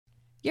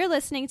You're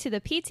listening to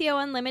the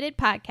PTO Unlimited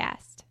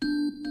podcast.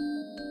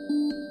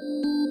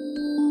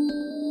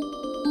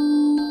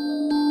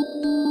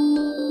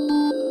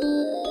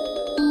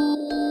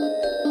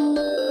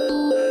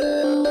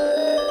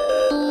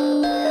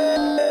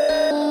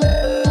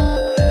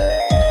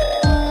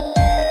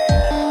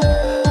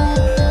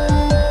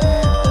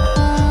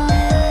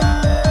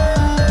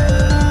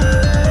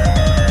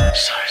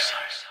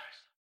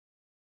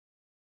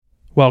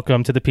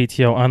 Welcome to the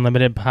PTO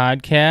Unlimited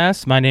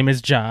podcast. My name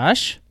is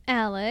Josh.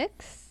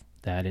 Alex.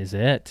 That is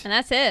it. And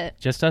that's it.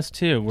 Just us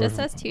two. Just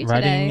us two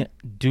writing today.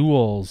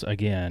 duels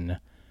again.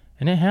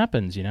 And it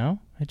happens, you know?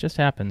 It just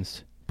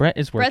happens. Brett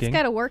is working. Brett's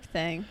got a work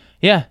thing.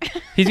 Yeah,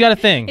 he's got a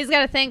thing. He's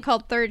got a thing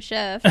called third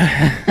shift.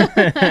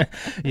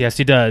 Yes,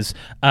 he does.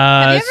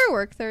 Have you ever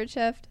worked third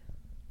shift?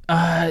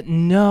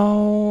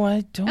 No,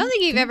 I don't I don't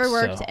think you've ever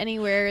worked so.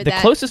 anywhere The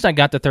closest I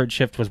got to third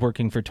shift was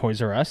working for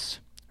Toys R Us.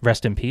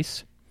 Rest in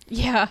peace.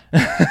 Yeah.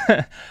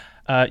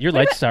 Your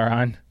lights are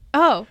on.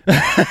 Oh.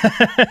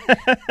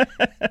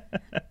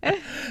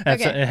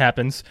 It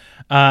happens.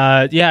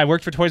 Yeah, I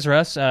worked for Toys R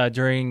Us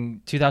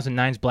during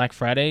 2009's Black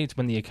Friday. It's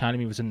when the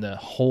economy was in the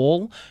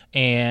hole,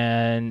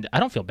 and I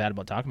don't feel bad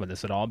about talking about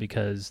this at all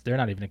because they're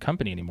not even a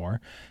company anymore.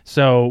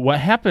 So what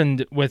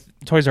happened with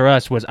Toys R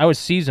Us was I was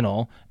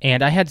seasonal,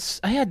 and I had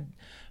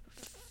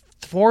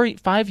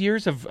 5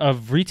 years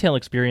of retail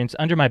experience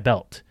under my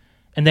belt,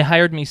 and they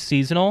hired me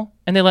seasonal,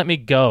 and they let me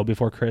go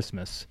before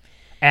Christmas.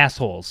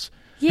 Assholes.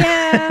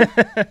 Yeah.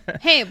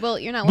 Hey, well,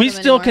 you're not one We of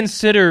them still anymore.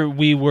 consider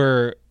we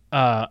were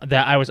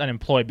that I was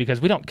unemployed because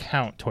we don't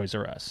count Toys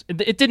R Us.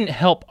 It didn't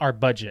help our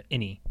budget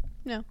any.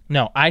 No.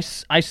 I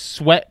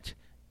sweat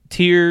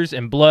tears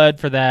and blood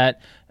for that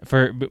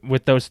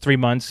with those 3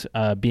 months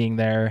being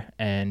there,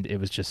 and it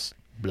was just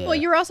bleh. Well,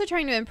 you were also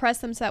trying to impress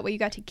them so that way you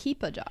got to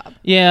keep a job.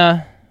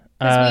 Yeah.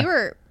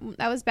 Because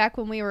that was back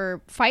when we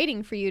were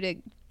fighting for you to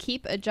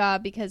keep a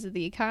job because of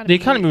the economy. The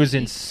economy was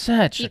in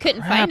such You a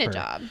couldn't find a crapper.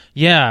 job.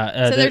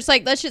 Yeah. So there's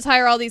like, let's just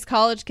hire all these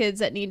college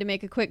kids that need to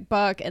make a quick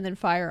buck and then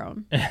fire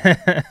them.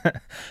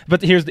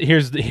 But here's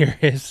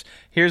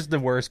the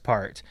worst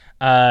part.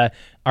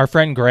 Our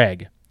friend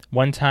Greg,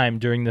 one time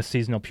during the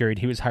seasonal period,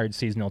 he was hired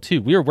seasonal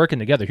too. We were working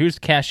together. He was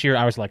cashier,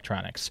 I was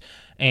electronics.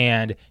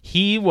 And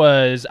he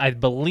was, I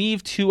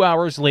believe, 2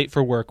 hours late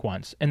for work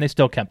once, and they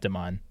still kept him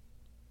on.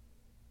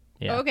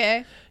 Yeah.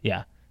 Okay.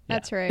 Yeah.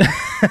 That's right.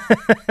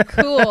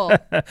 Cool.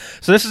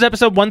 So this is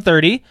episode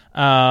 130.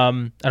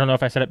 I don't know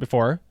if I said it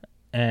before.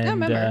 And I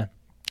remember.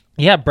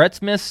 Yeah,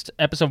 Brett's missed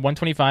episode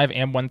 125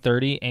 and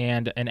 130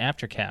 and an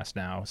aftercast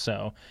now.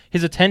 So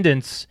his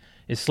attendance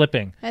is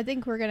slipping. I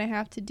think we're going to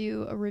have to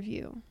do a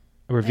review.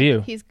 A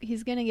review? He's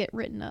going to get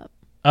written up.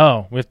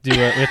 Oh, we have to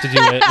do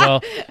it. Well,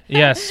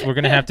 yes, we're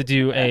going to have to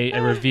do a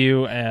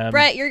review.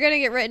 Brett, you're going to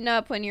get written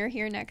up when you're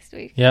here next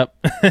week. Yep.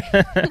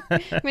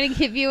 I'm going to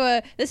give you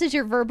this is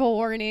your verbal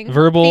warning.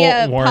 Verbal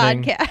via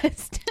warning.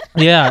 podcast.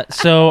 Yeah,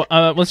 so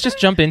let's just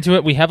jump into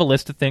it. We have a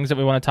list of things that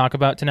we want to talk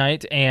about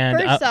tonight. And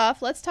First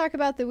off, let's talk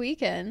about the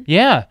weekend.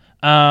 Yeah.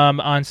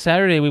 On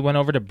Saturday, we went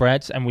over to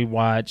Brett's and we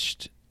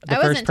watched The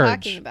First wasn't Purge.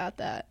 talking about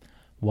that.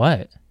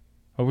 What?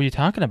 What were you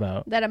talking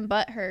about? That I'm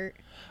butthurt.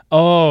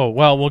 Oh,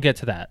 well, we'll get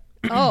to that.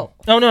 Oh.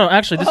 Oh, no,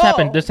 actually,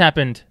 this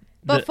happened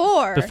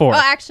Before. Before.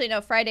 Well, actually,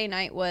 no. Friday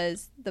night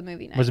was the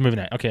movie night. Was the movie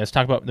night. Okay, let's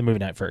talk about the movie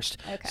night first.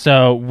 Okay.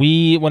 So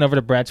we went over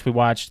to Brett's. We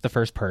watched The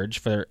First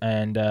Purge,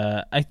 and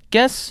I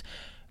guess...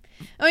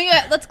 Oh,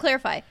 yeah, let's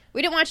clarify.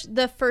 We didn't watch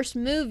the first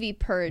movie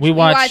Purge. We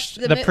watched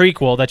the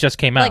prequel that just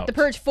came out. Like The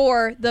Purge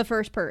 4, The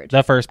First Purge.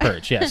 The First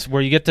Purge, yes,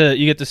 where you get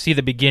to see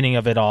the beginning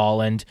of it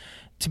all. And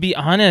to be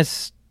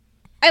honest...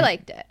 I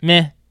liked it.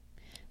 Meh.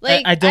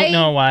 Like I don't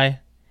know why.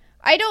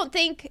 I don't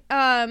think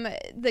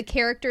the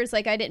characters,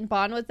 like, I didn't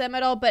bond with them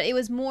at all, but it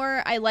was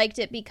more I liked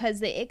it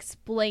because they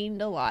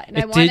explained a lot. And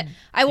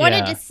I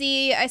wanted to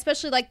see,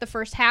 especially like the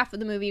first half of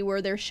the movie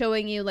where they're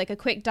showing you like a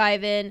quick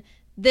dive in.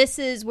 This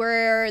is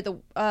where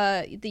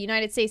the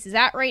United States is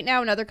at right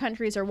now, and other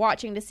countries are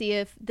watching to see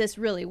if this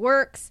really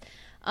works.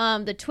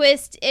 The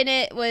twist in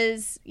it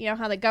was,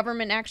 how the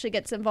government actually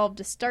gets involved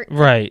to start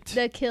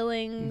the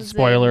killings.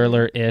 Spoiler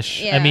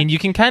alert-ish. Yeah. I mean, you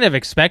can kind of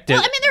expect it.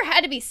 Well, I mean, there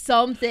had to be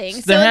something.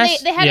 So There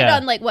they had yeah.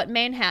 it on, like, what,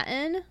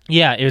 Manhattan?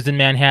 Yeah, it was in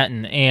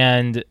Manhattan.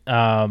 And,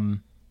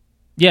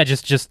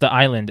 just the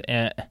island.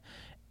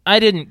 I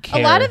didn't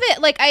care. A lot of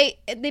it, like,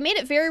 they made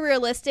it very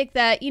realistic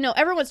that,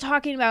 everyone's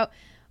talking about,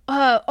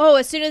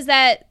 as soon as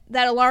that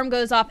alarm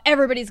goes off,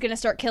 everybody's going to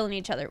start killing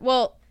each other.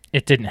 Well...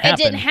 It didn't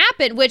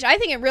happen. Which I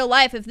think in real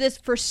life, if this,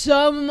 for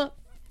some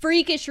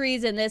freakish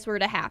reason, this were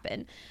to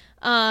happen,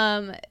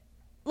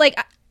 like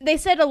they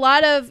said a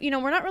lot of, we're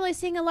not really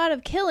seeing a lot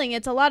of killing.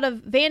 It's a lot of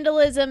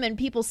vandalism and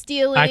people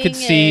stealing. I could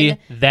see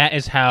that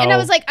is how. And I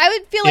was like, I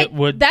would feel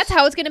like that's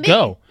how it's going to be.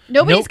 Go.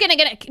 Nobody's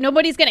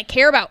gonna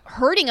care about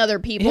hurting other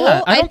people.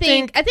 Yeah, I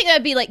think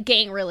that'd be like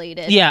gang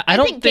related. Yeah, I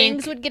don't think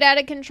gangs would get out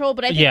of control,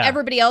 but I think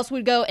everybody else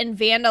would go and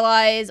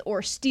vandalize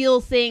or steal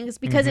things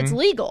because it's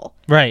legal.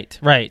 Right.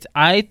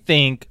 I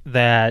think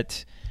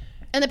that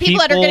And the people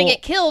that are going to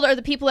get killed are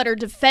the people that are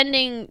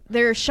defending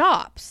their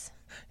shops.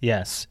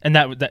 Yes, and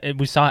that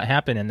we saw it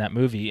happen in that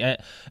movie,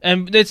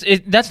 and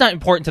that's not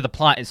important to the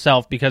plot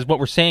itself, because what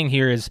we're saying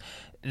here is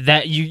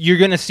that you're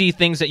going to see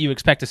things that you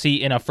expect to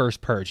see in a first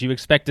Purge. You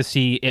expect to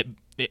see it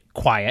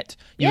quiet.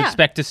 You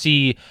expect to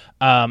see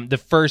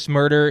the first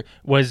murder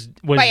was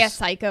by a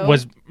psycho.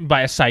 Was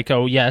by a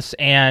psycho, yes,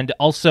 and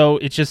also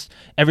it's just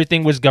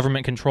everything was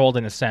government controlled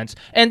in a sense,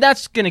 and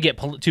that's going to get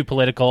too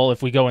political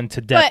if we go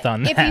into depth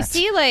on that. If you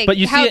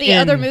see how the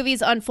other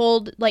movies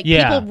unfold,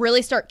 people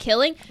really start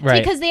killing, it's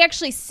because they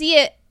actually see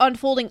it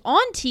unfolding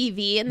on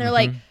TV, and they're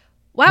like,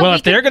 wow, well,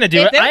 if they're going to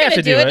do it, I have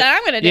to do it. Then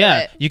I'm going to do it.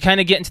 Yeah, you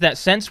kind of get into that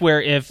sense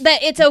where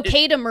that it's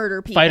okay to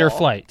murder people, fight or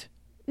flight.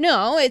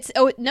 No,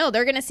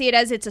 they're going to see it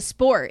as it's a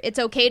sport. It's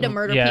okay to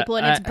murder people,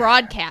 and it's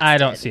broadcast. I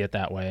don't see it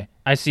that way.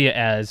 I see it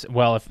as,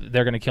 well, if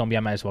they're going to kill me, I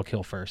might as well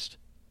kill first.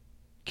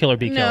 Kill or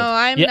be killed.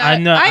 No,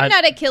 I'm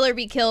not a kill or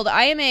be killed.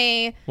 I am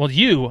a... Well,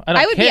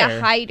 I would care. Be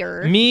a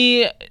hider.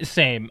 Me,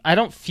 same. I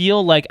don't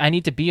feel like I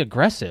need to be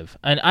aggressive.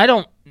 And I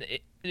don't...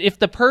 If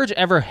the Purge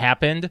ever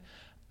happened,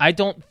 I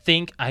don't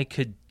think I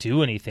could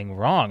do anything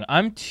wrong.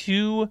 I'm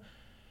too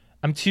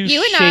You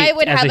and I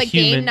would have a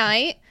game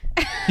night.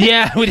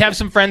 Yeah, we'd have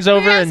some friends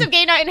over. We'd have some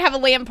gay night and have a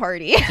LAN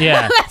party.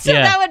 Yeah.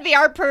 That would be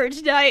our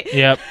Purge night.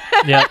 Yep.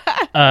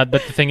 But the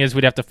thing is,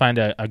 we'd have to find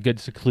a good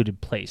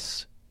secluded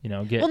place.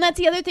 Well, and that's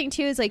the other thing,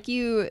 too, is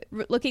you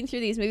looking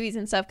through these movies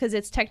and stuff, because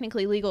it's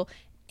technically legal.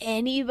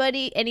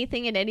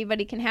 Anything and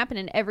anybody can happen,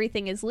 and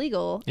everything is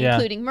legal,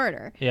 including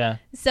murder. Yeah.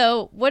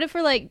 So what if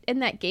we're in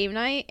that game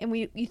night and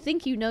you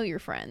think you know your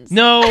friends?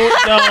 No.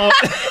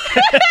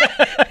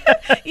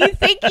 You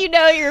think you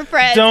know your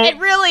friends,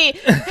 and really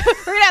we're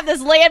gonna have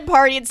this LAN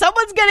party, and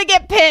someone's gonna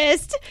get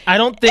pissed. I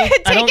don't think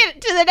take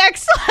it to the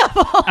next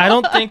level. I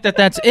don't think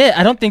that's it.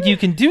 I don't think you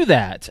can do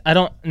that. I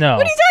don't know.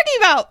 What are you talking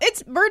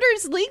about?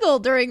 Murder's legal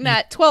during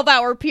that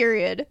 12-hour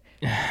period.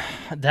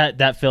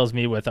 That fills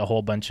me with a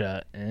whole bunch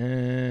of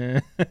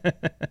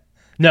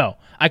no,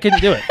 I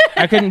couldn't do it.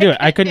 I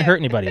couldn't hurt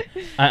anybody.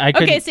 I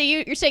couldn't. Okay, so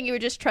you're saying you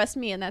would just trust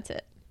me and that's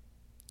it.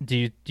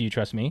 Do you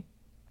trust me?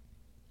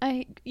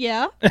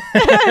 Yeah.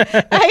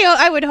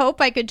 I would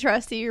hope I could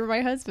trust you. You're my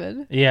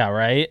husband. Yeah,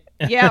 right.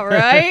 Yeah,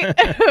 right.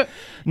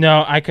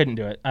 No, I couldn't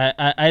do it.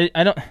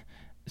 I don't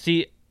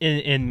see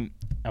in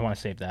I want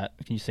to save that.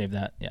 Can you save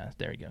that? Yeah,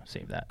 there you go.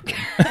 Save that.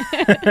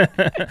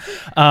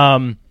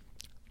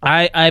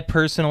 I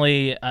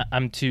personally,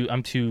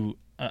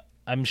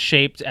 I'm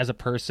shaped as a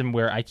person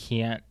where I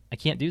can't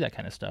do that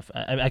kind of stuff.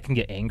 I can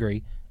get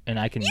angry, and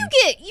I can.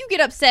 You get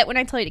upset when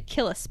I tell you to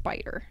kill a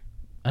spider.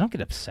 I don't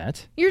get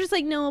upset. You're just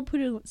like, no, I'll put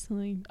it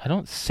outside. I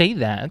don't say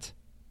that.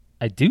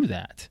 I do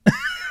that.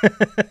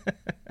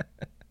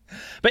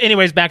 But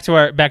anyways, back to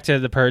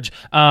the Purge.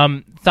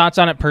 Thoughts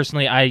on it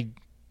personally? I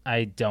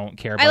don't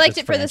care about. I liked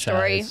this it for franchise.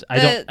 the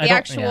story. The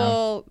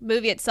actual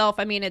movie itself.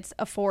 I mean, it's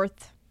a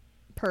fourth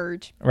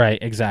Purge. Right,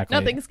 exactly.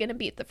 Nothing's gonna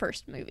beat the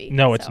first movie.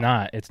 No, it's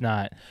not. It's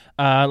not.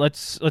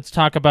 Let's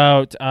talk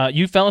about.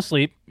 You fell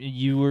asleep.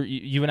 You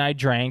and I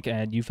drank,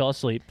 and you fell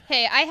asleep.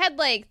 Hey, I had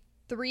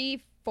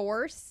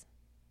 3/4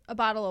 a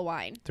bottle of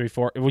wine.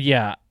 3/4. Well,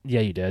 yeah,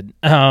 you did.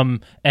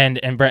 And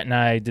Brett and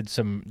I did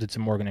some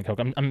Morgan and Coke.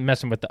 I'm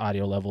messing with the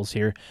audio levels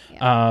here.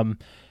 Yeah.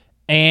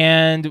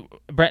 And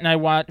Brett and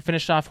I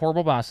finished off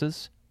Horrible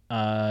Bosses.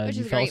 Which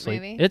is a great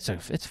movie.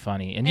 It's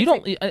funny, and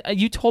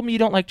you told me you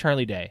don't like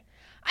Charlie Day.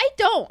 I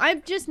don't.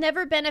 I've just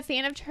never been a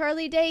fan of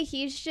Charlie Day.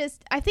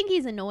 I think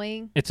he's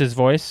annoying. It's his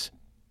voice.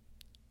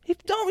 He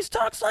always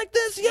talks like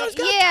this. He always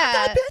got to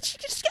talk like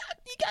bitch.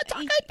 You got to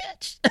talk like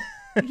bitch.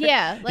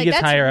 Yeah,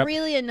 that's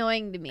really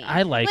annoying to me.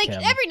 I like him.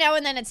 Every now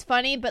and then it's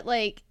funny, but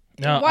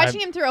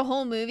watching him through a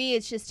whole movie,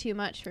 it's just too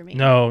much for me.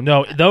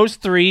 No, those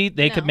three,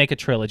 they could make a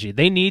trilogy.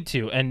 They need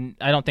to, and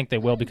I don't think they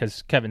will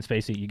because Kevin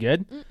Spacey, you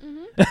good?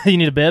 Mm-hmm. You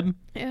need a bib?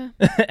 Yeah.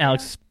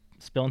 Alex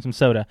spilling some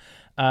soda.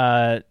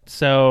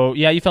 So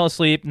yeah, you fell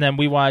asleep, and then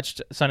we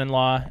watched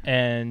Son-in-Law,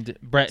 and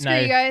Brett and I.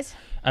 Screw you guys.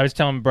 I was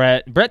telling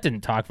Brett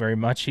didn't talk very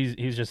much. He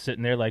was just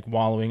sitting there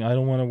wallowing. I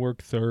don't want to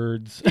work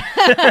thirds.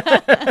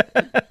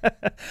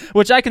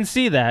 Which I can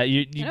see that.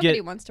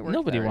 Nobody wants to work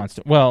Nobody thirds. wants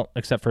to. Well,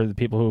 except for the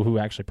people who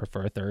actually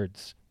prefer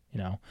thirds,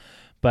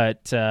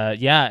 But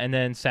yeah, and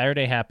then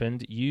Saturday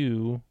happened.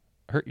 You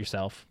hurt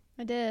yourself.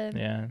 I did.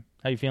 Yeah.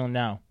 How you feeling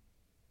now?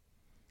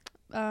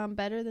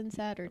 Better than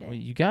Saturday. Well,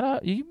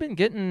 you've been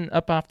getting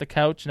up off the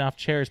couch and off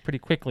chairs pretty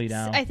quickly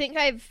now. I think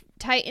I've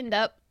tightened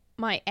up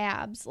my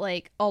abs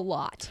a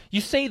lot. You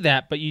say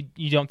that, but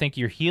you don't think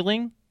you're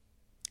healing?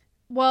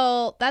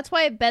 Well, that's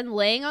why I've been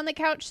laying on the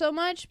couch so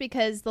much,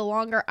 because the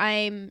longer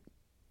I'm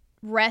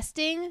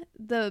resting,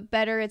 the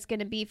better it's going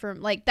to be for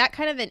that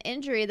kind of an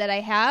injury that I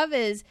have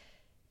is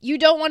you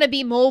don't want to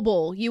be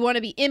mobile. You want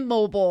to be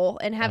immobile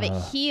and have it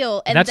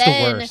heal. And that's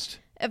then the worst.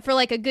 For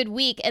a good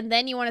week, and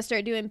then you want to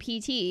start doing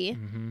PT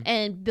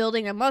and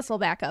building a muscle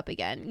back up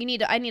again.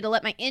 I need to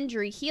let my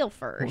injury heal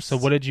first. So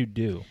what did you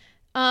do?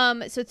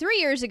 So 3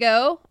 years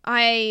ago,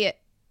 I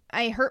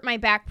hurt my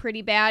back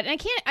pretty bad,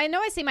 and I know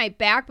I say my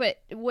back, but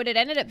what it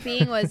ended up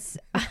being was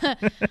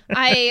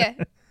I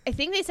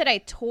think they said I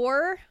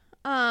tore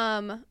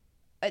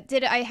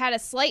I had a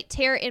slight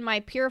tear in my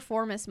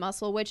piriformis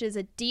muscle, which is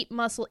a deep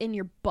muscle in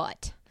your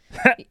butt.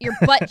 Your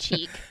butt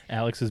cheek.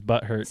 Alex's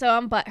butt hurt. So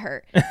I'm butt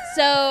hurt.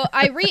 So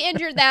I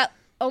re-injured that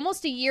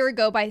almost a year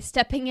ago by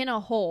stepping in a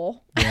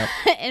hole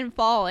and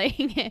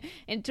falling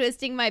and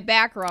twisting my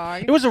back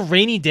wrong. It was a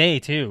rainy day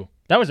too.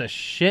 That was a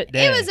shit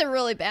day. It was a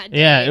really bad day.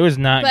 Yeah, it was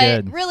not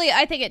good. But really,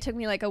 I think it took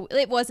me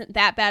it wasn't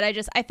that bad.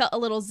 I felt a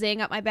little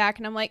zing up my back,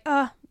 and I'm like,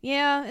 oh,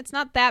 yeah, it's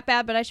not that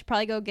bad, but I should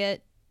probably go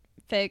get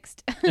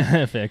fixed.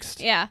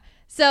 Fixed. Yeah.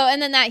 So,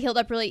 and then that healed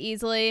up really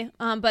easily.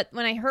 But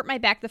when I hurt my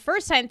back the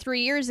first time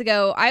 3 years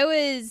ago, I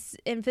was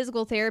in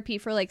physical therapy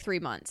for like 3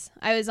 months.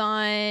 I was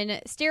on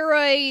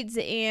steroids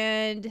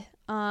and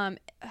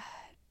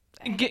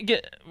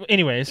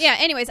anyways. Yeah,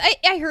 anyways,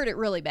 I hurt it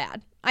really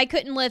bad. I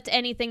couldn't lift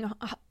anything.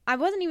 I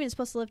wasn't even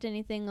supposed to lift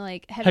anything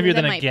like heavier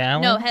than a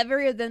gallon? No,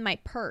 heavier than my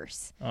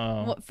purse.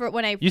 Oh.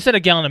 You said a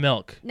gallon of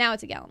milk. Now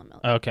it's a gallon of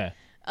milk. Okay.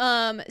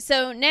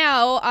 So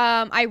now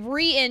I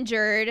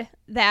re-injured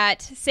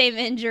that same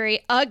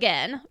injury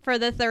again for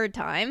the third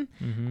time.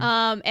 Mm-hmm.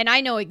 And I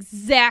know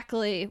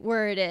exactly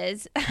where it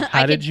is.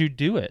 How did you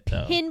do it,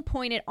 though?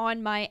 Pinpoint it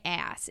on my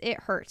ass. It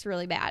hurts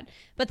really bad.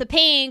 But the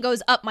pain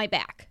goes up my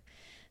back.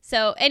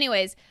 So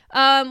anyways,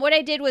 what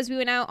I did was we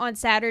went out on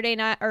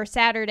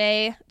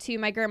Saturday to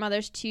my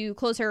grandmother's to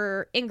close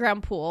her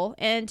in-ground pool.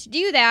 And to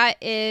do that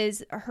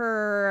is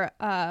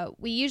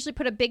we usually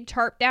put a big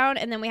tarp down,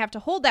 and then we have to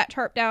hold that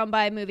tarp down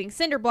by moving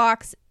cinder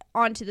blocks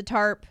onto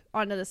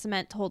the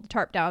cement to hold the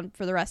tarp down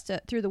for the rest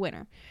through the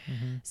winter.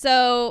 Mm-hmm.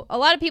 So a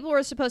lot of people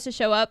were supposed to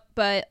show up,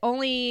 but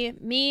only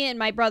me and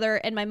my brother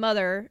and my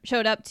mother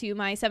showed up to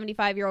my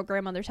 75-year-old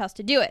grandmother's house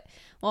to do it.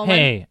 Well,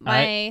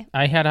 I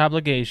had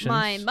obligations.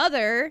 My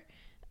mother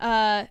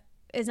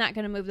is not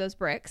going to move those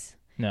bricks.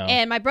 No.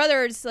 And my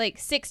brother's like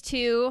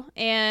 6'2"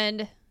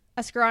 and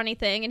a scrawny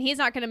thing, and he's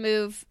not going to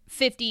move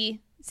 50,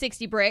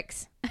 60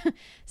 bricks.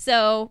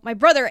 So my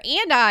brother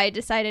and I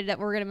decided that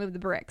we're going to move the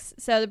bricks.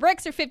 So the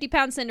bricks are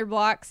 50-pound cinder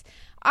blocks.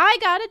 I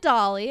got a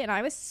dolly, and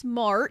I was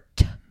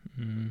smart.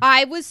 Mm.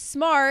 I was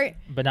smart.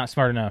 But not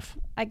smart enough.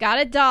 I got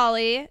a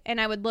dolly,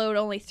 and I would load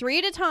only 3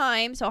 at a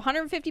time, so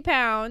 150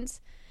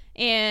 pounds,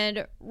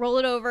 and roll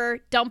it over,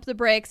 dump the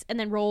bricks, and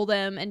then roll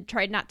them, and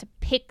try not to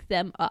pick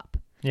them up.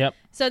 Yep.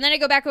 So then I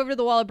go back over to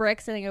the wall of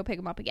bricks, and then go pick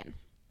them up again.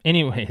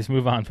 Anyways,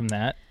 move on from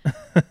that.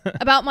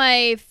 About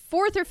my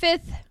 4th or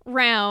 5th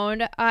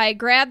round, I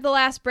grabbed the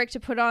last brick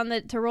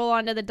to roll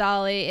onto the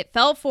dolly. It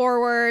fell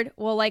forward.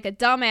 Well, like a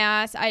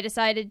dumbass, I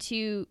decided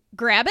to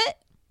grab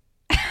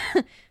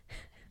it.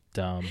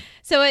 Dumb.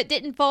 So it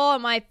didn't fall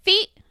on my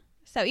feet.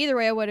 So either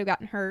way, I would have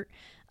gotten hurt.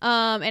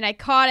 And I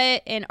caught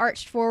it and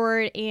arched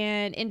forward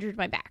and injured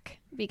my back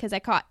because I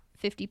caught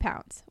 50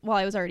 pounds while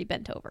I was already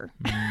bent over.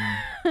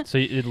 So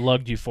it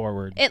lugged you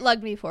forward. It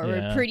lugged me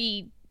forward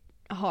pretty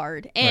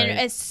hard. And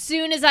as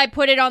soon as I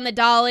put it on the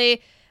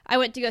dolly, I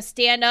went to go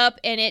stand up,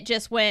 and it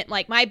just went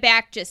like my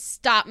back just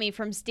stopped me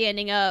from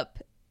standing up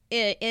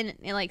in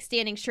like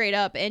standing straight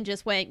up, and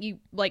just went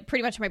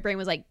pretty much my brain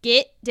was like,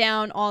 get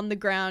down on the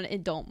ground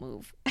and don't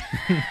move.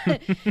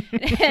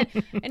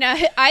 and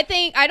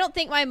I don't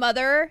think my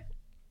mother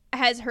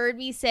has heard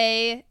me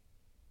say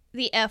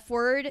the F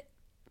word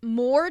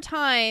more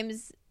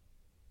times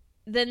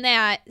than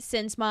that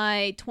since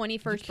my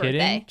 21st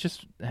birthday.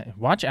 Just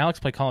watch Alex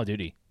play Call of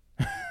Duty.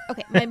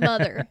 Okay, my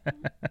mother.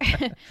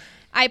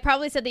 I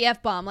probably said the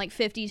F-bomb like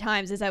 50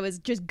 times as I was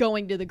just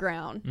going to the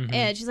ground. Mm-hmm.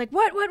 And she's like,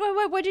 what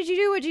did you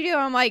do? What'd you do?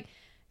 I'm like,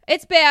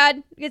 it's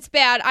bad.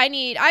 I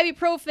need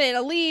ibuprofen,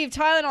 Aleve,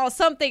 Tylenol,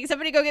 something.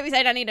 Somebody go get me.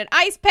 I need an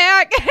ice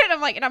pack. And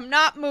I'm like, and I'm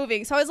not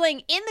moving. So I was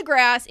laying in the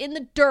grass, in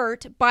the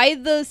dirt, by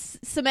the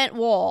cement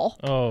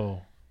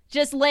wall.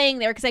 Just laying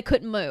there because I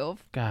couldn't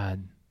move.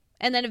 God.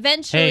 And then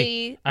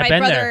eventually, my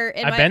brother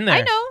and I've been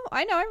there.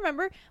 I know, I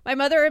remember. My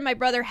mother and my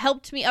brother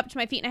helped me up to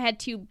my feet, and I had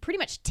to pretty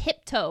much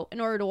tiptoe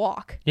in order to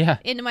walk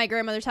into my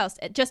grandmother's house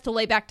just to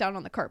lay back down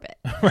on the carpet.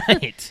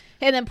 Right.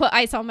 And then put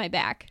ice on my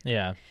back.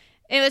 Yeah.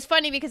 And it was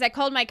funny because I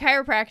called my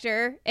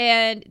chiropractor,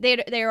 and they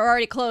were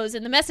already closed,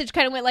 and the message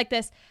kind of went like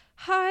this.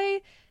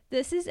 Hi,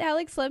 this is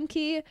Alex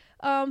Lemke.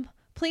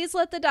 Please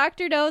let the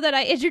doctor know that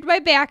I injured my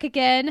back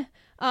again.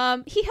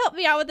 He helped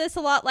me out with this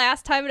a lot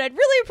last time, and I'd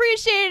really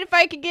appreciate it if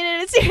I could get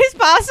it as soon as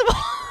possible.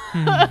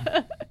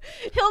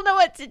 He'll know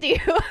what to do.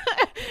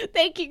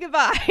 Thank you.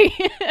 Goodbye.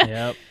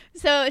 Yep.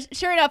 So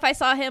sure enough, I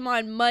saw him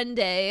on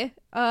Monday,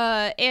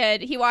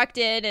 and he walked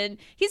in, and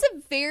he's a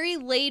very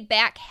laid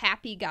back,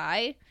 happy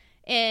guy.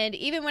 And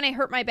even when I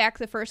hurt my back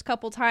the first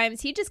couple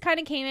times, he just kind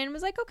of came in and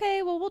was like,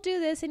 okay, well, we'll do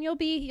this, and you'll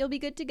be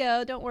good to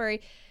go. Don't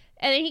worry.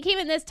 And then he came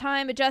in this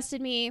time,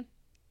 adjusted me,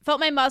 felt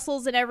my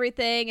muscles and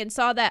everything, and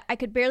saw that I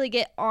could barely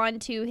get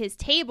onto his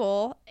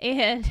table,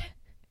 and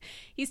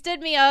he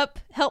stood me up,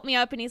 helped me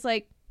up, and he's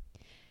like,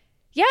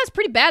 yeah, it's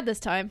pretty bad this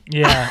time.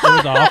 Yeah, it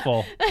was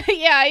awful.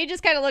 Yeah, he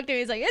just kind of looked at me,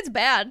 he's like, it's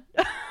bad.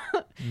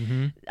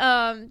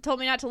 Mm-hmm. Told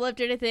me not to lift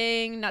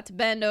anything, not to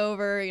bend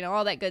over,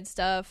 all that good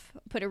stuff.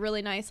 Put a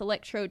really nice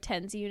electrode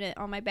TENS unit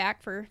on my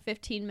back for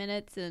 15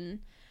 minutes, and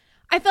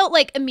I felt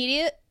like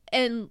immediate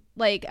and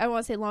like I don't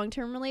want to say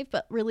long-term relief,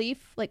 but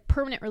relief, like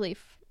permanent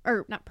relief,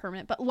 or not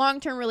permanent, but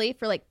long-term relief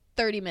for like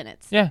 30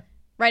 minutes. Yeah.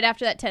 Right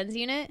after that TENS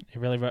unit.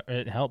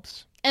 It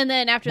helps. And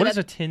then after what is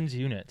a TENS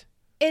unit?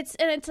 It's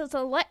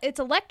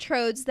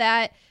electrodes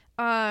that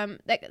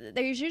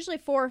there's usually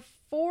four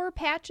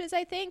patches,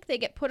 I think. They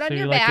get put on your back. So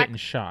you're like getting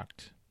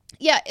shocked.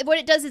 Yeah, what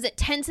it does is it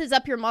tenses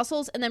up your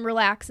muscles and then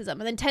relaxes them,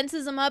 and then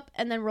tenses them up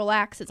and then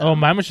relaxes them. Oh,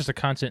 mine was just a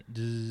constant.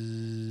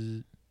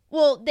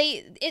 Well,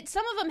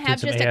 some of them have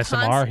just ASMR a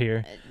constant.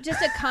 Here.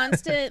 Just a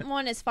constant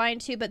one is fine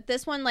too, but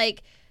this one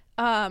like.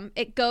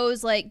 It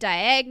goes like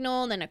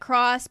diagonal and then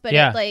across, but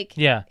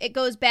it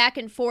goes back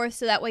and forth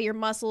so that way your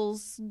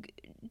muscles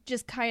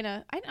just kind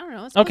of I don't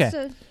know, it's supposed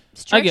to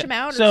stretch them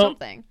out or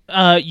something.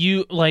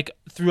 You like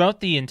throughout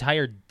the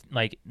entire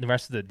the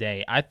rest of the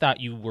day, I thought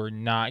you were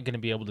not going to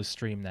be able to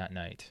stream that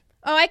night.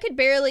 Oh, I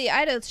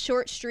had a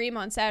short stream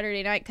on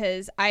Saturday night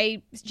because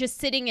I just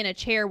sitting in a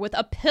chair with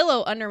a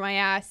pillow under my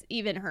ass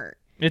even hurt.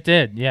 It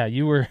did, yeah.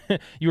 You were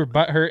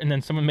butthurt, and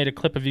then someone made a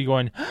clip of you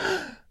going.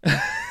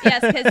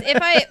 Yes,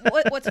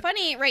 because what's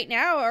funny right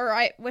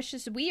now, what's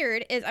just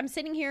weird, is I'm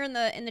sitting here in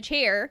the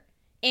chair,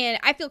 and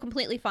I feel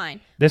completely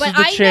fine. This is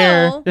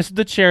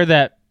the chair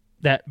that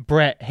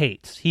Brett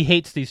hates. He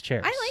hates these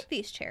chairs. I like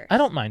these chairs. I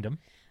don't mind them.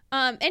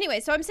 Anyway,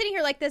 so I'm sitting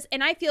here like this,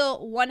 and I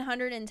feel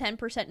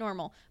 110%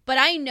 normal. But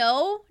I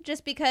know,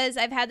 just because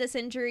I've had this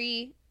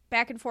injury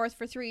back and forth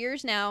for 3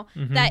 years now,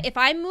 that if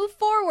I move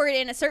forward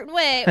in a certain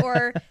way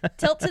or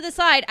tilt to the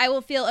side, I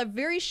will feel a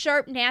very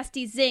sharp,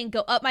 nasty zing go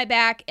up my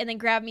back and then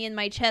grab me in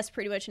my chest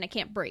pretty much, and I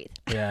can't breathe.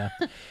 Yeah.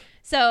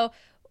 So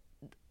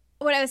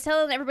what I was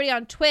telling everybody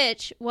on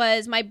Twitch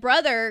was my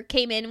brother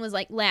came in and was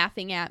like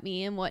laughing at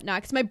me and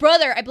whatnot. Because my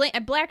brother, I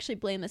actually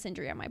blame this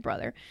injury on my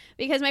brother,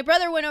 because my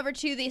brother went over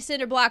to the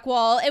cinder block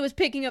wall and was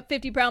picking up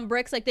 50-pound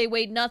bricks like they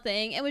weighed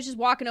nothing, and was just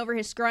walking over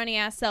his scrawny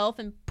ass self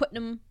and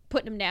putting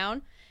them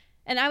down.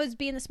 And I was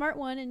being the smart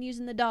one and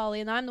using the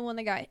dolly, and I'm the one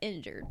that got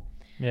injured.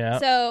 Yeah.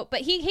 So, but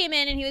he came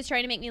in and he was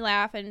trying to make me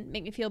laugh and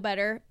make me feel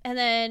better. And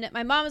then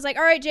my mom was like,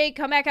 all right, Jake,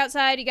 come back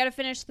outside. You got to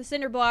finish the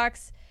cinder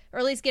blocks, or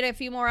at least get a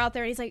few more out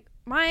there. And he's like,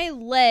 my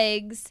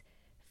legs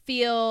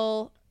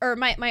feel, or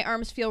my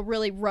arms feel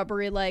really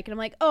rubbery-like. And I'm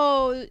like,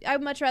 oh,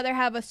 I'd much rather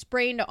have a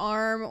sprained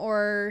arm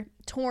or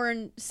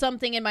torn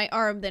something in my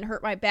arm than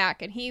hurt my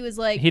back. And he was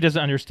like, he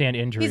doesn't understand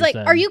injuries. He's like,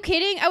 are you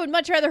kidding? I would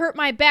much rather hurt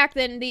my back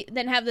than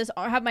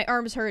have my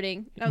arms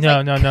hurting. And I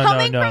was no,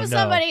 coming from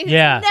somebody who's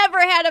never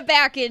had a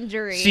back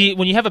injury. See,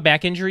 when you have a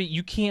back injury,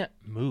 you can't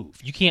move,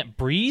 you can't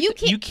breathe,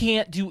 you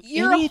can't do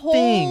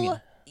anything.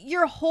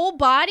 Your whole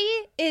body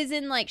is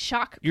in like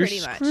shock. You're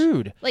pretty much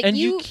screwed. Like and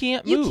you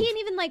can't move. You can't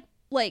even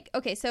like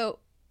okay, so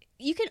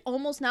you can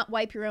almost not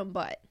wipe your own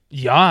butt.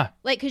 Yeah.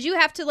 Like, because you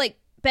have to like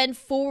bend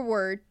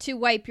forward to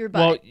wipe your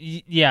butt. Well,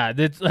 yeah,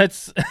 that's.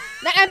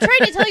 I'm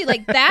trying to tell you,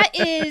 like,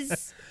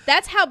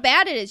 that's how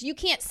bad it is. You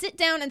can't sit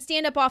down and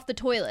stand up off the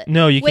toilet.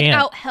 No, you can't.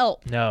 Without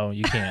help. No,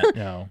 you can't.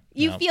 No.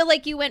 You feel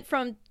like you went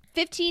from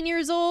 15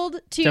 years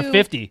old to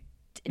 50.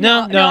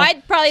 No,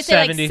 I'd probably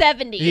say 70. Like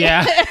 70.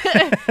 Yeah.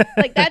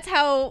 Like, that's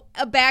how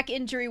a back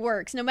injury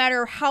works. No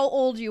matter how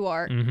old you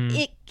are,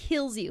 it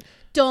kills you.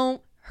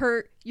 Don't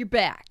hurt your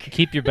back.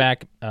 Keep your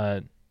back,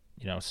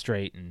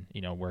 straight and,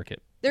 work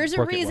it. There's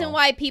a reason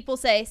why people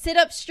say, sit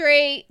up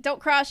straight,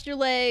 don't cross your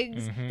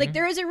legs. Like,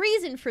 there is a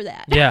reason for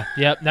that. Yeah,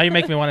 yep. Now you're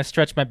making me want to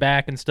stretch my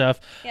back and stuff.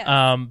 Yes.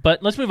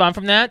 But let's move on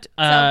from that.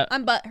 So,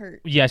 I'm butthurt.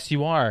 Yes,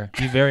 you are.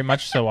 You very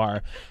much so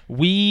are.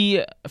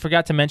 We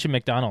forgot to mention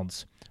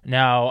McDonald's.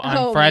 Now,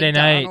 on Friday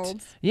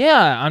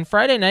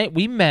night,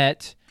 we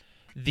met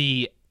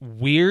the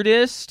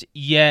weirdest,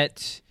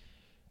 yet,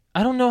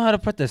 I don't know how to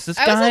put this.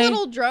 I was a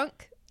little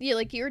drunk. Yeah,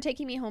 like, you were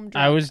taking me home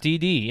drunk. I was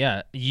DD,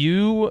 yeah.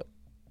 You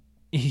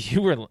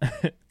were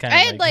kind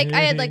of I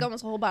had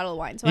almost a whole bottle of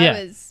wine, so I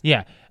was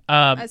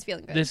I was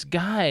feeling good. This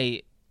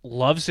guy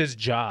loves his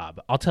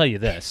job. I'll tell you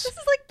this. This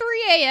is like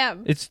 3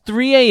 a.m. It's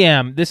 3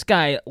 a.m. This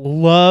guy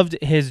loved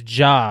his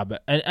job.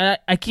 And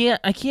I can't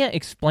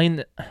explain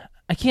that.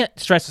 I can't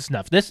stress this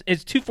enough. This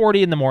is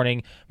 2:40 in the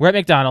morning. We're at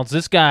McDonald's.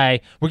 This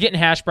guy, we're getting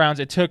hash browns.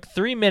 It took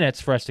 3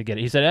 minutes for us to get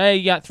it. He said, hey,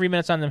 you got 3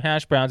 minutes on them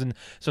hash browns. And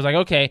so I was like,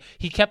 okay.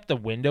 He kept the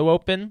window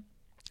open,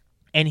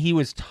 and he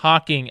was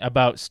talking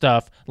about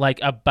stuff like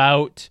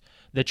about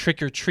the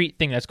trick-or-treat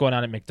thing that's going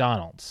on at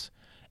McDonald's.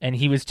 And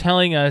he was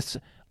telling us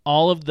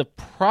all of the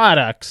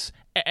products,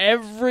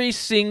 every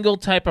single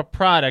type of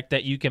product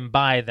that you can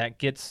buy that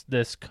gets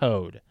this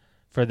code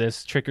for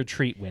this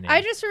trick-or-treat winning.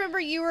 I just remember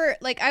you were,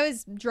 like, I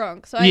was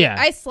drunk, so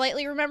I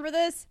slightly remember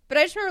this, but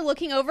I just remember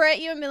looking over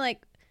at you and being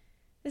like,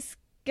 this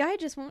guy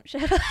just won't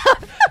shut up.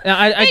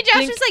 Hey,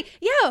 Josh was like,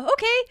 yeah,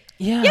 okay.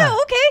 Yeah,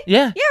 okay.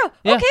 Yeah.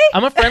 Yeah, okay.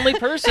 I'm a friendly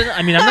person.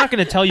 I mean, I'm not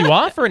going to tell you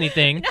off or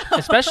anything,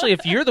 especially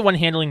if you're the one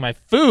handling my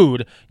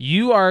food.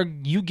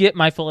 You get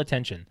my full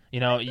attention.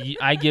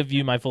 I give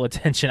you my full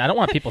attention. I don't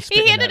want people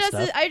spitting that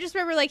stuff. I just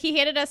remember, like, he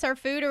handed us our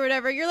food or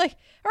whatever. You're like,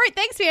 all right,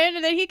 thanks, man.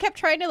 And then he kept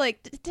trying to,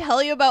 like,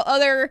 tell you about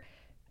other,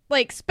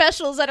 like,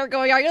 specials that are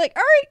going on. You're like,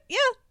 all right, yeah.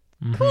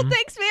 Cool,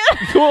 thanks,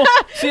 man. Cool.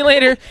 See you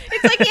later.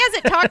 It's like he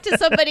hasn't talked to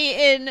somebody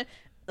in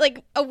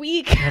like a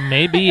week. And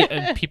maybe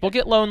people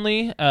get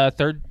lonely.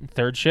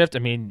 Third shift. I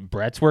mean,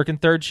 Brett's working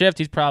third shift.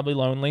 He's probably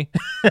lonely.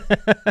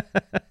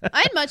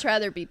 I'd much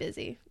rather be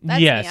busy. That's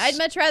me. I'd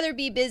much rather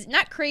be busy.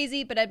 Not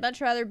crazy, but I'd much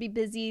rather be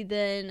busy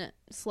than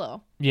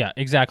slow. Yeah,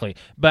 exactly.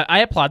 But I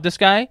applaud this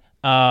guy.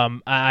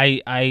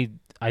 I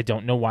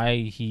don't know why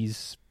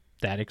he's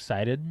that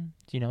excited,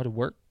 to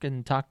work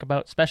and talk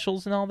about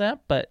specials and all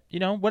that. But,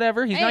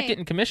 whatever. He's not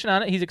getting commission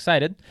on it. He's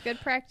excited. Good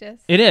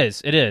practice. It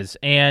is.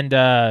 And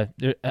I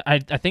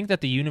think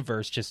that the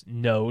universe just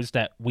knows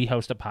that we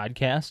host a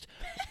podcast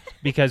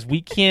because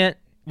we can't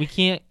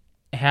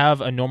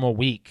have a normal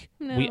week.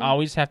 No. We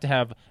always have to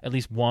have at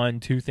least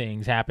 1-2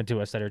 things happen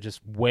to us that are just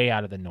way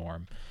out of the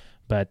norm.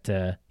 But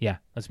yeah,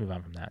 let's move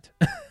on from that.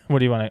 What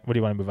do you want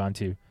to move on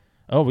to?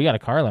 Oh, we got a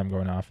car alarm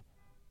going off.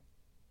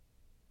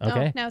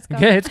 Okay. Oh, now it's gone.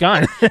 Okay, it's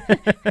gone.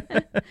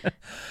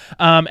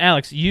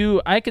 Alex,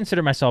 I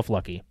consider myself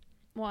lucky.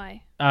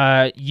 Why?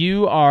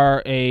 You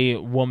are a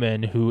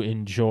woman who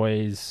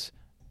enjoys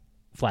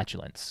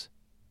flatulence.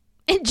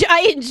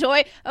 I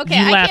enjoy.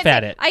 Okay, you laugh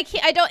at it.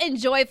 I don't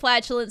enjoy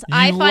flatulence.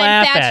 I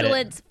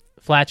find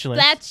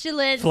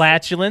flatulence.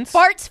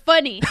 Farts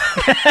funny.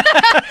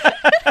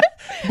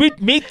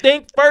 Me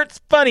think farts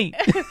funny.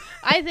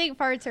 I think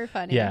farts are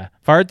funny. Yeah,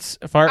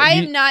 I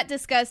am not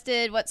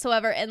disgusted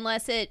whatsoever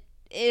unless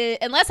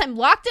I'm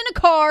locked in a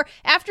car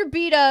after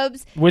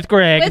B-dubs with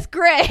Greg.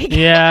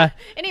 Yeah.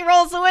 And he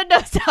rolls the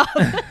windows up.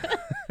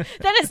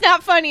 Then it's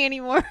not funny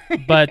anymore.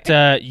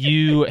 But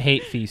you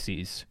hate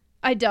feces.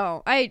 I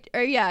don't. I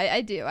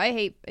do. I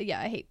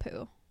hate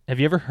poo. Have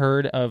you ever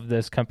heard of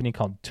this company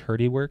called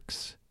Turdy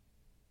Works?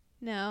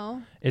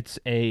 No. It's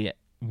a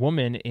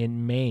woman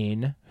in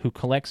Maine who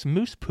collects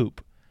moose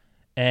poop.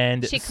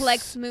 And she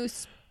collects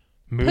moose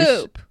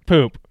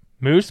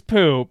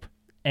poop,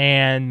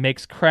 and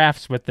makes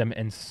crafts with them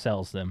and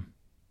sells them.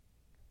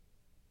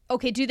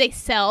 Okay, do they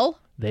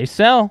sell? They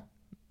sell.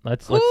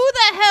 Who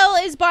the hell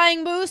is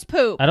buying moose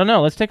poop? I don't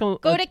know. Let's take a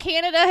look. Go to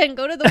Canada and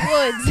go to the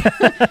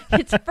woods.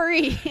 It's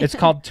free. It's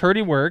called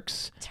Turdy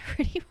Works.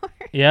 Turdy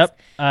Works. Yep.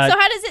 So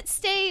how does it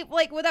stay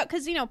without?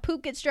 Because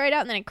poop gets dried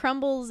out and then it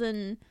crumbles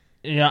and.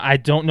 Yeah, I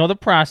don't know the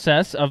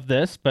process of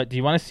this, but do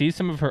you want to see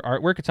some of her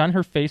artwork? It's on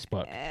her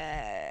Facebook.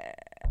 That's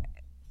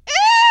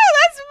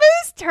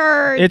moose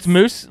turds.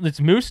 It's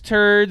moose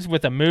turds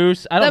with a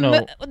moose. I don't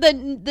know.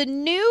 The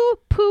new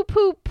poo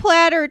poo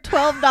platter,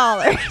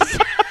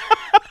 $12.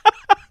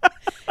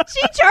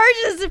 She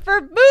charges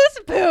for moose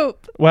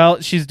poop.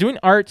 Well, she's doing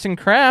arts and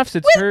crafts.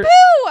 It's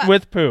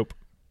with poop.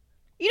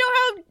 You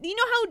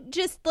know how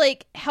just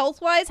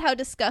health-wise how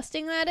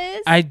disgusting that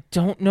is? I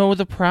don't know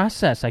the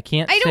process. I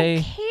can't say. I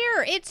don't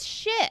care. It's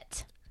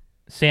shit.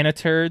 Santa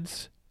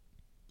turds?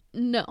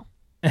 No.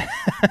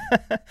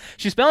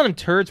 She's spelling them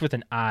turds with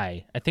an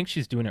I. I think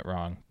she's doing it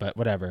wrong, but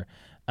whatever.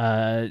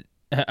 A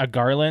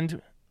garland?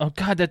 Oh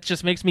God, that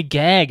just makes me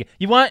gag.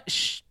 You want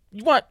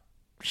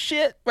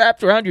shit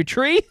wrapped around your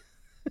tree?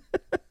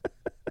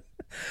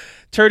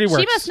 Turdy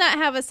Works. She must not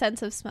have a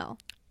sense of smell.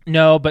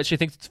 No, but she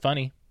thinks it's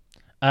funny.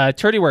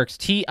 Turdy Works,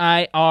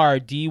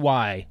 TIRDY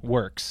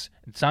Works.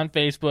 It's on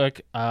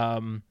Facebook. Oh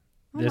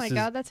my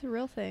God, that's a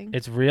real thing.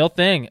 It's a real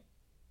thing.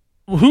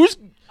 Who's?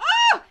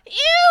 Oh, ew!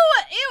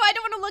 I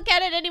don't want to look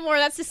at it anymore.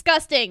 That's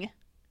disgusting.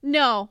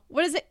 No,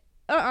 what is it?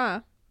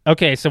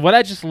 Okay, so what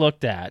I just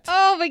looked at.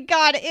 Oh my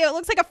God, ew! It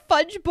looks like a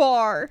fudge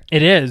bar.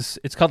 It is.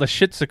 It's called a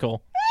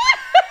shitsicle.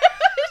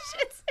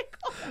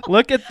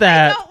 Look at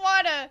that. I don't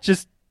wanna.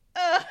 Just.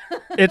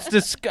 It's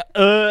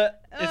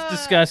It's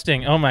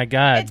disgusting. Oh my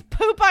God. It's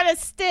poop on a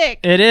stick.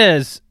 It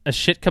is a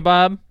shit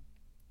kebab.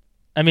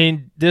 I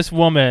mean, this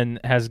woman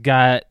has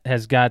got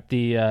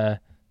the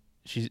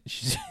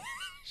she's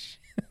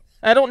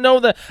I don't know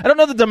the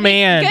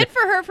demand. Good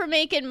for her for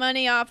making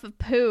money off of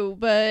poo,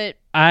 but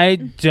I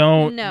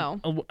don't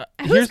know.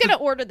 Who's going to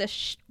order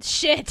this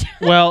shit?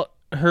 Well,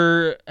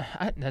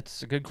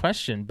 that's a good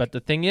question, but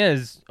the thing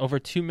is, over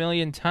 2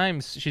 million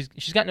times she's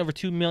gotten over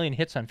 2 million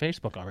hits on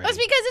Facebook already. That's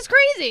because it's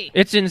crazy.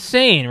 It's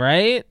insane,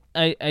 right?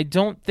 I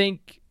don't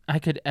think I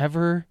could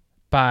ever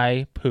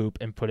buy poop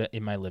and put it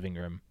in my living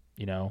room.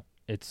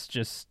 It's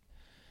just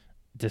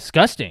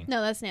disgusting.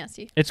 No, that's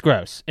nasty. It's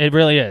gross. It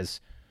really is.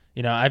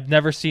 I've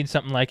never seen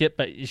something like it,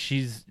 but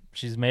she's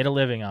made a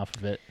living off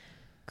of it.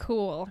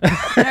 Cool.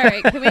 All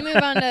right. Can we move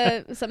on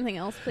to something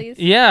else, please?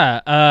 Yeah.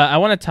 I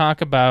want to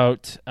talk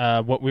about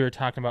what we were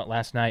talking about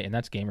last night, and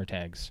that's gamer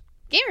tags.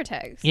 Gamer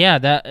tags?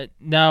 Yeah.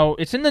 Now,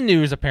 it's in the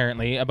news,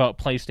 apparently, about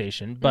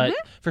PlayStation, but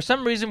for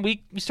some reason,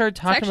 we started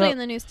talking about... It's actually in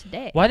the news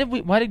today. Why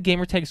did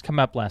gamer tags come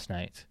up last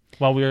night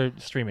while we were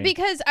streaming?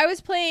 Because I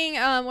was playing...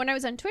 when I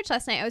was on Twitch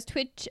last night, I was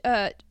Twitch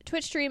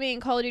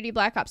streaming Call of Duty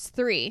Black Ops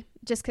 3,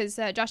 just because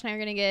Josh and I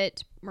are going to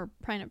we're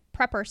trying to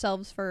prep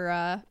ourselves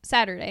for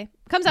Saturday.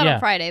 It comes out on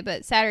Friday,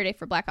 but Saturday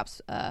for Black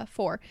Ops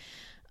 4.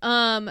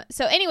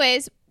 So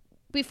anyways,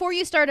 before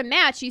you start a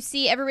match, you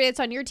see everybody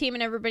that's on your team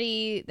and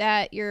everybody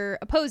that you're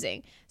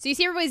opposing. So you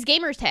see everybody's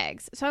gamer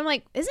tags. So I'm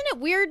like, isn't it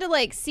weird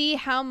to see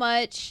how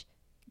much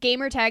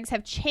gamer tags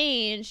have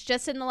changed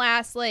just in the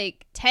last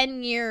like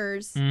 10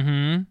 years,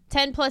 10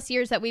 plus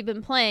years that we've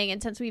been playing,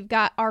 and since we've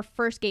got our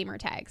first gamer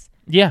tags.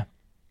 Yeah.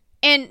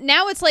 And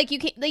now it's like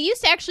they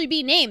used to actually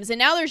be names, and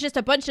now there's just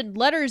a bunch of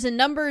letters and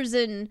numbers,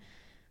 and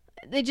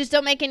they just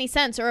don't make any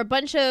sense, or a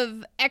bunch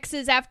of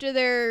X's after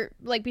their,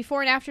 like,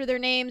 before and after their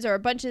names, or a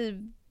bunch of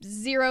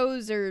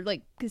zeros, or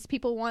like, because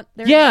people want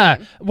their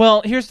name.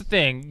 Well, here's the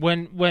thing.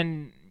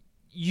 When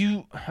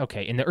you,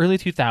 in the early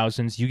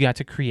 2000s, you got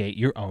to create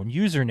your own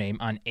username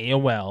on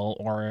AOL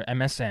or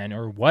MSN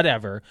or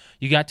whatever.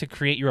 You got to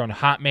create your own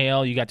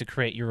Hotmail. You got to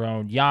create your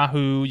own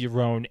Yahoo,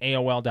 your own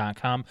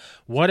AOL.com,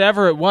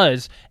 whatever it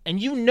was. And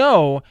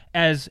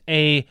as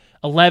a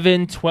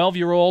 11,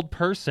 12-year-old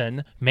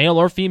person, male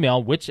or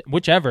female,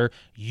 whichever,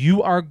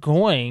 you are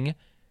going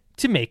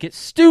to make it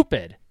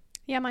stupid.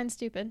 Yeah, mine's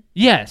stupid.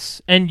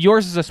 Yes, and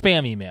yours is a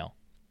spam email.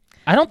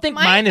 I don't think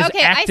mine is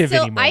active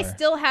anymore. I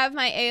still have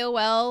my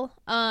AOL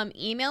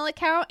email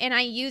account, and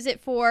I use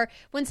it for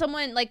when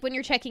someone, like when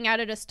you're checking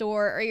out at a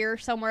store or you're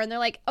somewhere and they're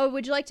like, oh,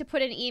 would you like to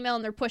put an email,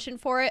 and they're pushing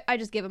for it, I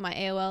just give them my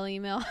AOL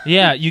email.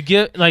 Yeah, you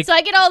get like... So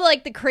I get all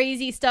like the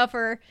crazy stuff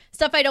or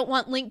stuff I don't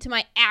want linked to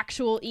my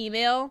actual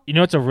email. You know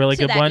what's a really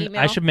good one?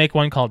 Email. I should make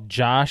one called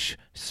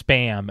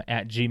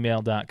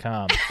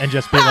joshspam@gmail.com and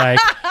just be like...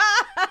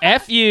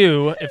 F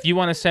you if you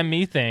want to send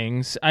me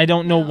things. I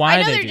don't know why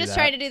they do that. I know they're just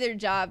trying to do their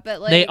job,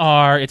 but like... They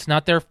are. It's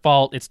not their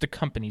fault. It's the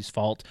company's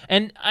fault.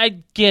 And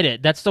I get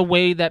it. That's the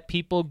way that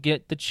people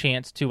get the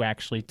chance to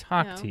actually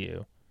talk to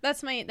you.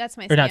 That's my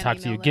spam or not talk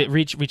email, to you.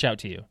 Reach out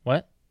to you.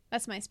 What?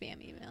 That's my spam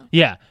email.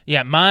 Yeah.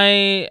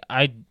 I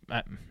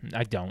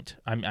don't.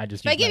 I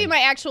just... If I give you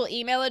my actual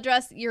email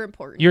address, you're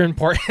important. You're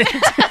important.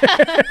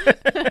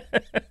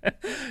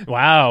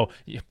 Wow.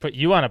 Put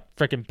you on a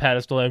freaking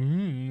pedestal. Like,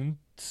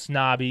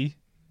 snobby.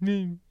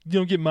 You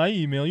don't get my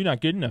email. You're not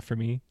good enough for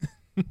me.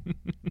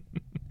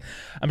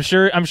 I'm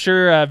sure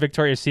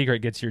Victoria's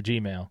Secret gets your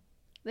Gmail.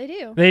 They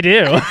do. They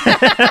do.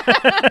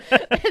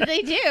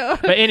 They do.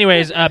 But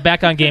anyways,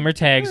 back on gamer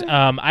tags.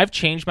 I've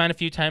changed mine a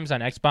few times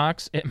on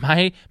Xbox.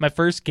 My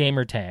first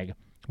gamer tag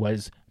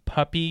was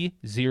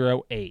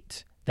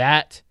Puppy08.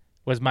 That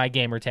was my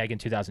gamer tag in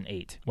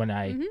 2008 when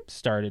I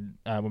started,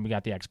 when we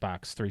got the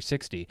Xbox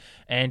 360.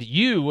 And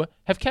you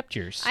have kept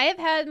yours. I have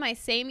had my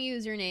same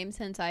username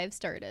since I have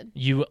started.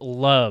 You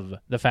love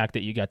the fact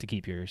that you got to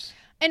keep yours.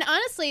 And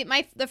honestly,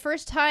 the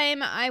first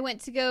time I went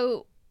to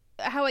go,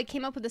 how I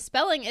came up with the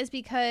spelling is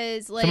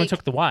because like... Someone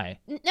took the Y.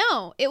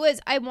 No, it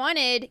was, I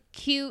wanted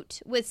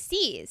cute with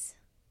C's.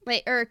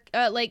 Like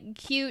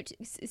cute,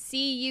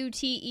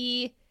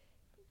 C-U-T-E...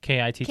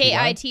 K-I-T-T-Y.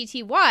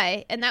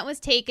 K-I-T-T-Y. And that was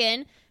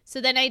taken... So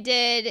then I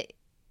came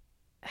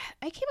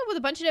up with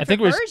a bunch of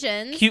different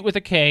versions. Cute with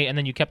a K, and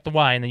then you kept the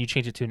Y, and then you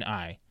changed it to an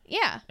I.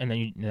 Yeah. And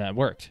then that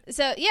worked.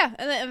 So, yeah.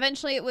 And then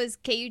eventually it was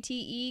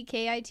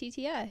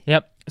K-U-T-E-K-I-T-T-I.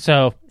 Yep.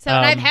 So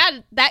and I've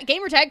had that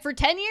gamer tag for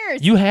 10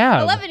 years. You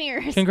have. 11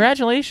 years.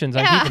 Congratulations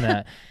on keeping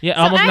that. Yeah,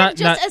 so almost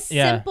not a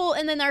simple,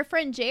 and then our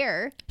friend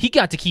Jer. He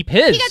got to keep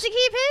his.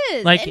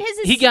 Like, and his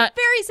is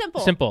very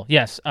simple. Simple,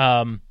 yes.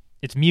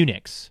 It's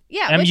Munix.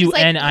 Yeah,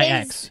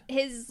 M-U-N-I-X.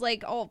 His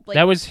like all like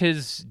that was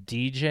his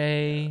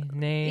DJ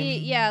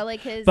name. Yeah, like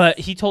his. But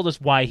he told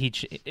us why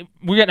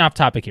we're getting off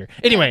topic here.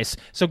 Anyways,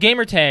 so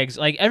gamer tags,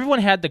 like everyone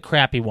had the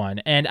crappy one,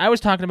 and I was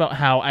talking about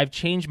how I've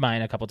changed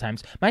mine a couple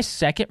times. My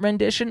second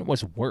rendition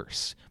was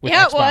worse. With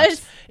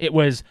Xbox. It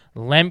was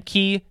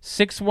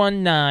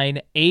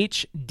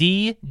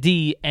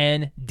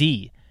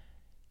Lemke619HDDND.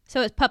 So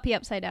it's Puppy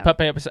upside down.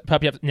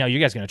 Puppy up. No, you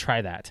guys are going to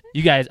try that.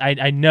 You guys,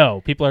 I know.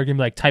 People are going to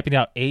be like typing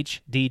out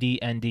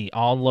HDDND,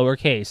 all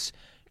lowercase.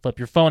 Flip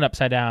your phone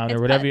upside down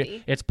or whatever.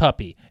 It's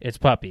Puppy. It's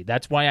Puppy.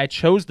 That's why I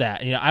chose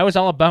that. You know, I was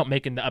all about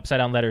making the upside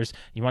down letters.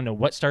 You want to know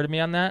what started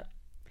me on that?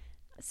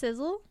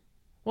 Sizzle?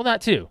 Well,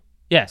 that too.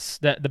 Yes,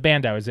 the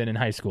band I was in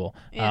high school.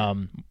 Yeah.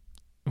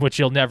 Which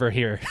you'll never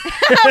hear.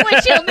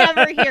 Which you'll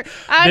never hear.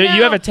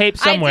 You have a tape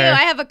somewhere. I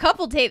do. I have a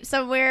couple tapes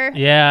somewhere.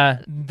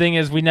 Yeah. Thing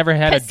is, we never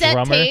had cassette a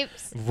drummer.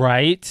 Tapes.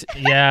 Right.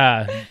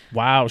 Yeah.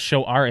 Wow.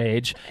 Show our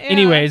age. Yeah.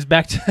 Anyways,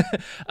 back to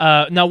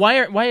now.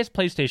 Why is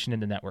PlayStation in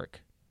the network?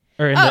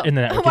 Or in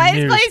the network? Why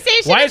is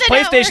PlayStation? Why is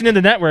PlayStation in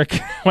the network?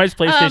 Why is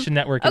PlayStation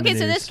Network? Okay,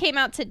 so this came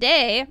out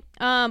today.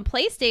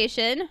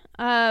 PlayStation,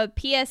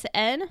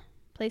 PSN,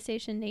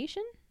 PlayStation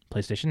Nation.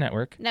 PlayStation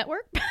Network.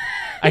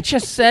 I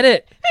just said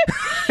it.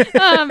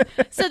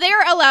 So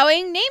they're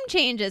allowing name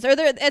changes, or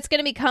it's going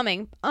to be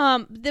coming.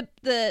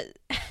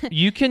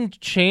 You can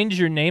change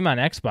your name on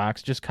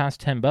Xbox. Just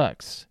cost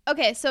 $10.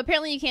 Okay, so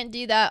apparently you can't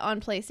do that on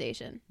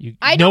PlayStation. You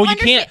can't.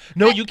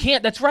 No, you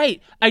can't. That's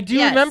right. I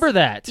do remember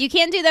that. You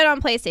can't do that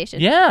on PlayStation.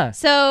 Yeah.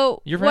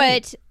 So you're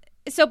right.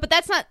 But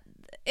that's not.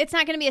 It's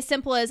not going to be as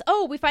simple as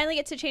we finally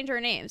get to change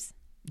our names.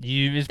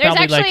 It's There's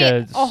probably like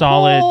actually a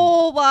solid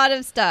whole lot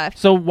of stuff.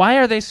 So why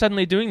are they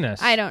suddenly doing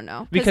this? I don't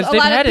know. Because a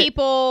lot of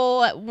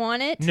people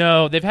want it.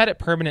 No, they've had it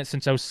permanent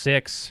since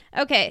 2006.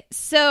 Okay,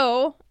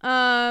 so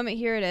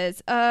here it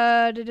is.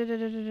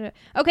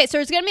 Okay, so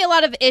there's going to be a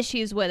lot of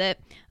issues with it.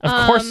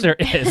 Of course there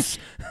is.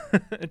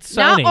 It's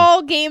Not Sony.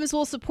 all games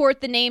will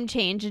support the name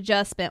change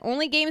adjustment.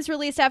 Only games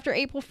released after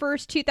April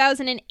 1st,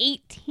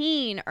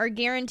 2018 are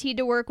guaranteed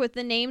to work with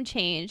the name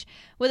change,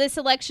 with a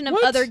selection of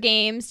other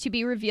games to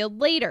be revealed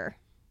later.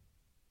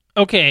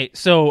 Okay,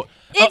 so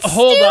it's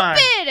hold stupid. on.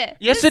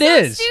 Yes, it so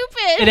is.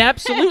 Stupid. It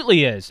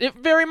absolutely is. It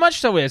very much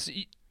so is.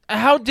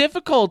 How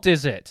difficult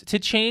is it to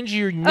change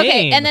your name?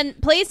 Okay, and then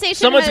PlayStation.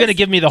 Someone's going to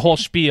give me the whole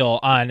spiel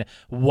on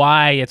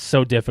why it's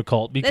so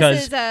difficult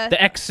because the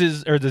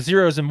X's or the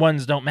zeros and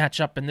ones don't match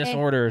up in this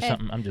order or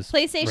something. I'm just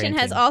PlayStation ranting.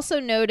 has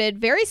also noted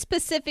very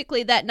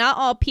specifically that not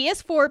all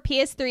PS4,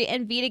 PS3,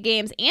 and Vita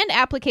games and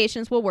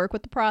applications will work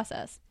with the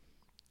process.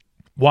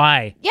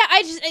 Why? Yeah,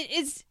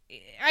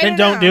 Then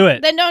don't do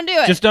it. Then don't do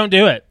it. Just don't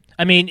do it.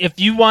 I mean, if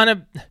you want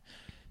to...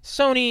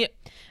 Sony...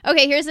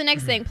 Okay, here's the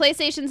next thing.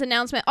 PlayStation's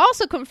announcement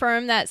also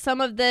confirmed that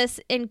some of this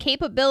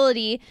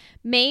incapability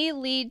may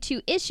lead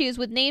to issues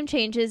with name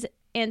changes,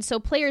 and so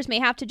players may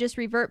have to just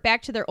revert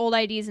back to their old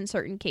IDs in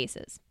certain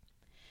cases.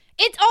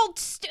 It's all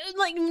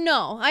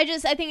no. I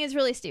think it's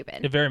really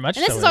stupid. It very much.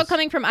 And this is all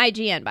coming from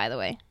IGN, by the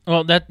way.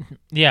 Well, they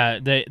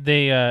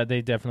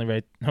definitely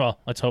write. Well,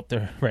 let's hope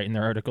they're writing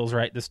their articles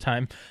right this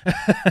time.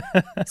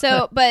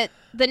 But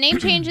the name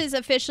changes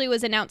officially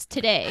was announced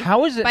today.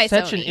 How is it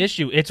such Sony. an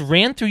issue? It's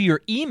ran through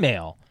your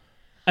email.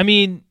 I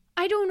mean,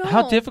 I don't know.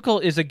 How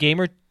difficult is a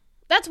gamer?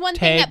 That's one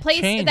thing that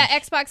change? that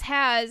Xbox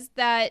has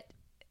that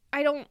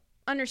I don't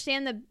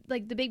understand the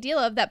big deal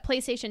of that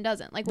PlayStation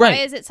doesn't. Like, why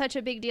is it such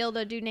a big deal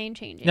to do name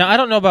changing? Now, I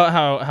don't know about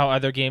how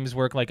other games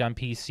work, like on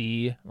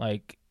PC,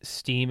 like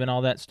Steam and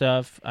all that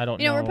stuff. I don't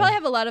know. You know, we probably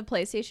have a lot of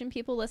PlayStation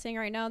people listening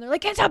right now, and they're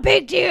like, "It's a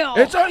big deal.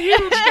 It's a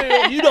huge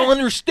deal. You don't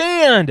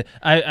understand."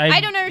 I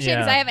don't understand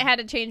because I haven't had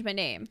to change my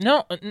name.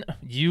 No,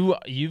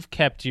 you've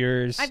kept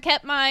yours. I've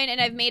kept mine,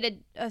 and I've made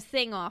a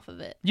thing off of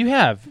it. You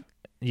have.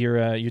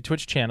 Your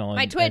Twitch channel.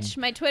 My Twitch,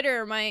 my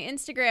Twitter, my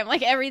Instagram,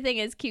 like everything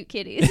is cute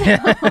kitties.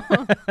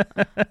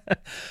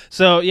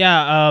 So,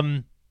 yeah,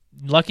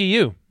 lucky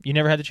you. You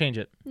never had to change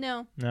it.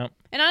 No.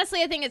 And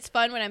honestly, I think it's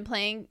fun when I'm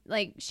playing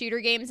like shooter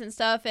games and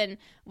stuff, and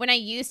when I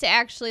used to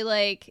actually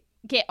like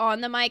get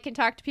on the mic and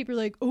talk to people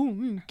like,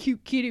 "Oh,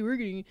 cute kitty, we're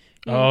getting."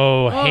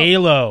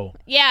 Halo.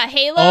 Yeah,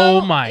 Halo.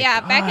 Oh my God.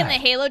 Yeah, back in the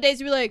Halo days,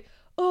 we were like,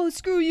 "Oh,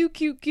 screw you,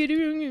 cute kitty."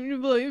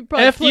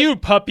 You,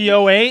 puppy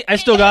 08.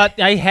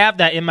 I have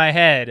that in my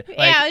head. Like,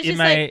 yeah, it's just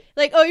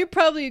like, "Oh, you're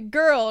probably a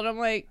girl," and I'm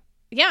like,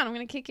 "Yeah, and I'm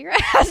gonna kick your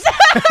ass."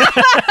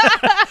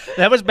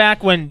 That was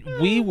back when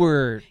we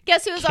were.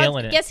 Guess who was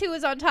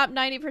on top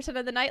 90%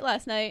 of the night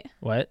last night?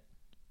 What?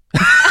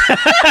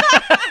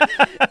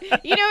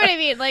 You know what I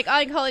mean? Like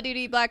on Call of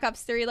Duty Black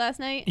Ops 3 last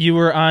night. You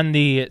were on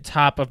the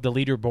top of the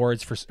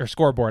leaderboards or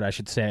scoreboard, I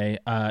should say,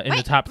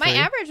 the top 3. My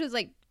average was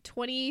like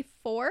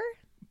 24.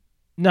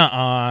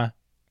 Nuh-uh.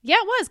 Yeah,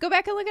 it was. Go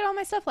back and look at all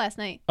my stuff last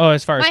night. Oh,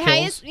 as far as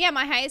kills?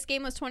 My highest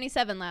game was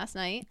 27 last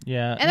night.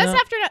 Yeah. And that's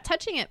after not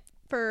touching it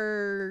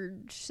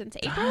since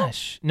April.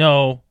 Gosh.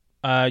 No.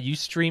 You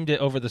streamed it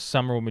over the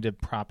summer when we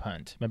did Prop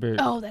Hunt. Remember?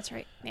 Oh, that's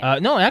right. Yeah.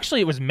 No,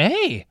 actually, it was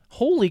May.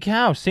 Holy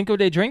cow. Cinco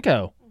de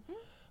Drinko. Mm-hmm.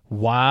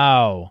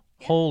 Wow.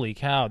 Yeah. Holy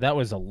cow. That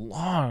was a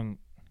long...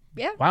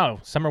 Yeah. Wow.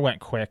 Summer went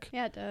quick.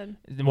 Yeah, it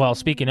did. Well,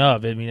 speaking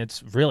of, I mean,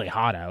 it's really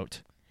hot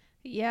out.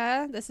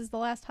 Yeah, this is the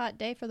last hot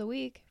day for the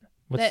week.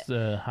 What's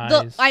the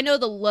highs? I know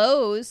the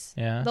lows.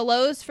 Yeah. The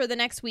lows for the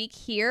next week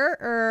here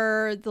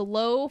are the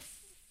low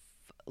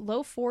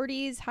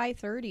 40s, high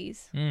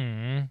 30s.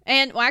 Mm.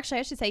 And, well, actually,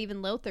 I should say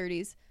even low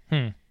 30s.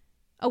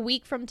 A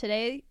week from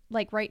today,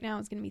 like right now,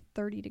 is going to be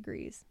 30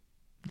 degrees.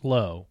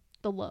 Low.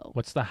 The low.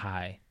 What's the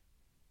high?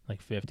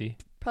 Like 50?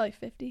 Probably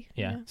 50.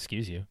 Yeah.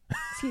 Excuse you.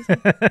 Excuse me.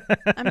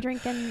 I'm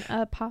drinking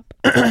pop.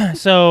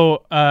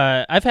 So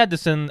I've had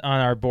this on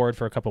our board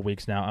for a couple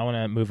weeks now. I want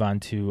to move on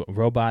to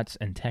robots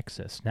in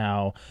Texas.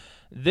 Now,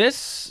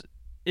 this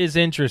is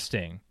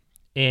interesting.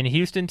 In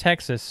Houston,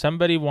 Texas,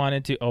 somebody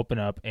wanted to open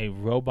up a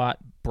robot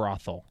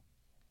brothel.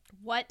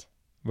 What?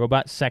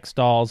 Robot sex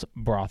dolls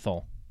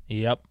brothel.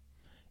 Yep.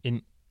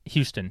 In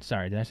Houston.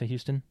 Sorry, did I say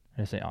Houston? Or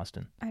did I say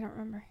Austin? I don't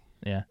remember.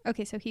 Yeah.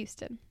 Okay, so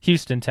Houston.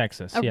 Houston,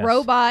 Texas. A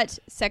robot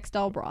sex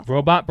doll brothel.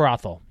 Robot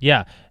brothel.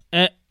 Yeah.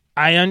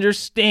 I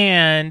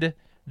understand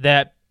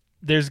that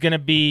there's going to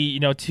be,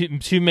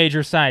 two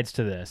major sides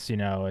to this.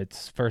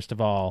 It's first of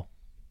all,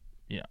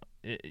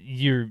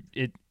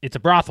 it's a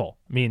brothel.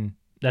 I mean,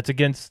 that's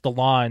against the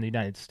law in the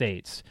United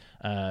States,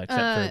 except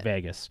for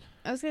Vegas.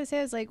 I was going to say,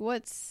 I was like,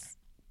 What?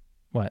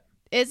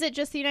 Is it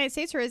just the United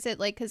States, or is it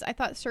like, because I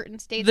thought certain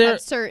states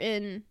have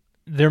certain...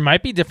 There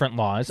might be different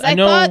laws. I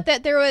thought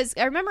that there was.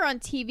 I remember on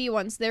TV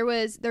once there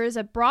was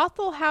a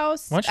brothel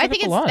house. I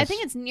think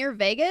it's near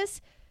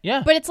Vegas.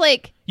 Yeah, but it's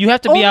like you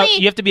have to be out.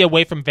 You have to be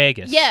away from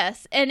Vegas.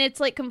 Yes, and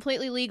it's like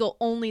completely legal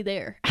only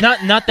there.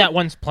 Not that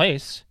one's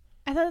place.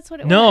 I thought that's what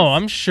it was. No,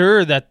 I'm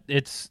sure that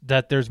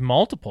there's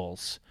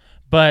multiples.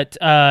 But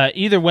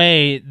either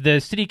way, the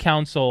city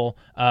council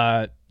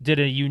did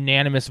a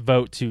unanimous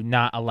vote to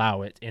not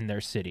allow it in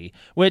their city,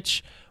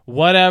 which,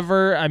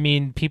 whatever. I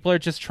mean, people are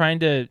just trying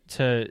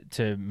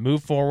to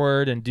move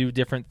forward and do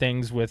different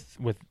things with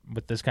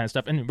this kind of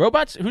stuff. And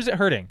robots, who's it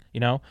hurting?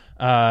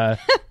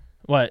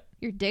 What?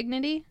 Your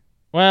dignity?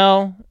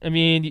 Well, I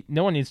mean,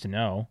 no one needs to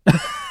know.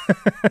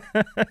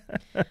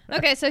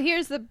 Okay, so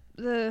here's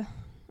the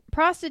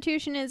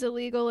prostitution is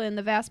illegal in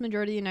the vast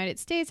majority of the United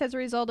States as a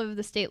result of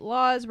the state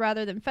laws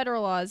rather than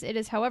federal laws. It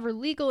is, however,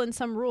 legal in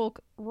some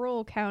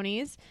rural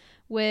counties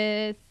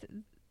within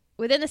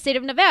the state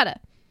of Nevada.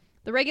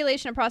 The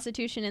regulation of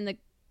prostitution in the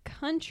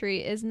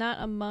country is not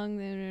among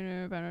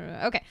the...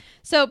 Okay,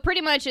 so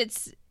pretty much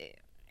it's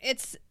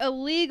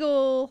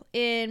illegal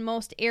in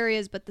most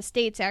areas, but the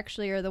states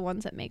actually are the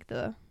ones that make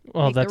the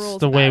that's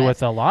the way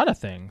with a lot of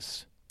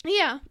things.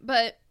 Yeah,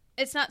 but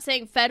it's not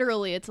saying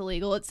federally it's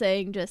illegal. It's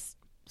saying just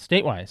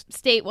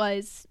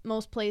statewide,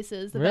 most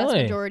places, the vast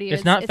majority.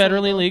 It's not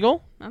federally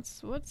legal?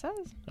 That's what it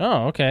says.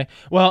 Oh, okay.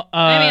 Well,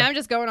 I mean, I'm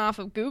just going off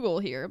of Google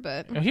here,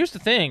 but here's the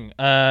thing.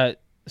 It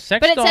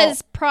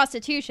says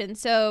prostitution.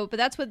 So, but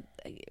that's what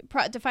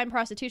define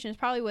prostitution is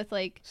probably with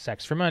like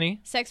sex for money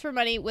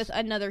with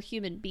another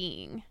human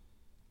being,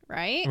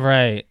 right?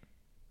 Right.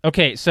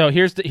 Okay. So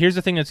here's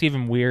the thing that's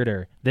even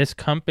weirder. This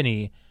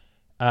company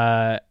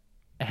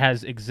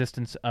has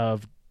existence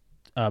of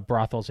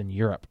brothels in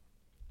Europe,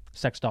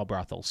 sex doll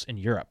brothels in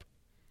Europe.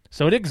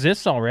 So it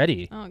exists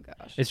already. Oh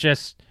gosh. It's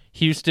just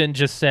Houston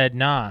just said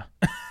nah.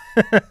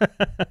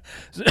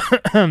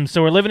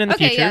 So we're living in the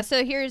future. Okay, yeah.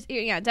 So here's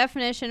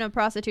definition of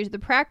prostitution: the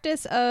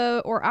practice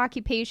or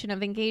occupation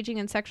of engaging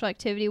in sexual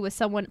activity with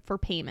someone for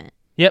payment.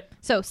 Yep.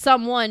 So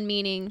someone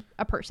meaning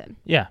a person.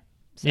 Yeah.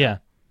 So. Yeah.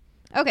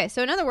 Okay,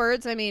 so in other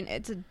words, I mean,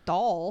 it's a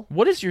doll.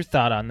 What is your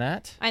thought on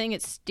that? I think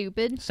it's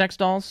stupid. Sex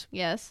dolls?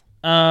 Yes.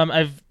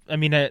 The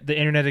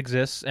internet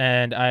exists,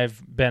 and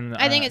I've been.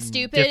 I think it's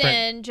stupid,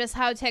 and just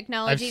how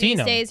technology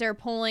these days are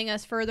pulling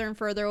us further and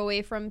further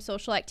away from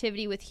social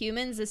activity with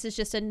humans. This is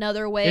just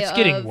another way. It's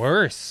getting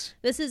worse.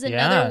 This is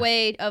another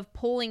way of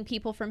pulling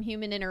people from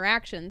human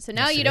interaction. So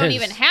now you don't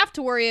even have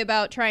to worry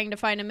about trying to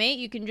find a mate.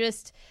 You can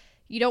just.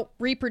 You don't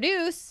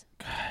reproduce.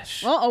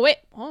 Gosh.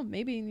 Well,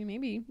 maybe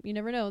you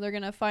never know. They're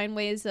gonna find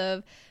ways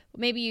of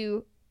maybe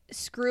you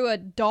screw a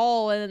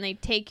doll and then they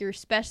take your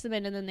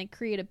specimen and then they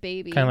create a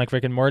baby. Kind of like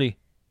Rick and Morty.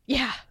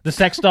 Yeah. The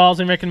sex dolls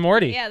in Rick and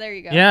Morty. Yeah, there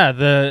you go. Yeah,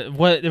 there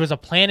was a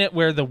planet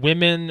where the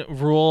women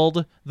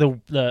ruled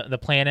the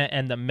planet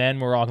and the men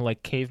were all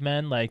like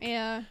cavemen,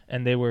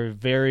 and they were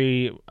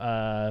very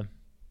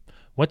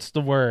what's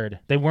the word?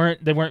 They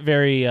weren't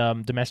very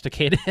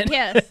domesticated.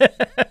 Yes.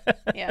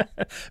 Yeah.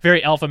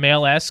 Very alpha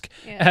male-esque.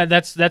 Yeah.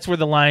 That's where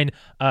the line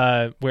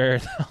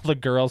where all the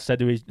girls say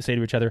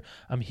to each other,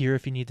 "I'm here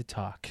if you need to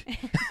talk."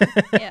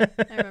 Yeah,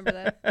 I remember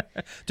that.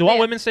 Do all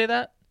women say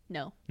that?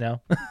 No.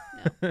 No.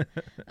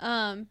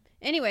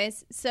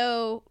 Anyways,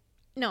 so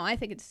no, I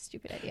think it's a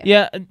stupid idea.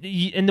 Yeah,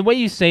 and the way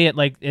you say it,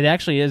 like it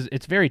actually is.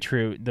 It's very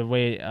true. The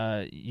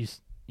way you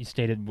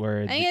stated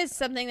where I think it's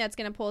something that's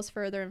going to pull us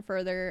further and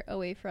further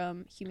away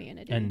from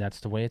humanity. And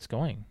that's the way it's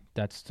going.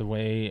 That's the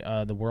way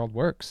the world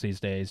works these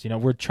days.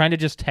 We're trying to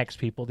just text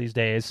people these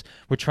days.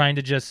 We're trying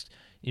to just,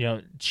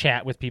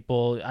 chat with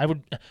people. I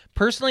would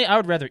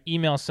rather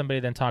email somebody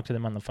than talk to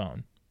them on the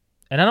phone.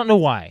 And I don't know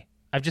why.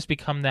 I've just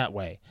become that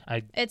way.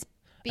 It's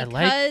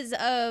because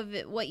of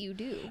what you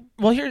do.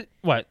 Well,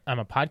 I'm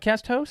a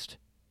podcast host?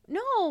 No.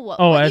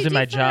 Oh, as in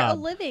my job. A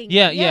living.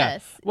 Yeah,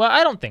 yes. Yeah. Well,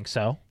 I don't think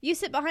so. You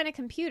sit behind a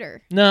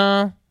computer.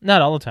 No,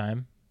 not all the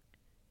time.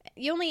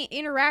 You only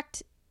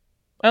interact.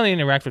 I only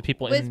interact with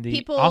people in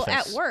the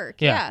office. At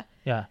work. Yeah.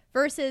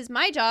 Versus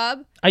my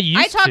job.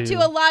 I talk to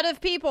a lot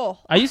of people.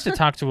 I used to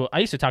talk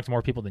to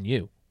more people than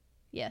you.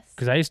 Yes.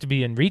 Because I used to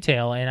be in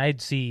retail and I'd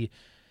see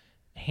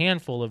a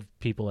handful of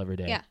people every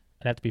day. Yeah.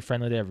 I'd have to be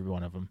friendly to every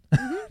one of them.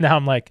 Mm-hmm. Now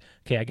I'm like,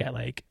 okay, I got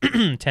like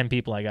 10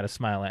 people I got to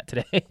smile at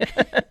today.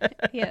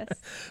 Yes.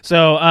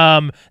 So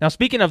now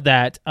speaking of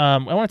that, I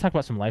want to talk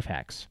about some life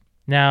hacks.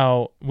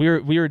 Now we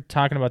were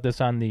talking about this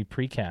on the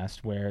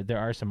precast where there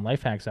are some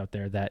life hacks out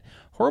there that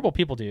horrible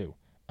people do.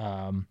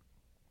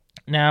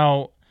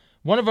 Now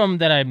one of them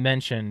that I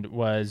mentioned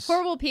was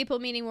horrible people,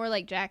 meaning more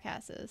like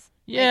jackasses.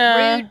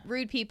 Yeah. Like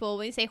rude people.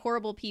 When you say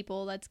horrible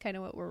people, that's kind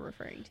of what we're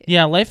referring to.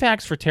 Yeah, life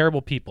hacks for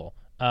terrible people.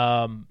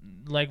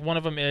 Like one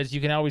of them is you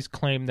can always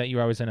claim that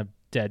you're always in a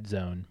dead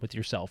zone with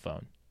your cell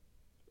phone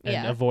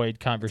and avoid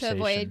conversation.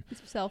 To avoid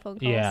cell phone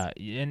calls. Yeah,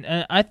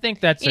 and I think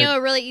that's a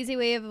really easy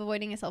way of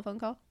avoiding a cell phone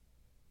call?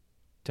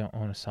 Don't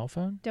own a cell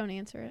phone? Don't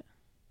answer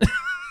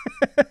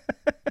it.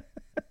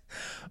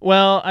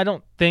 Well, I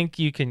don't think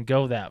you can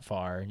go that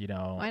far,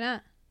 Why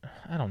not?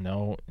 I don't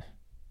know.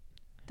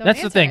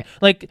 That's the thing.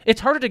 Like,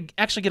 it's harder to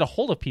actually get a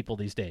hold of people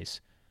these days.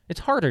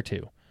 It's harder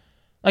to.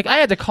 Like, I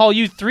had to call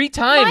you 3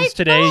 times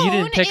today. You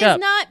didn't pick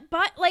up.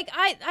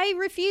 I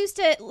refuse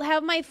to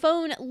have my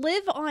phone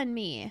live on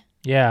me.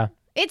 Yeah.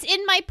 It's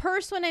in my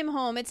purse when I'm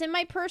home. It's in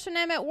my purse when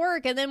I'm at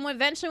work. And then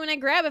eventually when I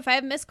grab, if I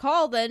have missed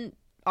call, then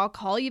I'll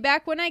call you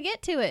back when I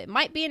get to it.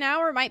 Might be an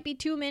hour, might be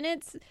 2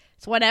 minutes.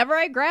 It's whenever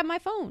I grab my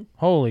phone.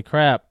 Holy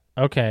crap.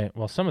 Okay,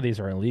 well, some of these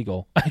are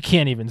illegal. I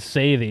can't even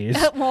say these.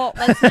 Well,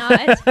 let's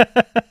not.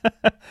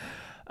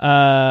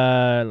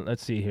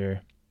 Let's see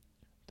here.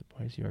 The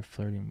boys you are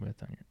flirting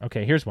with.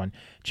 Okay, here's one.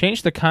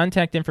 Change the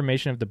contact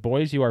information of the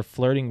boys you are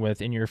flirting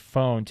with in your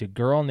phone to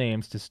girl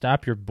names to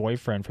stop your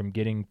boyfriend from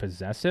getting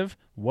possessive.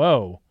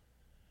 Whoa.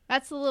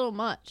 That's a little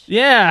much.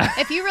 Yeah.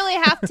 If you really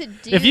have to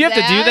do if you have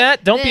to do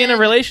that, don't be in a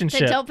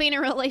relationship. Then don't be in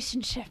a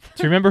relationship.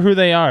 To remember who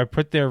they are,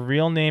 put their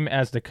real name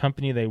as the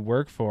company they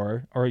work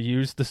for, or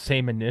use the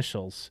same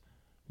initials.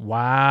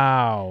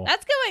 Wow.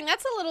 That's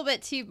a little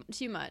bit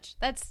too much.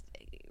 That's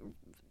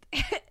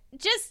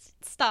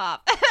just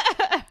stop.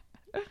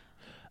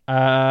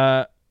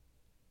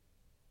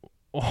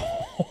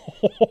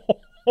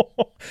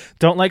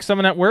 Don't like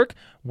someone at work?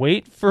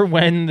 Wait for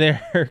when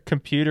their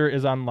computer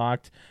is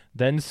unlocked.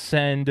 Then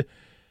send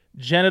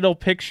genital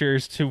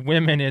pictures to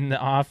women in the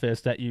office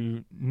that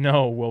you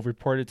know will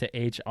report it to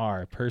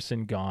HR.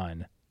 Person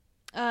gone.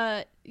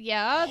 Yeah,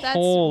 that's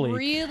Holy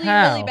really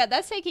cow. bad.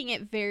 That's taking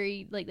it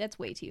very, that's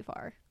way too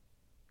far.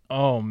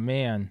 Oh,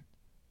 man.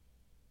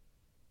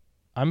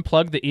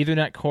 Unplug the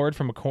Ethernet cord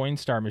from a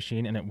Coinstar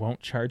machine and it won't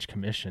charge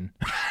commission.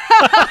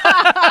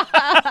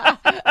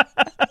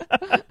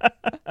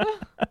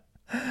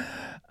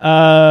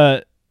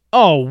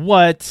 Oh,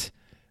 what?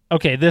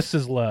 Okay, this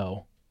is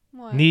low.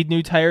 What? Need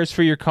new tires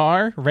for your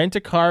car? Rent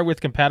a car with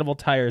compatible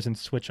tires and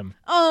switch them.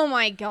 Oh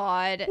my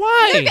God.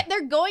 Why?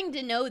 They're going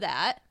to know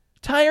that.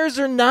 Tires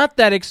are not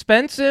that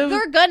expensive.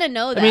 They're gonna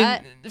know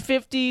that. I mean,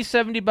 $50,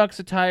 $70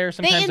 a tire,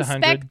 sometimes they $100.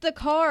 inspect the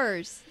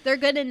cars. They're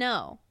gonna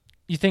know.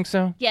 You think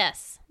so?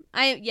 Yes.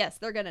 Yes,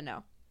 they're gonna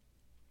know.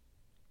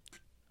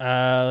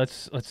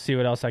 Let's see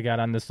what else I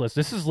got on this list.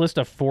 This is a list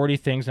of 40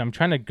 things, and I'm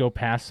trying to go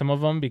past some of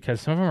them because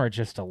some of them are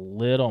just a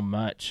little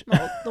much.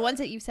 Well, the ones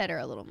that you said are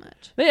a little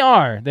much. They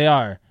are.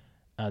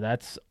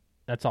 That's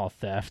all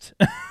theft.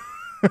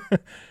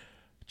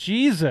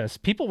 Jesus,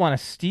 people want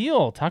to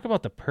steal. Talk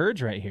about the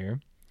purge right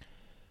here.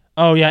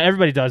 Oh yeah,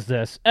 everybody does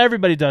this. What?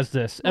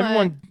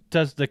 Everyone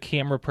does the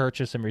camera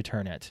purchase and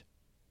return it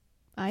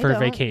for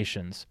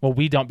vacations. Well,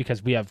 we don't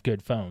because we have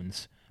good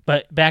phones.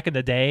 But back in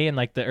the day, in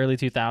like the early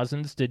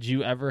 2000s, did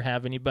you ever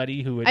have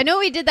anybody who would... I know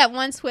we did that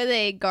once with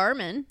a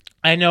Garmin.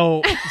 I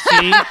know.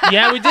 See?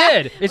 Yeah, we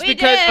did. It's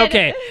because... did.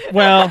 Okay,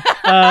 well,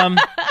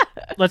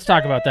 let's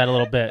talk about that a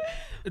little bit.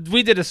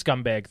 We did a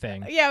scumbag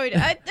thing. Yeah, we did.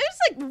 There's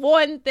like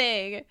one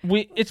thing.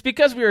 It's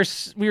because we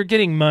were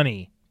getting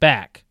money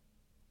back.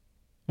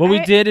 What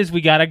we did is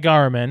we got a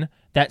Garmin.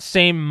 That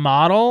same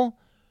model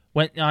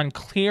went on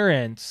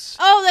clearance.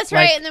 Oh, that's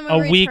right. And then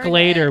a week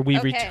later, we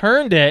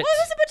returned it. Well,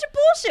 it was a bunch of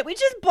bullshit. We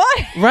just bought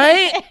it.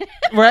 Right?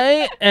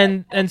 Right?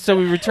 And so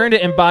we returned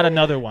it and bought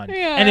another one.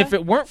 Yeah. And if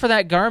it weren't for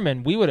that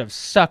Garmin, we would have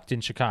sucked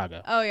in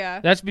Chicago. Oh, yeah.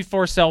 That's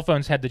before cell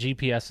phones had the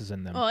GPSs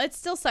in them. Well, it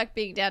still sucked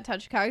being downtown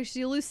Chicago because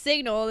you lose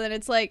signal. And then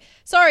it's like,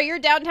 sorry, you're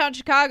downtown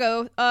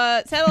Chicago.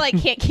 Satellite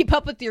can't keep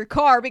up with your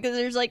car because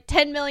there's like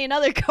 10 million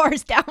other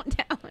cars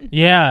downtown.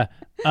 Yeah.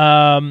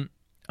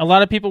 A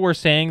lot of people were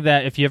saying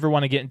that if you ever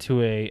want to get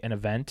into an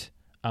event,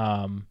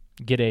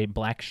 get a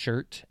black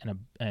shirt and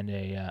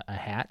a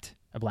hat,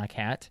 a black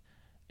hat,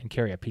 and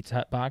carry a Pizza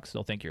Hut box.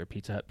 They'll think you're a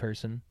Pizza Hut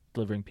person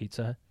delivering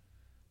pizza.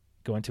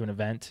 Go into an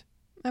event.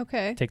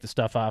 Okay. Take the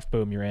stuff off.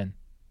 Boom, you're in.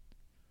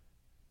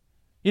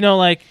 You know,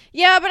 like...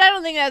 Yeah, but I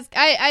don't think that's...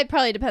 I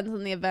probably depends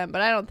on the event,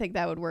 but I don't think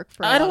that would work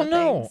for a lot of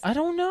things. I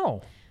don't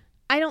know.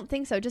 I don't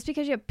think so. Just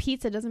because you have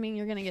pizza doesn't mean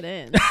you're going to get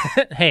in.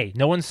 Hey,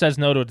 no one says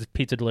no to a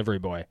pizza delivery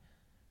boy.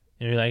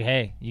 You're like,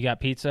 hey, you got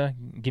pizza?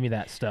 Give me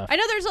that stuff. I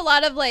know there's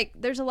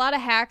a lot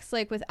of hacks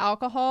like with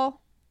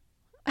alcohol,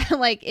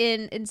 like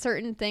in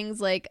certain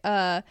things. Like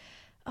there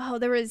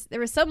was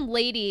some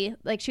lady,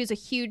 like she was a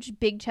huge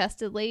big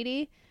chested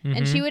lady,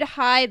 and she would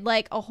hide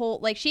like a whole,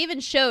 like she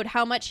even showed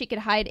how much she could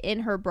hide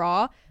in her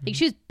bra. Like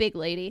she was a big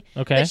lady,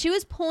 okay, but she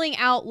was pulling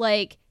out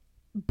like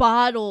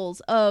bottles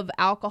of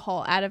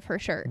alcohol out of her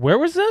shirt. Where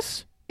was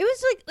this? It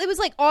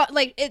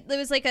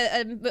was like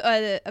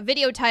a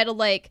video titled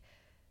like.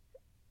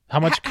 How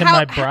much can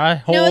my bra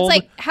hold? No, it's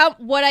like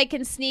what I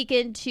can sneak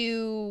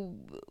into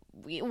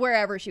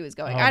wherever she was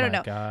going. I don't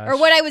know. Gosh. Or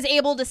what I was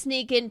able to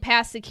sneak in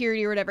past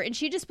security or whatever. And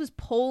she just was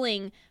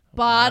pulling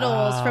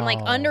bottles from like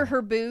under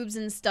her boobs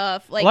and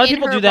stuff. Like a lot of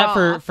people do that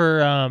bra.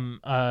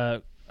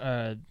 for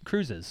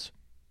cruises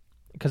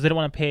because they don't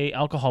want to pay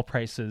alcohol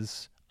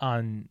prices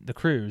on the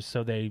cruise,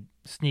 so they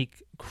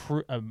sneak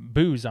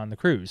booze on the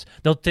cruise.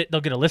 They'll get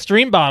a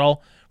Listerine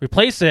bottle,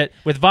 replace it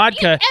with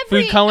vodka,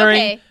 food coloring.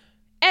 Okay.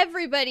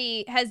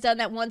 Everybody has done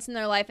that once in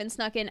their life and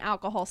snuck in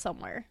alcohol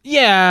somewhere.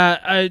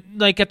 Yeah,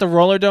 like at the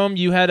Roller Dome,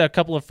 you had a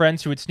couple of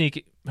friends who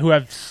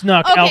have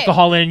snuck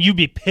alcohol in, and you'd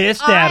be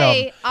pissed at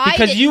them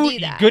because you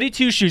goody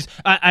two shoes.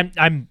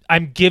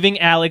 I'm giving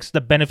Alex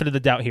the benefit of the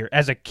doubt here.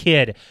 As a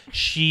kid,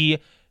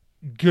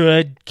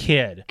 good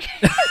kid.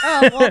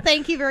 Oh well,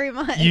 thank you very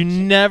much. You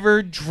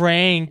never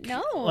drank.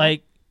 No.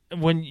 Like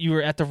when you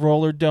were at the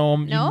Roller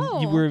Dome?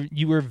 No.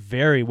 You were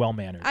very well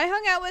mannered. I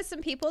hung out with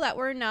some people that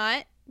were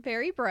not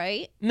very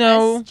bright.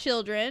 No. As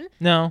children.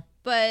 No.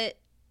 But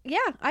yeah,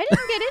 I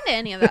didn't get into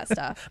any of that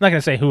stuff. I'm not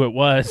gonna say who it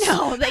was.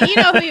 No, you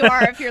know who you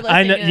are if you're listening.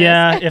 I know, to this.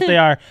 yeah, if they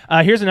are.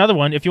 Here's another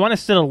one. If you want to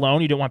sit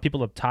alone, you don't want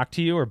people to talk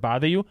to you or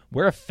bother you,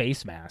 wear a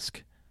face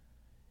mask.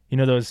 You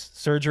know those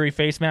surgery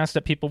face masks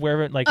that people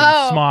wear, like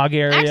in smog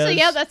areas. Actually,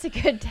 yeah, that's a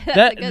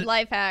good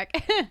life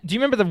hack. Do you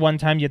remember the one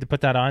time you had to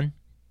put that on?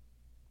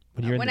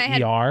 When you were in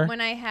the ER?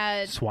 When I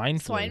had swine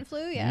flu. Swine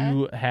flu, yeah.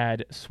 You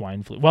had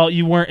swine flu. Well,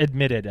 you weren't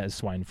admitted as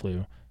swine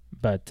flu,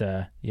 but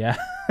yeah.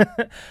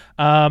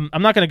 I'm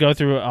not going to go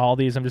through all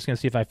these. I'm just going to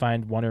see if I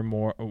find one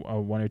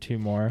or two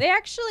more. They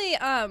actually,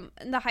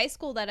 in the high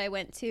school that I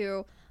went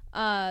to,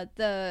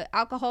 the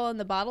alcohol in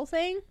the bottle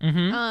thing,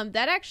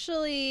 that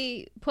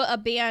actually put a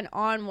ban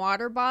on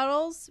water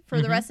bottles for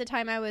the rest of the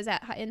time I was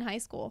in high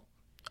school.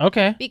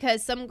 Okay.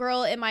 Because some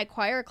girl in my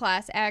choir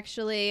class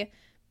actually,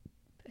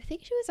 I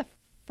think she was a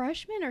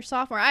freshman or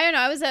sophomore. I don't know.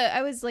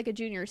 I was like a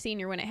junior or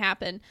senior when it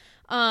happened.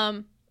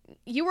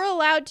 You were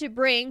allowed to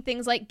bring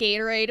things like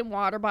Gatorade and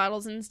water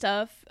bottles and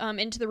stuff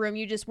into the room.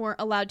 You just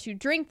weren't allowed to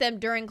drink them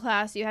during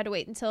class. You had to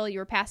wait until you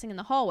were passing in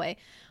the hallway.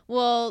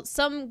 Well,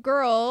 some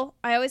girl,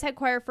 I always had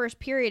choir first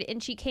period,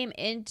 and she came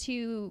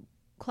into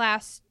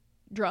class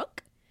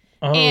drunk.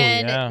 Oh,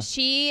 and yeah.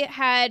 she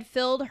had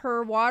filled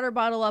her water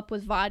bottle up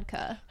with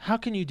vodka. How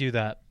can you do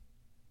that?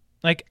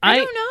 Like I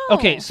don't know.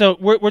 Okay, so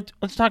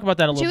let's talk about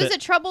that a little bit. She was a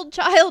troubled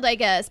child, I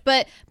guess,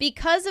 but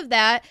because of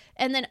that,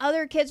 and then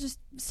other kids just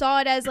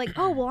saw it as like,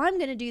 oh, well, I'm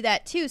going to do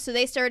that too. So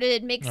they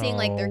started mixing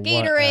like their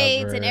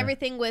Gatorades and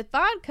everything with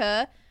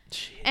vodka.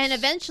 Jeez. And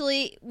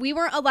eventually, we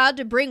weren't allowed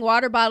to bring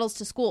water bottles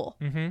to school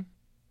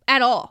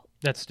at all.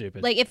 That's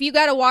stupid. Like if you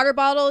got a water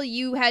bottle,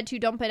 you had to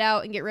dump it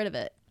out and get rid of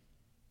it.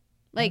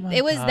 Like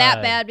it was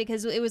that bad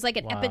because it was like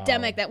an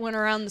epidemic that went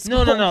around the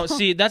school. No.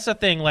 See, that's the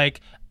thing.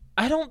 Like,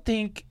 I don't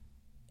think.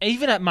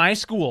 Even at my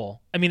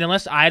school, I mean,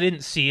 unless I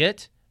didn't see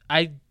it,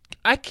 I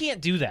can't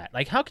do that.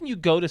 Like, how can you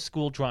go to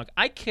school drunk?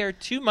 I care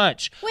too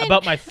much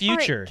about my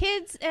future. Right,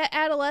 kids,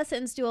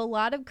 adolescents do a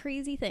lot of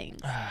crazy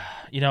things.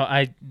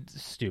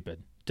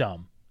 Stupid,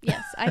 dumb.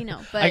 Yes, I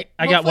know. But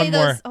I got one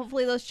more.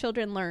 Hopefully those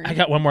children learn. I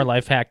got one more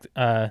life hack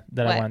that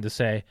What? I wanted to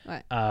say.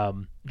 What?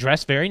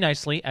 Dress very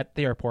nicely at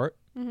the airport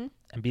and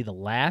be the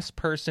last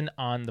person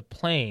on the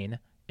plane.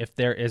 If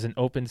there is an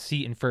open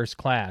seat in first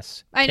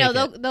class, I know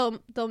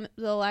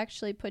they'll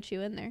actually put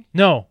you in there.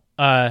 No,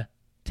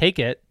 take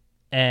it.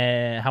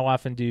 And how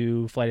often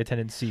do flight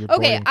attendants see your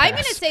boarding pass? I'm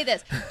going to say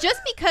this: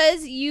 just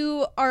because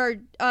you are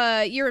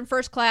you're in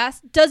first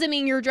class doesn't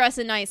mean you're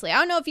dressing nicely. I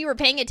don't know if you were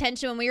paying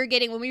attention when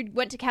we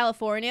went to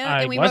California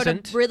and we rode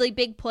a really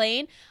big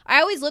plane.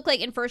 I always look like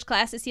in first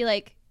class to see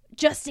like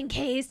just in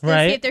case to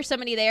see if there's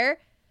somebody there.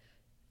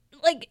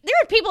 Like there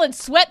are people in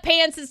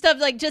sweatpants and stuff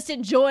like just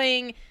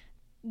enjoying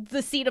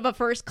the seat of a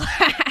first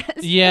class.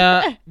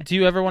 Yeah. Do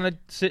you ever want to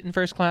sit in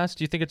first class?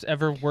 Do you think it's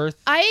ever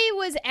worth? I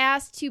was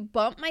asked to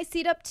bump my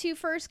seat up to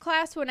first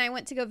class when I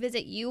went to go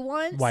visit you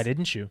once. Why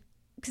didn't you?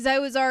 Because I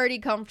was already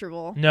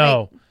comfortable.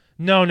 No.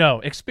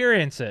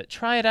 Experience it.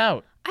 Try it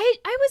out. I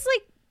was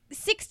like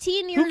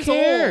 16 years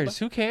old.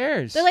 Who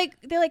cares? They're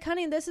like,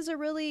 honey, this is a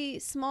really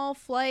small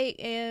flight,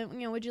 and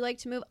would you like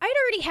to move? I'd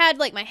already had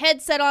like my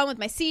headset on with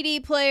my CD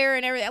player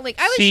and everything. Like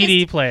I was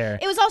CD player.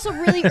 It was also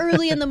really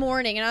early in the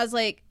morning, and I was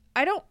like,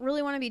 I don't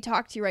really want to be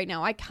talked to right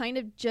now. I kind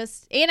of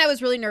and I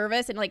was really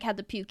nervous and like had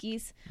the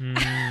pukies.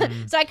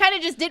 So I kind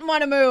of just didn't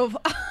want to move.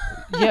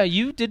 Yeah,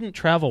 you didn't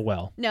travel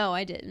well. No,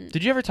 I didn't.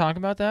 Did you ever talk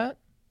about that?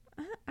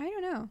 I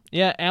don't know.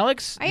 Yeah,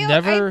 Alex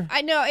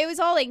I know. It was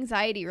all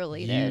anxiety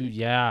related.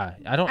 I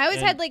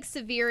always had like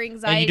severe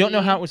anxiety. And you don't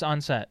know how it was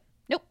on set?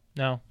 Nope.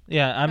 No.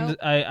 Yeah,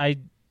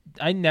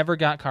 I never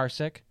got car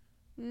sick.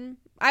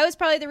 I was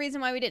probably the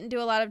reason why we didn't do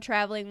a lot of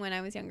traveling when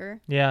I was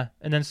younger. Yeah,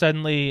 and then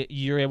suddenly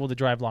you're able to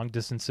drive long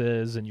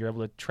distances and you're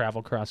able to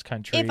travel cross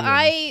country.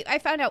 I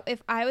found out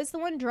if I was the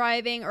one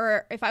driving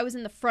or if I was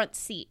in the front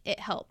seat, it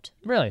helped.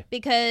 Really?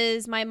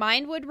 Because my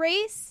mind would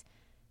race,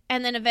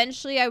 and then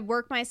eventually I'd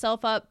work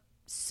myself up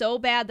so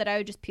bad that I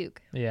would just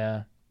puke.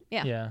 Yeah.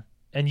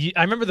 And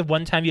I remember the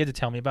one time you had to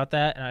tell me about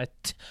that, and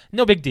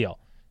no big deal.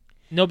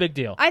 No big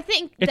deal. I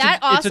think it's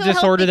also it's a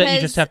disorder that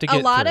you just have to get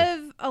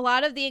through. A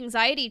lot of the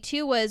anxiety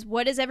too was,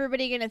 what is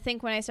everybody going to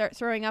think when I start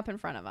throwing up in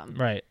front of them?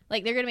 Right.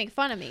 Like they're going to make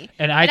fun of me.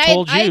 And I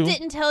told you. I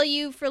didn't tell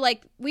you for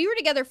like we were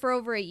together for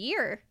over a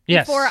year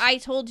before I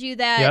told you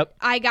that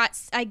I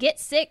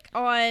get sick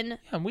on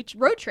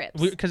road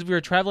trips because we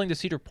were traveling to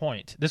Cedar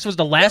Point. This was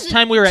the last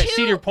time we were at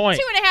Cedar Point.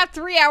 2.5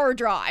 3-hour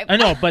drive. I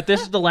know, but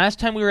this is the last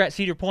time we were at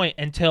Cedar Point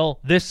until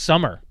this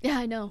summer. Yeah,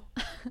 I know.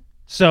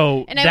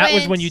 So that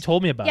was when you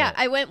told me about it. Yeah,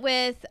 I went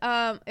with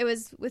it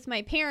was with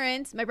my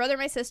parents, my brother,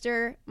 my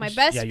sister, my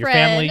best friend, your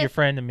family, your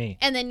friend, and me,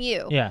 and then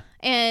you. Yeah,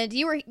 and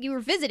you were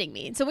visiting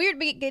me, so we had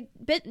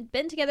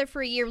been together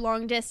for a year,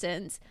 long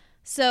distance.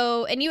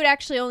 So, and you had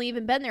actually only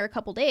even been there a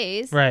couple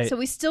days, right? So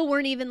we still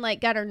weren't even like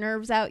got our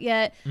nerves out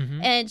yet.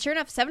 And sure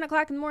enough,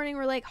 7:00 in the morning,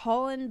 we're like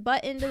hauling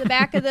butt into the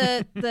back of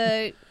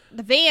the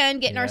the van,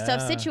 getting our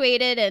stuff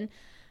situated, and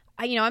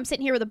I'm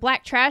sitting here with a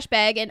black trash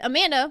bag, and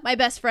Amanda, my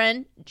best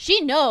friend,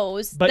 she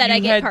knows that I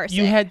get car sick.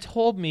 You had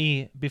told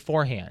me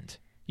beforehand.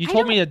 You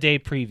told me a day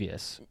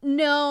previous.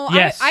 No,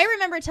 yes. I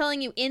remember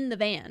telling you in the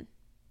van.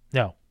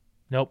 No,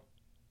 nope.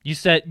 You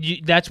said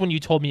that's when you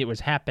told me it was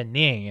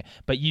happening,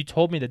 but you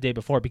told me the day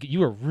before because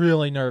you were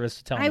really nervous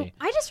to tell me.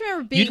 I just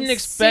remember being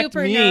super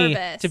nervous. You didn't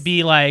expect me to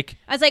be like...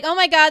 I was like, oh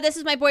my God, this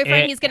is my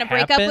boyfriend. He's going to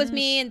break up with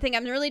me and think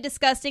I'm really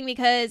disgusting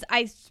because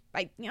I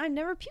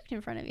never puked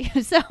in front of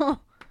you. So...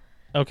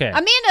 Okay.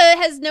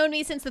 Amanda has known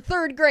me since the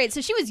 3rd grade,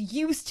 so she was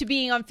used to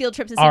being on field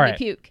trips and seeing me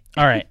puke.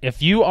 All right.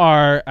 If you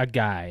are a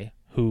guy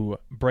who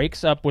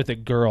breaks up with a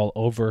girl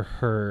over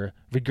her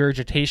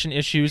regurgitation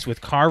issues with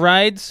car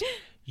rides...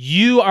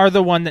 You are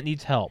the one that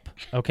needs help,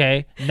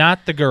 okay?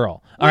 Not the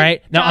girl. All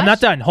right? Now, Josh, I'm not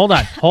done. Hold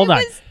on. I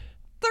was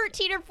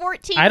 13 or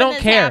 14 I don't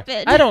care.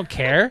 Happened. I don't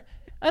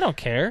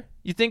care.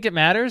 You think it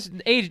matters?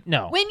 Age?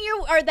 No. When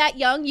you are that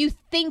young, you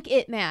think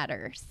it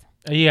matters.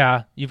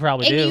 Yeah, you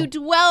probably do. And you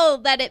dwell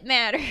that it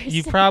matters.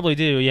 You probably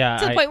do, yeah.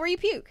 To the point where you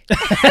puke.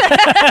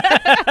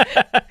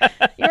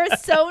 You're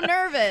so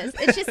nervous.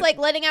 It's just like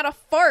letting out a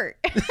fart.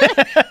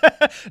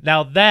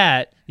 Now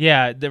that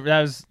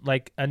was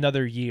like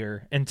another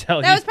year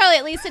until That was probably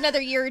at least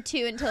another year or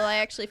 2 until I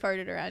actually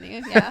farted around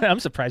you. Yeah. I'm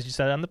surprised you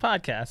said it on the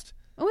podcast.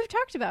 Well, we've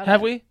talked about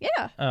Have we?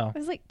 Yeah. Oh. It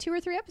was like 2 or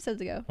 3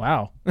 episodes ago.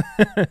 Wow.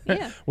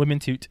 Yeah. Women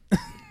toot.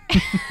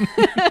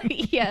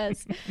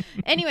 Yes.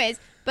 Anyways,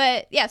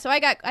 but yeah, so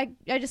I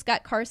just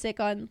got car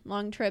sick on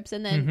long trips,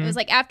 and then it was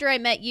like after I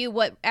met you,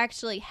 what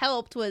actually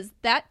helped was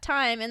that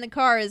time in the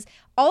car is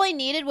all I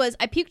needed was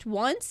I puked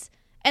once,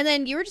 and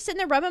then you were just sitting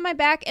there rubbing my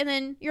back, and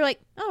then you're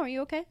like, oh, are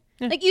you okay?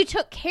 Yeah. Like you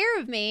took care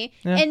of me,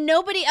 and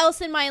nobody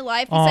else in my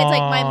life besides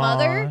like my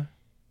mother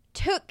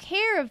took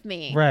care of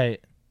me. Right.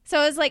 So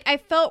I was like, I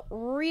felt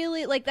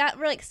really like that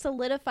like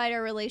solidified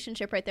our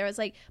relationship right there. I was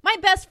like, my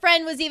best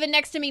friend was even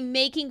next to me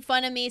making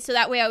fun of me so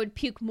that way I would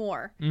puke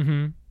more.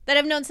 Mm-hmm. That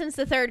I've known since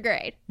the 3rd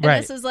grade.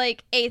 And this was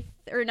like 8th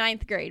or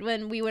 9th grade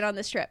when we went on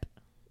this trip.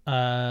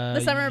 The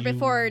summer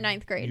before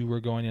 9th grade. You were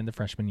going in the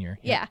freshman year.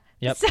 Yeah.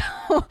 Yep. So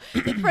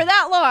for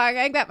that long,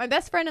 I got my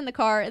best friend in the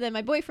car and then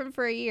my boyfriend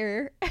for a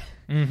year.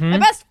 Mm-hmm. My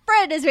best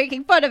friend is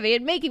making fun of me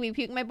and making me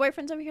puke. My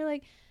boyfriend's over here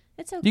like,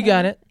 it's okay. You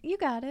got it. You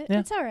got it. Yeah.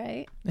 It's all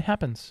right. It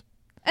happens.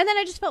 And then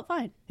I just felt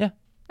fine. Yeah.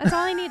 That's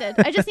all I needed.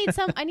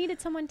 I needed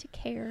someone to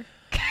care.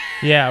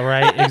 Yeah,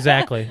 right.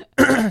 Exactly.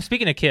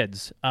 Speaking of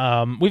kids,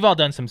 we've all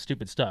done some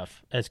stupid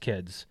stuff as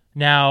kids.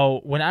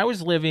 Now, when I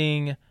was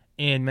living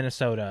in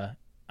Minnesota,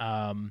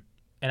 and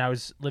I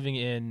was living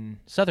in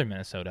southern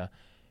Minnesota,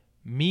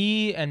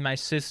 me and my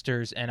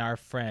sisters and our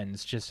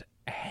friends just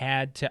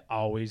had to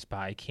always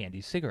buy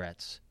candy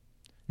cigarettes.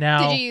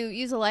 Now, did you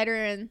use a lighter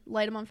and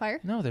light them on fire?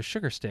 No, they're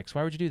sugar sticks.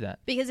 Why would you do that?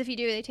 Because if you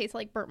do, they taste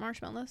like burnt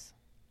marshmallows.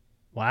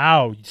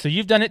 Wow. So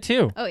you've done it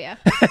too. Oh, yeah.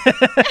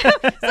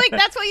 It's like,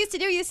 that's what we used to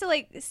do. We used to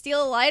like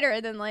steal a lighter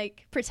and then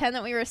like pretend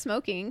that we were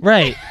smoking.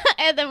 Right.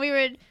 And then we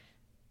would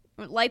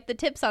light the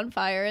tips on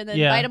fire and then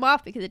light them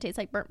off because it tastes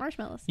like burnt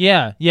marshmallows.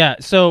 Yeah. Yeah.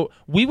 So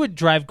we would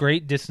drive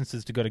great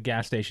distances to go to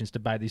gas stations to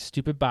buy these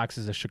stupid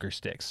boxes of sugar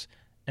sticks.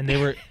 And they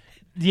were,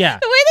 yeah.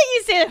 The way that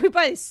you say that, we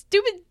buy these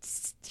stupid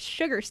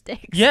sugar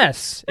sticks.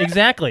 Yes,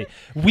 exactly.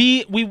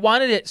 We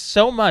wanted it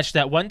so much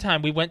that one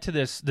time we went to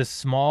this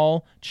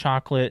small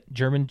chocolate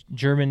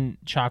German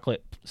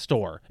chocolate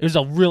store. It was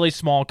a really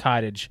small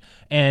cottage,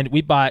 and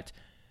we bought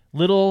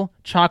little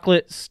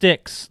chocolate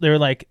sticks. They were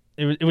like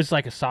it was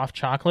like a soft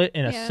chocolate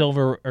in a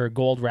silver or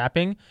gold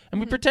wrapping,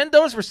 and we pretend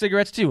those were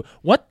cigarettes too.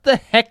 What the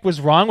heck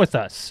was wrong with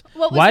us?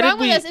 What was wrong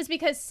with us is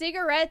because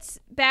cigarettes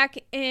back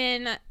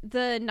in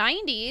the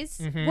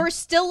 90s were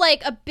still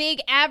like a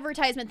big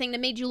advertisement thing that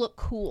made you look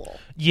cool.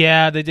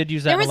 Yeah, they did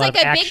use that in a lot of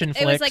action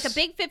flicks. It was like a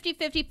big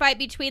 50-50 fight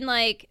between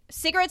like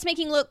cigarettes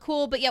making look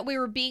cool, but yet we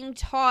were being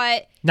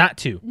taught not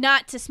to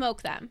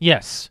smoke them.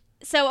 Yes.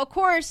 So, of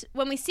course,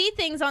 when we see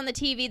things on the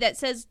TV that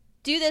says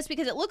do this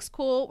because it looks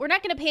cool, we're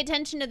not going to pay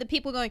attention to the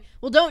people going,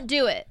 well, don't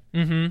do it.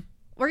 Mm-hmm.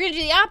 We're going to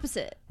do the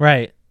opposite.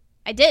 Right.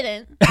 I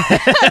didn't.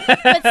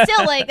 But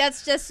still, like,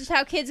 that's just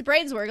how kids'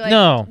 brains work. Like,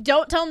 no.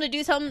 Don't tell them to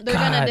do something, they're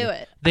going to do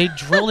it. They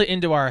drilled it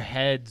into our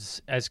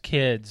heads as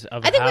kids.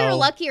 I think we were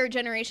lucky our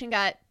generation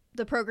got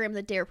the program,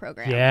 the DARE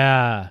program.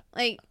 Yeah.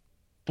 Like,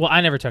 well, I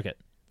never took it.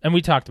 And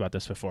we talked about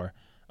this before.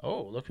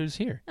 Oh, look who's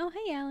here. Oh,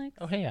 hey, Alex.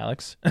 Oh, hey,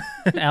 Alex.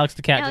 Alex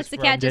the cat just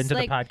roamed into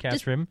the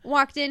podcast room.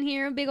 Walked in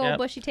here, big old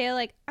bushy tail,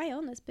 like, I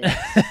own this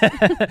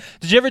bitch.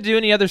 Did you ever do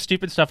any other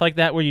stupid stuff like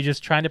that where you're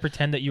just trying to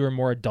pretend that you were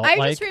more adult-like?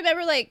 I just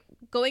remember, like,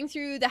 going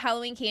through the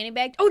Halloween candy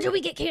bag. Oh, did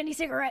we get candy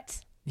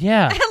cigarettes?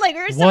 Yeah. Like,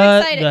 we were so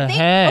excited.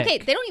 Heck? Okay,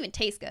 they don't even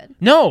taste good.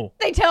 No.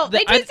 They taste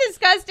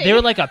disgusting. They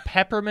were like a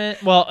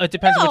peppermint. Well, it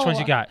depends on which ones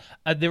you got.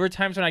 There were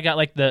times when I got,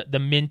 like, the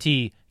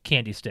minty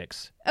candy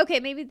sticks. Okay,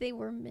 maybe they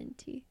were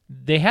minty.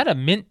 They had a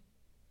mint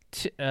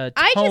I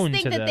just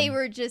think that they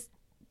were just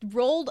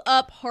rolled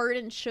up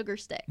hardened sugar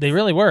sticks. They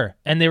really were.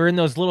 And they were in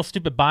those little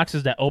stupid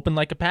boxes that open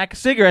like a pack of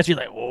cigarettes. You're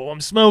like, oh,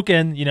 I'm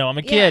smoking. You know, I'm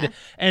a kid.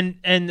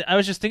 And I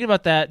was just thinking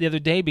about that the other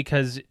day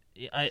because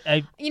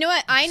You know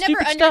what? I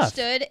never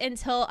understood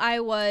until I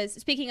was,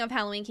 speaking of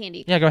Halloween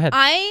candy. Yeah, go ahead.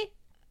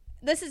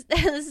 This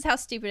is how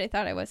stupid I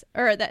thought I was,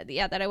 or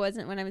that I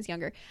wasn't when I was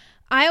younger.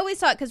 I always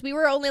thought, because we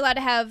were only allowed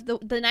to have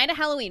the night of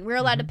Halloween, we were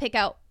allowed to pick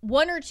out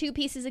 1 or 2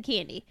 pieces of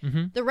candy.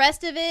 The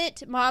rest of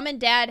it, Mom and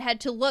Dad had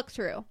to look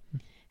through.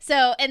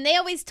 So, and they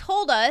always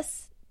told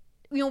us,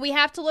 we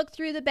have to look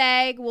through the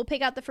bag. We'll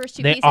pick out the first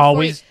 2 pieces.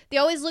 They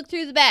always look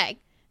through the bag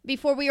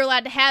before we were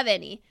allowed to have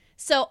any.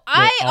 So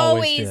I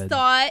always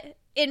thought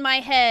in my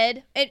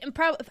head, and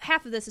probably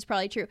half of this is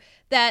probably true,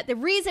 that the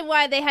reason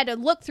why they had to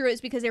look through it is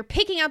because they're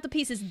picking out the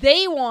pieces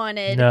they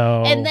wanted,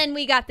 and then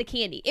we got the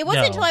candy. It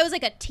wasn't until I was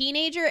like a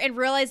teenager and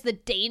realized the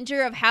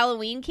danger of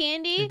Halloween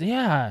candy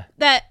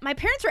that my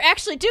parents were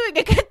actually doing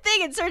a good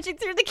thing and searching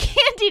through the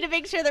candy to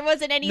make sure there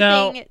wasn't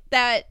anything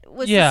that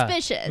was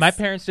suspicious. My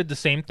parents did the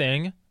same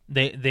thing.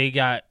 They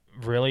got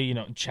really,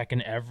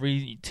 checking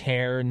every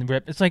tear and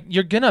rip. It's like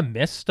you're gonna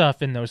miss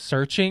stuff in those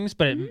searchings,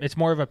 but it's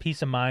more of a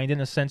peace of mind in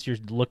a sense. You're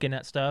looking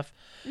at stuff.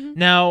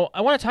 Now,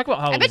 I want to talk about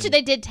Halloween. I bet you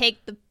they did take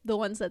the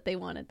ones that they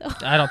wanted, though.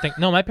 I don't think.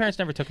 No, my parents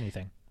never took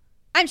anything.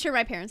 I'm sure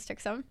my parents took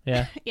some.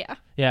 Yeah.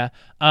 Yeah.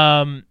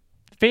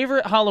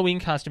 Favorite Halloween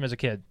costume as a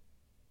kid?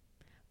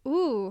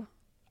 Ooh.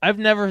 I've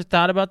never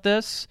thought about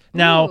this.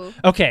 Now,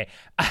 okay,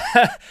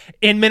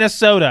 in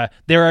Minnesota,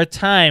 there are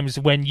times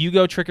when you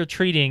go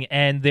trick-or-treating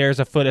and there's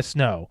a foot of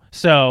snow.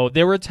 So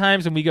there were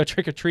times when we go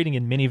trick-or-treating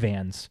in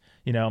minivans,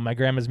 my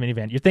grandma's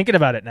minivan. You're thinking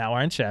about it now,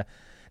 aren't you?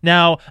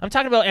 Now, I'm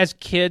talking about as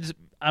kids,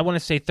 I want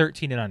to say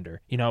 13 and under.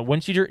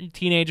 Once you're a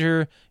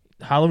teenager,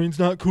 Halloween's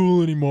not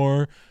cool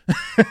anymore.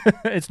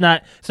 It's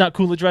not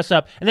cool to dress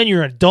up. And then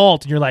you're an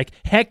adult and you're like,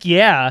 heck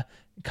yeah,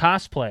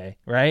 cosplay,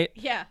 right?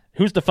 Yeah.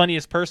 Who's the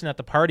funniest person at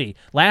the party?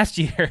 Last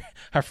year,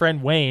 our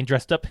friend Wayne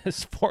dressed up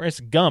as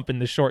Forrest Gump in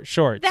the short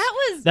shorts.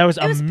 That was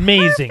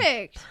amazing.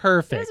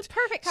 Perfect. It was a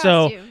perfect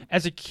costume. So,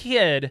 as a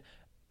kid,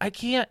 I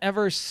can't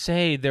ever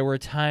say there were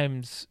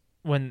times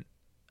when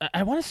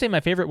I want to say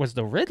my favorite was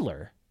the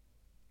Riddler.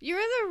 You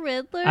were the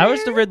Riddler? I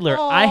was the Riddler.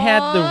 Aww. I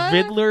had the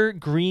Riddler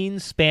green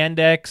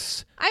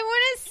spandex. I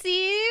want to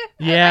see.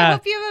 Yeah. I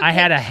hope you have a picture. I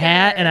had a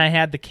hat and I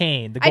had the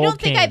cane, the gold cane. I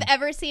don't think I've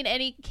ever seen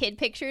any kid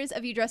pictures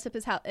of you dressed up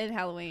as in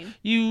Halloween.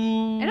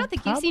 I don't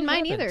think you've seen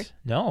mine either.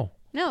 No.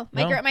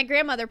 My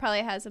grandmother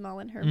probably has them all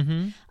in her.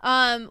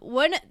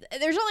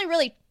 There's only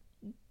really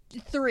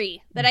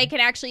 3 that I can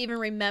actually even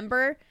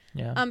remember.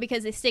 Yeah.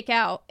 Because they stick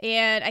out.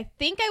 And I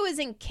think I was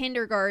in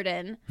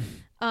kindergarten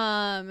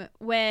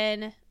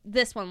when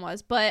this one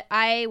was, but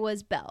I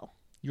was Belle.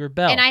 You were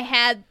Belle.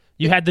 And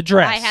you had the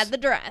dress. I had the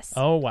dress.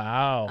 Oh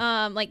wow.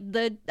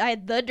 I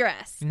had the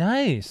dress.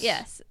 Nice.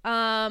 Yes.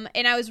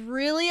 And I was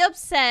really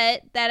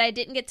upset that I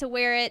didn't get to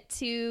wear it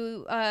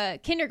to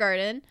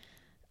kindergarten.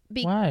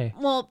 Why?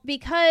 Well,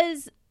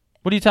 because.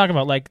 What are you talking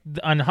about? Like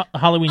on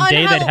Halloween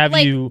Day, they'd have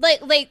you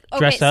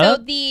dress up?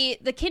 So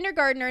the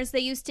kindergartners,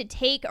 they used to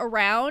take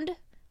around,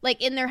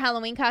 like in their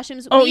Halloween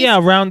costumes.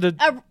 Around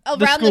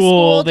the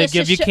school, they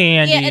give you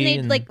candy. Yeah, and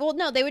they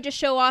they would just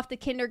show off the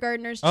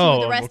kindergartners to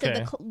the rest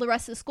of the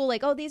rest of the school.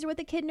 Like, oh, these are what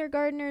the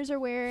kindergartners are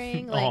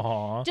wearing.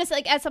 Like, just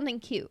like as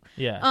something cute.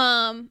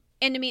 Yeah.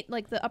 And to meet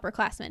like the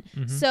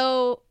upperclassmen.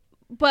 So,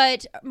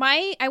 but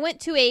I went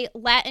to a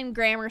Latin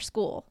grammar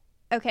school.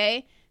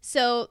 Okay.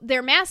 So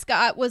their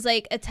mascot was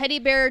like a teddy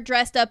bear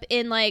dressed up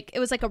in it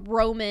was like a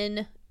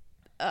Roman.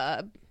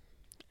 Are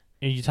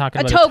you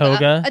talking about a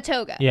toga? A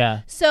toga.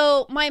 Yeah.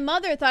 So my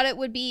mother thought it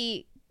would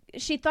be.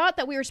 She thought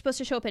that we were supposed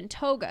to show up in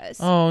togas.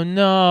 Oh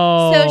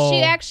no! So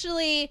she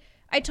actually.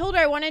 I told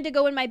her I wanted to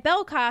go in my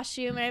Belle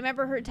costume, and I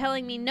remember her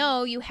telling me,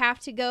 "No, you have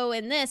to go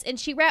in this." And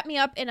she wrapped me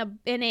up in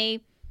a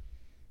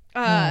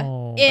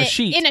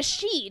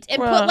sheet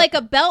and put like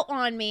a belt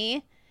on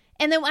me.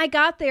 And then I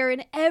got there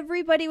and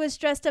everybody was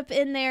dressed up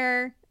in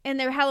their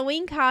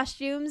Halloween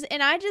costumes.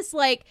 And I just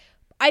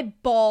I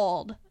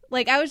bawled.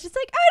 Like, I was just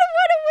like, I don't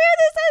want to wear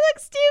this. I look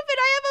stupid.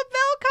 I have a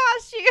Belle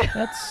costume.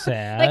 That's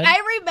sad. I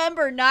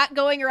remember not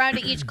going around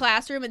to each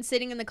classroom and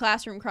sitting in the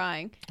classroom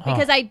crying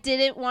because I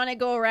didn't want to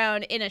go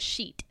around in a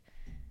sheet.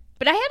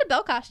 But I had a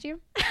Belle costume.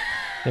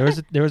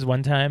 There was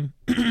one time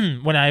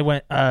when I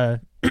went,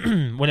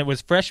 when it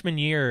was freshman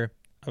year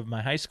of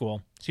my high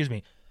school, excuse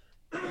me,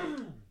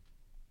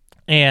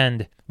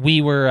 and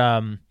we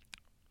were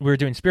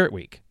doing Spirit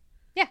Week.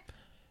 Yeah.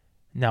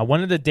 Now,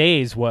 one of the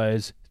days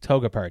was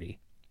toga party.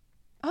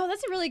 Oh,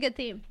 that's a really good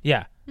theme.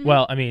 Yeah. Mm-hmm.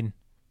 Well, I mean,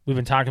 we've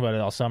been talking about it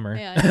all summer.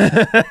 Yeah,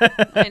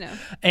 I know.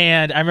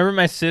 And I remember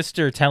my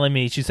sister telling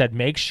me, she said,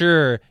 make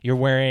sure you're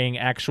wearing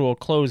actual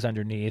clothes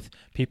underneath.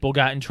 People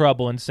got in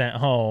trouble and sent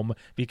home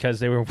because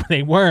they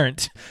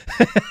weren't.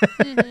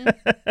 Mm-hmm.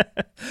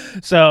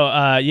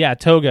 So, yeah,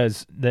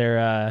 togas,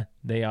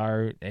 they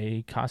are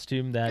a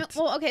costume that...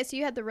 Well, okay, so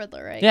you had the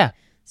Riddler, right? Yeah.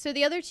 So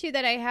the other 2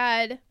 that I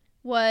had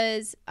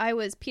I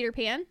was Peter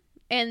Pan,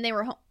 and they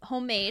were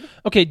homemade.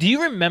 Okay, do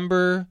you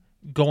remember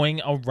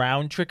going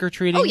around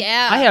trick-or-treating? Oh,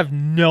 yeah. I have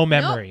no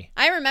memory.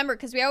 Nope. I remember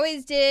because we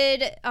always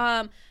did,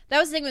 That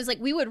was the thing, was like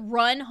we would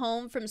run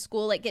home from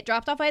school, like get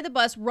dropped off by the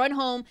bus, run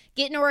home,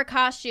 get into our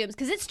costumes,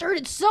 because it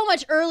started so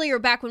much earlier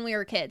back when we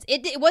were kids.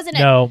 It wasn't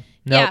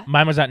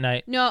mine was at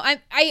night. No,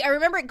 I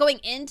remember it going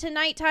into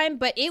nighttime,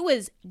 but it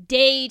was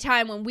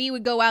daytime when we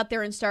would go out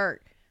there and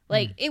start.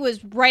 Like it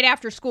was right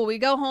after school. We'd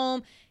go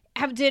home,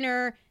 have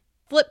dinner,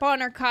 flip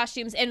on our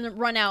costumes, and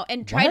run out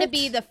and try to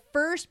be the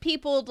first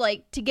people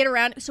to get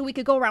around, so we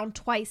could go around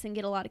twice and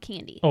get a lot of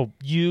candy. Oh,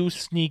 you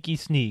sneaky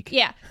sneak.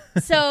 Yeah.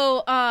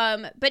 So,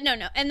 but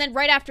no. And then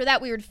right after that,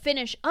 we would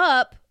finish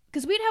up,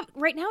 because we'd have,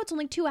 right now it's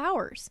only 2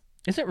 hours.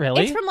 Is it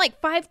really? It's from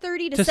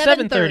 5:30 to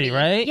 7:30,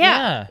 right?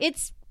 Yeah.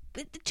 It's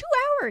 2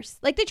 hours.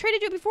 Like they try to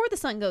do it before the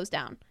sun goes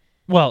down.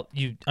 Well,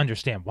 you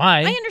understand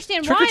why. I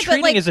understand why, but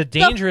trick-or-treating is a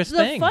dangerous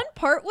thing. The fun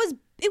part was,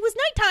 it was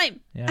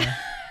nighttime. Yeah.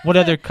 What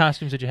other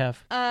costumes did you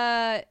have?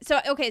 So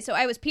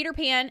I was Peter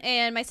Pan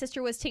and my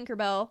sister was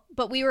Tinkerbell,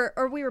 but we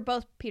were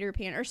both Peter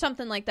Pan or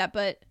something like that.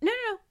 But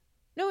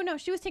no,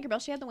 she was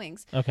Tinkerbell. She had the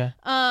wings. Okay.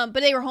 But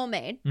they were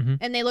homemade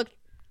and they looked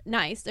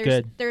nice.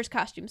 There's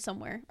costumes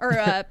somewhere,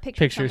 or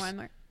pictures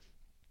somewhere.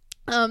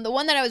 The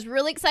one that I was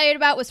really excited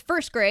about was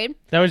first grade.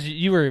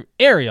 You were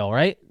Ariel,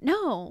 right?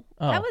 No,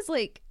 that was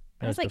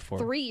I was before.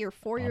 3 or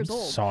 4 years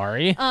old.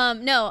 Sorry.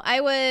 No,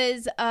 I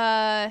was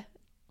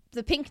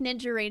the Pink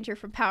Ninja Ranger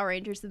from Power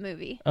Rangers the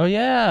movie. Oh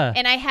yeah.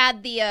 And I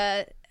had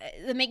the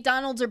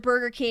McDonald's or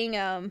Burger King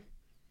the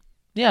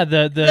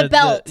belt. The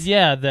belt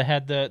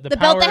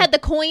that had the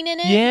coin in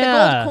it.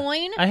 Yeah. The gold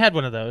coin. I had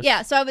one of those.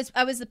 Yeah, so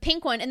I was the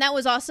pink one, and that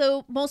was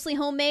also mostly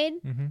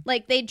homemade. Mm-hmm.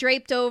 Like they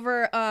draped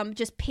over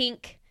just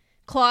pink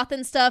cloth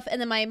and stuff, and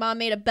then my mom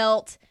made a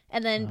belt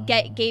and then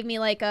gave me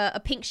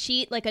a pink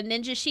sheet, like a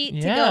ninja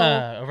sheet to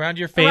go around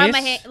your face. Around my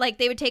hand. Like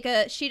they would take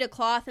a sheet of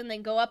cloth and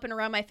then go up and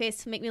around my face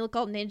to make me look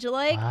all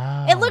ninja-like.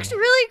 Wow. It looks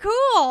really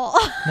cool.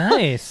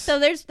 Nice. So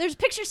there's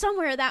pictures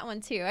somewhere of that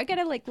one too. I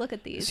gotta look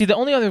at these. See, the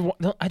only other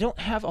one, I don't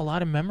have a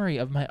lot of memory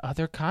of my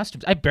other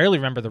costumes. I barely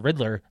remember the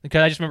Riddler,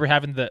 because I just remember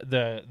having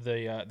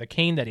the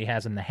cane that he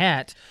has in the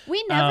hat.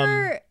 We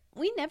never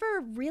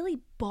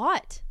really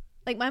bought.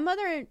 Like, my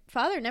mother and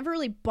father never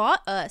really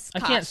bought us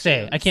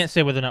costumes. I can't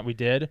say whether or not we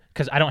did,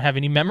 because I don't have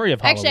any memory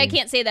of Halloween. Actually, I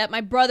can't say that. My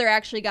brother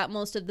actually got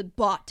most of the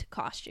bought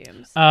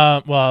costumes.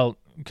 Well,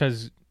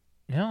 because,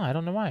 I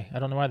don't know why. I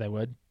don't know why they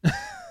would.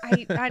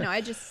 I know.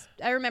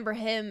 I remember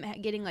him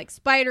getting,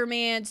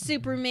 Spider-Man,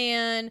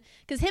 Superman,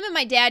 because him and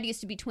my dad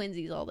used to be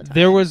twinsies all the time.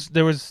 There was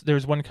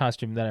one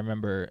costume that I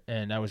remember,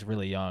 and I was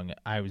really young.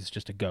 I was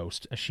just a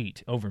ghost, a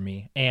sheet over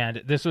me.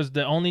 And this was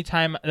the only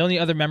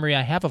other memory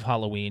I have of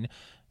Halloween,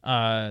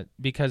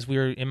 because we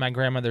were in my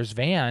grandmother's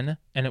van,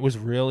 and it was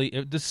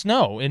the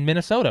snow in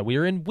Minnesota. We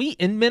were in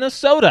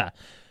Minnesota,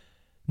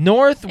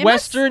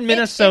 northwestern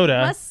Minnesota.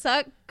 It must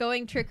suck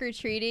going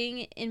trick-or-treating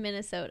in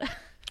Minnesota.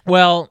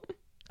 Well,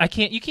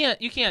 you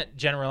can't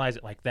generalize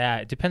it like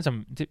that. It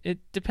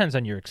depends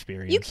on your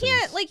experience. You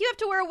can't, you have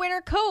to wear a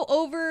winter coat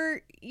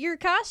over your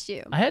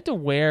costume. I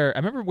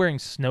remember wearing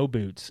snow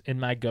boots in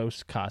my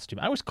ghost costume.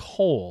 I was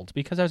cold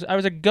because I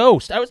was a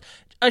ghost. I was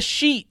a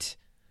sheet.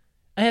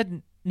 I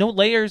had no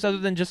layers other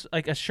than just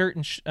a shirt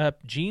and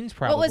jeans,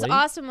 probably. What was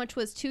awesome, which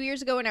was 2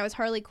 years ago when I was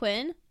Harley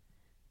Quinn,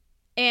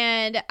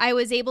 and I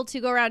was able to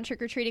go around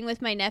trick-or-treating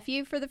with my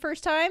nephew for the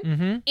first time,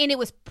 and it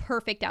was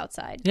perfect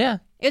outside. Yeah.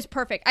 It was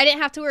perfect. I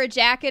didn't have to wear a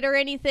jacket or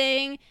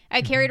anything.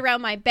 I carried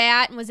around my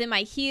bat and was in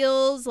my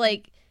heels,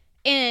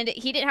 and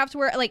he didn't have to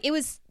wear, it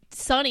was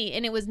sunny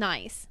and it was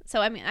nice. So,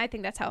 I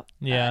think that's how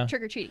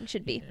trick-or-treating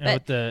should be.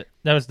 But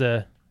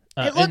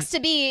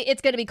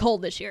it's going to be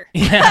cold this year.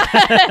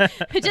 Yeah.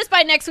 Just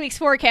by next week's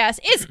forecast,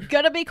 it's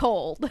going to be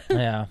cold.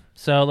 Yeah.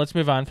 So let's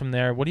move on from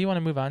there. What do you want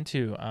to move on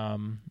to?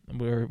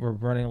 We're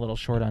running a little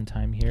short on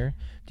time here.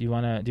 Do you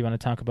want to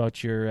talk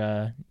about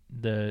your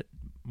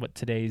what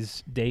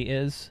today's day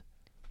is?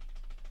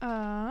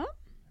 Yeah.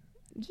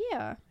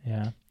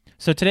 Yeah.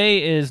 So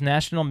today is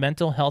National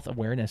Mental Health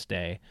Awareness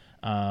Day.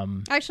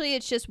 Actually,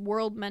 it's just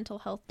World Mental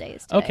Health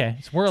Days today. Okay,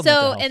 it's World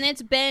Mental Health. And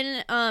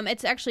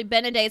it's actually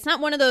been a day. It's not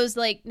one of those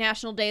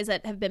national days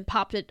that have been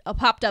popped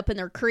up and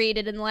they're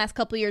created in the last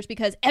couple of years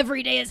because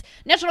every day is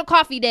National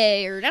Coffee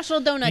Day or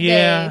National Donut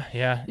Day.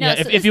 Yeah. No,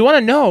 so if you want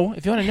to know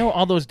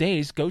all those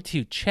days, go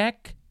to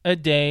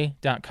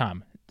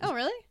checkaday.com. Oh,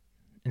 really?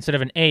 Instead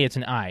of an A, it's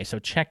an I. So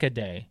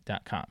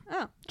checkaday.com.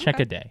 Oh, okay. Check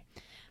a day.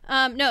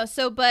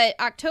 But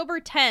October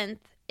 10th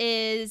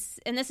is,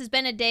 and this has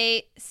been a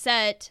day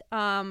set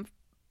since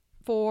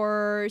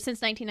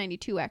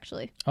 1992,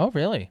 actually. Oh,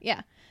 really?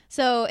 Yeah.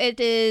 So it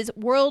is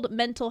World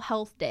Mental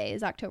Health Day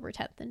is October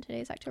 10th, and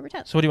today's October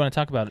 10th. So what do you want to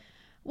talk about?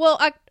 Well,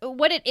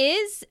 what it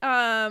is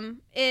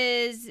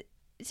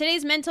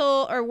today's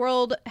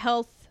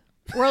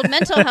World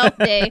Mental Health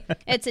Day.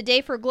 It's a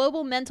day for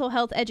global mental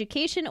health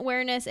education,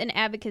 awareness, and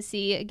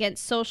advocacy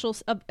against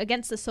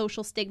the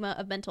social stigma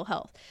of mental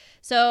health.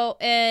 So,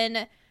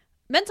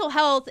 mental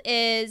health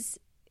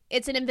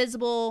it's an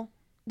invisible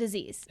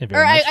disease.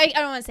 Or I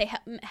don't want to say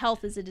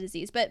health is a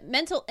disease, but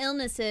mental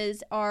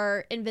illnesses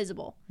are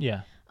invisible.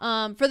 Yeah.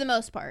 For the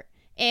most part.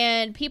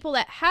 And people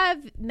that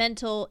have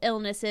mental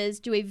illnesses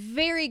do a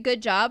very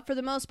good job, for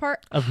the most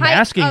part, of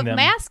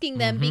masking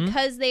them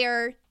because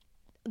they're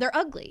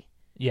ugly.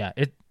 Yeah,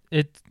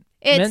 it's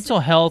mental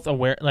health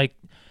aware, like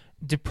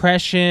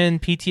depression,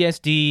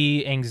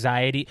 PTSD,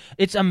 anxiety.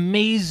 It's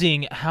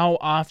amazing how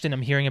often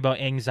I'm hearing about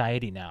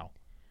anxiety now.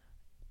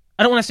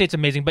 I don't want to say it's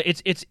amazing, but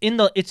it's in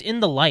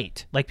the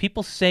light. Like,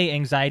 people say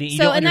anxiety, you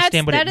don't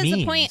understand what it means. That is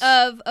the point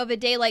of a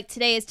day like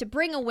today, is to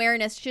bring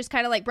awareness, just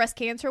kind of like Breast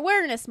Cancer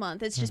Awareness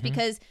Month. It's just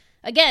because,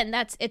 again,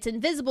 it's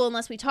invisible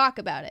unless we talk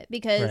about it,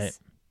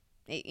 because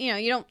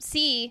you don't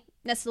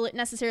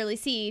necessarily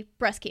see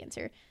breast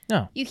cancer.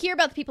 No. You hear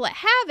about the people that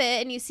have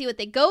it and you see what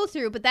they go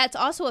through, but that's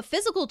also a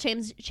physical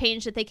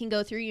change that they can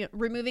go through,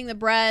 removing the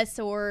breasts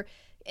or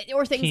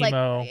things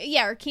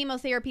or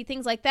chemotherapy,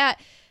 things like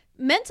that.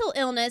 Mental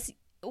illness,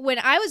 when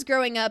I was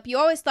growing up, you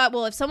always thought,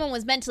 well, if someone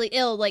was mentally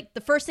ill, like, the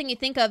first thing you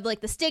think of,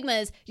 like, the stigma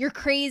is, you're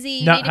crazy,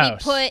 you need to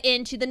be put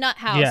into the nut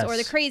house or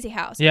the crazy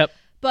house. Yep.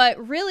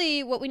 But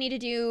really, what we need to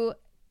do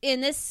in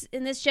this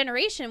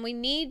generation, we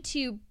need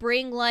to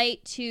bring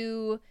light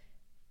to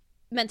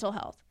mental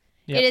health.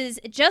 Yep. It is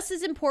just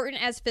as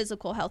important as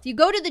physical health. You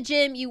go to the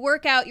gym, you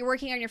work out, you're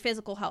working on your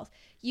physical health.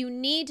 You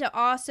need to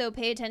also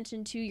pay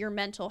attention to your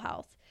mental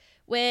health.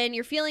 When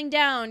you're feeling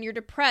down, you're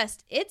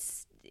depressed,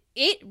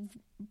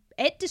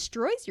 it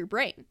destroys your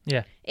brain.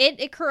 Yeah.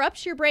 It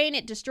corrupts your brain.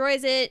 It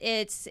destroys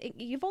it.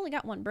 You've only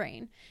got one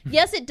brain.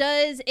 Yes, it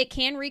does. It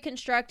can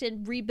reconstruct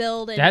and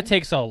rebuild. That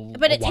takes a while.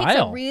 But it takes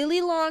a really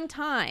long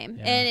time.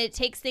 Yeah. And it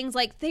takes things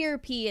like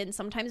therapy and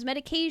sometimes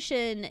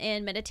medication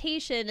and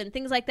meditation and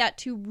things like that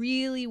to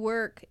really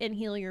work and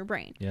heal your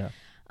brain. Yeah.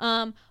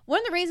 One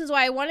of the reasons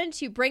why I wanted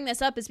to bring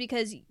this up is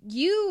because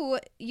you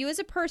as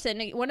a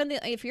person,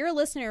 if you're a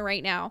listener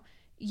right now,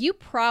 you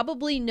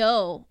probably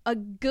know a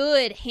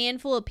good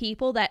handful of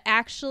people that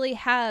actually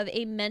have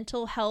a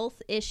mental health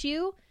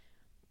issue,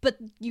 but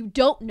you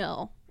don't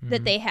know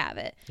that they have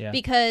it. Yeah.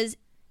 Because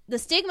the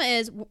stigma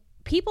is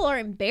people are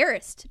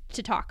embarrassed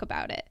to talk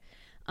about it.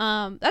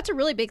 That's a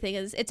really big thing.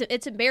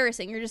 It's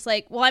embarrassing. You're just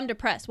like, well, I'm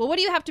depressed. Well, what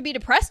do you have to be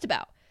depressed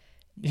about?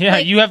 Yeah,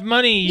 like, you have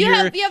money. You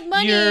have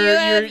money.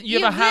 You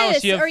have a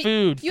house. You have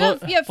food. You have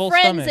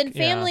friends stomach. And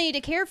family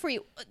to care for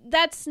you.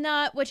 That's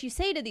not what you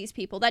say to these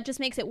people. That just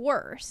makes it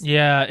worse.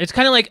 Yeah, it's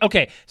kind of like,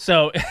 okay,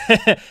 so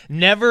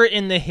never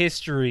in the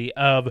history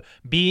of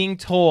being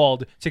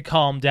told to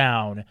calm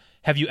down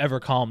have you ever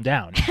calmed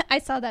down. I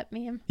saw that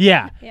meme.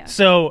 Yeah.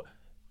 So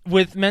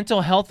with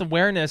mental health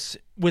awareness,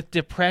 with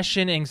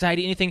depression,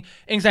 anxiety,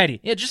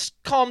 just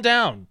calm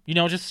down.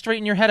 Just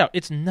straighten your head out.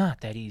 It's not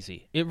that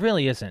easy. It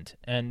really isn't.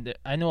 And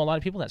I know a lot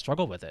of people that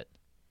struggle with it.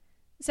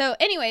 So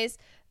anyways,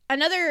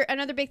 another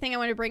big thing I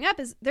want to bring up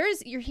is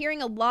you're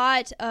hearing a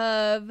lot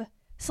of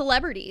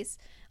celebrities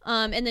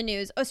in the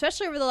news,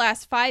 especially over the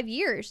last 5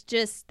 years,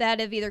 just that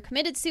have either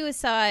committed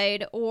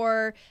suicide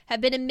or have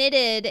been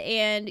admitted,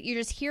 and you're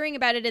just hearing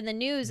about it in the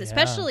news,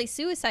 especially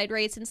suicide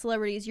rates in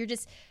celebrities.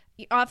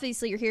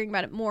 Obviously you're hearing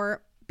about it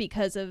more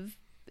because of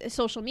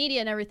social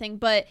media and everything,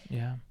 but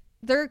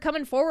they're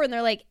coming forward and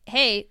they're like,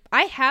 hey,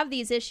 I have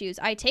these issues.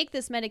 I take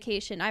this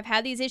medication. I've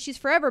had these issues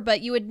forever, but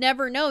you would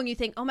never know. And you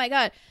think, oh my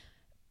God,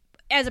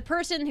 as a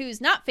person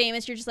who's not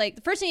famous, you're just like,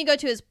 the first thing you go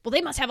to is, well,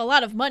 they must have a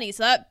lot of money.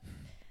 So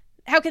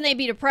how can they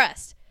be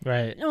depressed?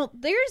 Right. No,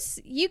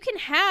 you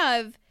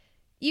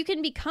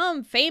can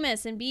become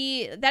famous and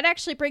that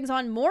actually brings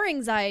on more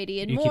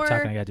anxiety and more. You keep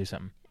talking, I gotta do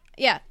something.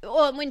 Yeah.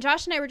 Well, when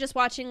Josh and I were just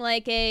watching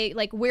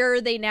Where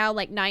Are They Now,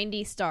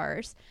 90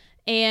 Stars.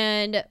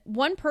 And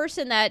one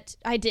person that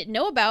I didn't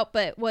know about,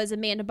 but was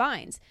Amanda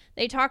Bynes.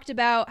 They talked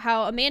about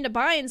how Amanda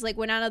Bynes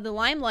went out of the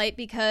limelight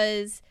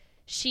because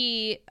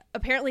she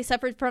apparently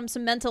suffered from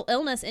some mental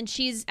illness. And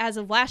she's, as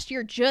of last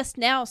year, just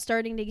now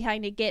starting to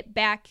kind of get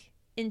back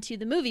into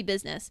the movie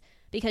business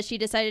because she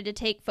decided to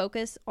take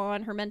focus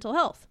on her mental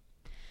health.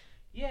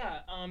 Yeah.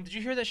 Did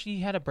you hear that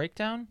she had a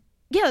breakdown?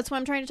 Yeah, that's what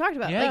I'm trying to talk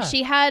about. Yeah.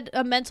 She had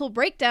a mental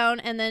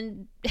breakdown and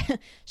then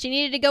she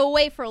needed to go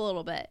away for a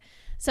little bit.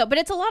 So, but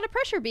it's a lot of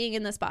pressure being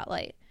in the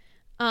spotlight.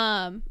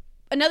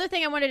 Another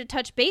thing I wanted to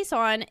touch base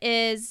on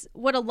is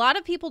what a lot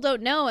of people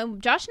don't know.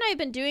 And Josh and I have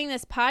been doing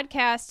this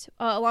podcast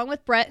along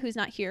with Brett, who's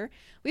not here.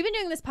 We've been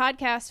doing this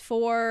podcast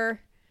for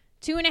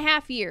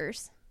 2.5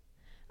 years.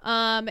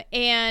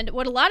 And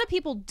what a lot of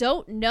people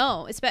don't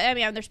know,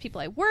 there's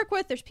people I work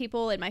with, there's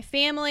people in my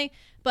family,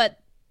 but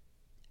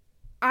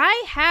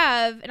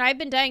I've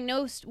been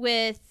diagnosed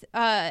with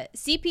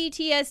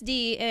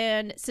CPTSD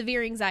and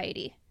severe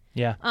anxiety.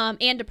 Yeah.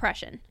 And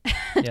depression.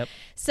 Yep.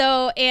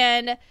 So,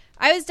 and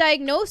I was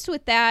diagnosed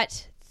with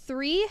that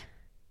three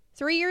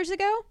years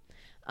ago.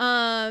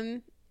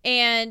 And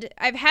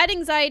I've had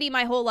anxiety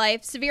my whole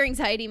life, severe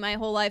anxiety my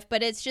whole life,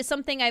 but it's just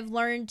something I've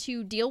learned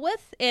to deal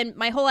with. And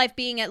my whole life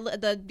being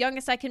the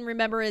youngest I can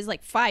remember is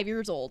 5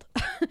 years old.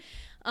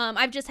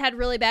 I've just had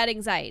really bad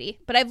anxiety,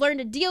 but I've learned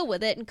to deal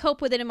with it and cope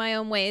with it in my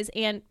own ways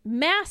and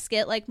mask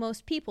it like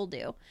most people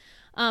do.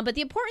 But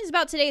the importance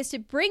about today is to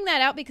bring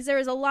that out because there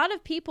is a lot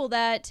of people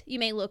that you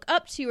may look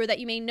up to or that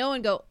you may know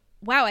and go,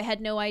 wow, I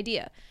had no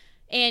idea.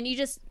 and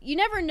you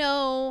never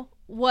know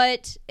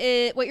what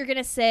you're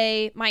gonna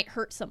say might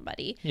hurt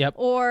somebody. Yep.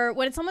 Or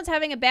when someone's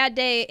having a bad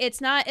day, it's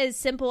not as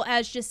simple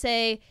as just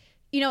say,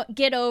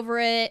 get over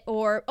it,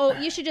 or, oh,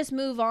 you should just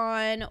move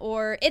on,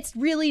 or it's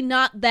really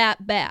not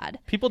that bad.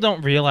 People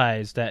don't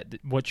realize that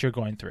what you're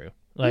going through.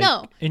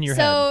 No. In your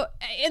head.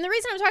 And the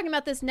reason I'm talking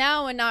about this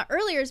now and not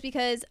earlier is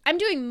because I'm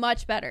doing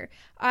much better.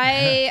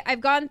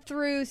 I've gone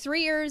through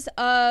 3 years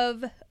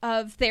of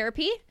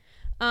therapy.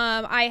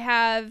 I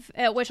have,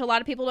 which a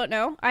lot of people don't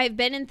know, I've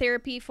been in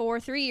therapy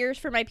for 3 years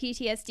for my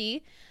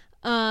PTSD.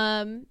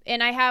 And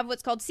I have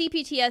what's called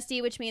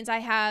CPTSD, which means I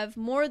have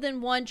more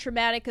than one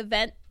traumatic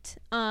event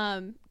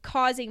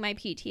causing my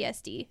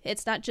PTSD.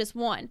 It's not just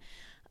one.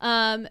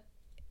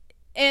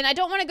 And I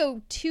don't want to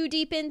go too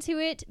deep into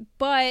it,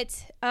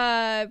 but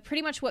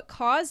pretty much what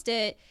caused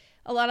it,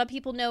 a lot of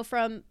people know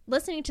from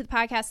listening to the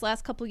podcast the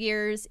last couple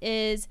years,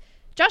 is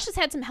Josh has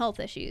had some health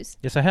issues.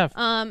 Yes, I have.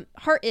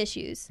 Heart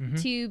issues,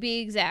 to be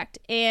exact.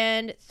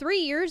 And 3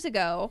 years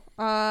ago,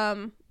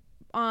 on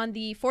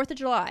the 4th of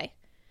July,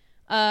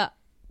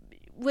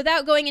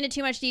 without going into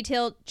too much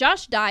detail,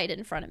 Josh died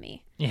in front of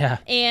me. Yeah.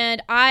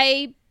 And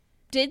I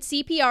did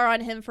CPR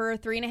on him for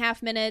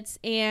 3.5 minutes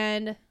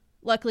and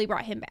luckily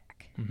brought him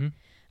back. Mm-hmm.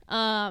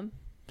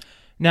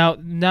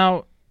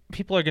 Now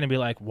people are going to be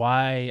like,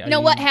 why?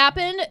 What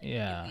happened?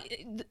 Yeah.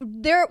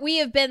 We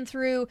have been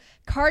through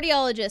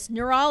cardiologists,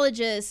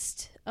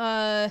 neurologists,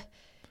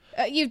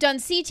 you've done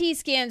CT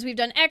scans, we've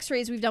done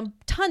x-rays, we've done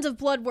tons of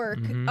blood work,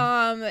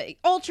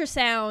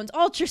 ultrasounds.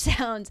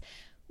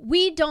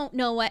 We don't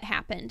know what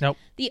happened. Nope.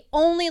 The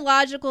only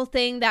logical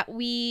thing that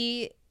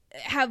we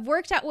have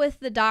worked out with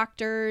the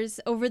doctors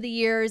over the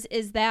years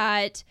is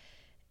that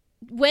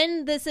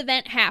when this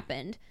event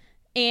happened,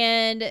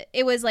 and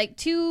it was like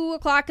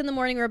 2:00 in the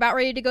morning, we were about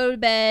ready to go to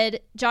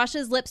bed,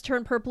 Josh's lips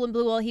turned purple and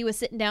blue while he was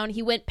sitting down.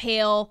 He went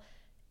pale,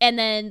 and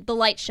then the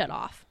light shut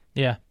off.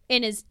 Yeah.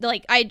 And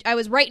I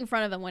was right in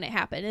front of him when it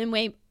happened. And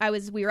we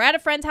were at a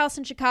friend's house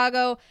in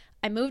Chicago.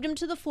 I moved him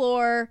to the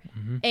floor,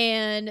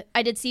 and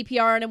I did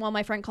CPR on him while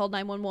my friend called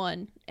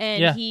 911.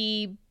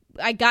 And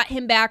I got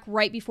him back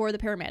right before the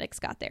paramedics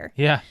got there.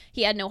 Yeah.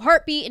 He had no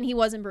heartbeat, and he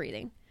wasn't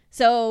breathing.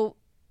 So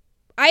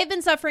I've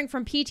been suffering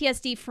from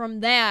PTSD from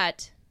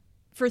that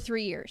for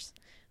 3 years.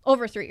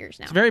 Over 3 years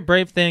now. It's a very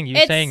brave thing,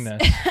 saying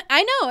this.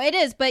 I know, it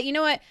is. But you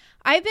know what?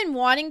 I've been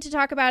wanting to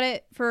talk about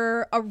it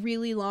for a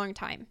really long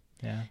time.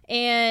 Yeah.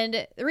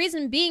 And the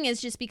reason being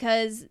is just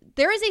because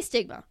there is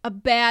a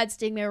bad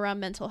stigma around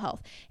mental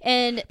health.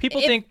 And people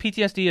think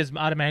PTSD is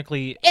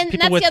automatically and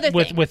people that's the other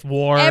thing. with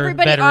war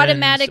Everybody veterans,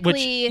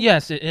 automatically which,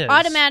 yes, it is.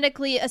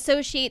 Automatically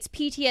associates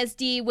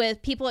PTSD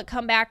with people that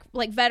come back,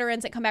 like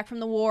veterans that come back from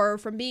the war or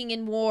from being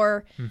in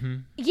war. Mm-hmm.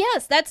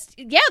 Yes, they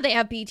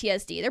have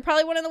PTSD. They're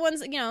probably one of the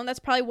ones, that's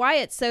probably why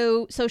it's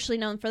so socially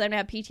known for them to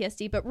have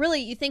PTSD. But really,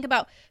 you think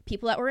about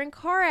people that were in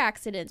car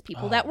accidents,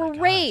 people that were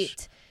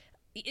raped.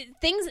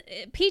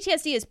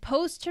 PTSD is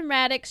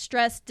post-traumatic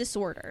stress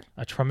disorder.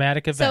 A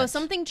traumatic event. So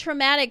something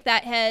traumatic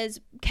that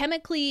has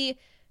chemically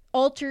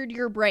altered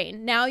your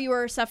brain. Now you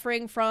are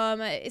suffering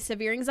from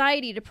severe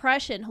anxiety,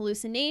 depression,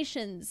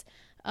 hallucinations,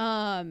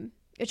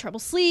 trouble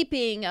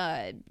sleeping.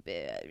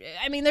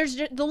 There's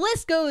the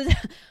list goes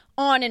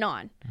on and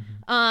on.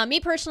 Mm-hmm. Me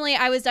personally,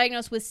 I was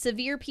diagnosed with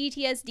severe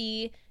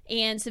PTSD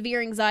and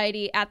severe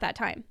anxiety at that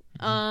time.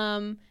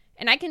 Mm-hmm.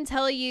 And I can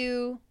tell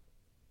you,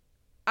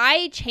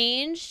 I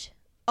changed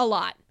a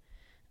lot.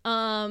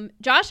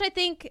 Josh, I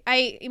think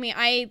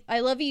I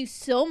love you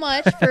so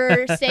much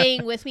for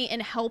staying with me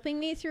and helping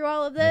me through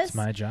all of this. That's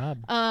my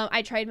job.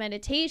 I tried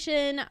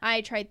meditation.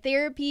 I tried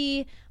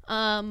therapy.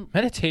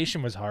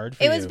 Meditation was hard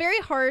for you. It was very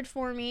hard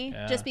for me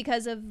just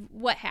because of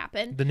what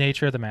happened. The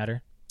nature of the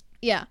matter.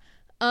 Yeah.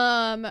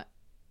 But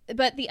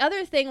the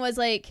other thing was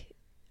like,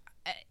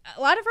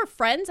 a lot of her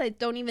friends I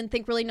don't even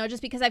think really know,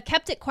 just because I've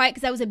kept it quiet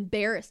because I was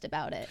embarrassed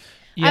about it.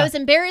 Yeah. I was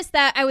embarrassed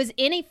that I was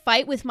in a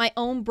fight with my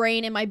own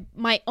brain and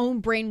my own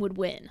brain would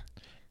win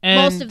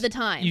most of the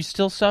time. You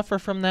still suffer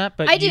from that,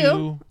 but I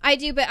do,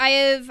 but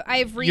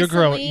I've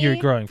recently you're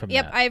growing from that.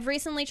 Yep, I've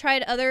recently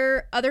tried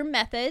other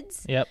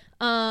methods. Yep.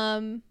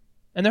 And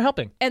they're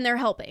helping.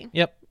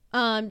 Yep.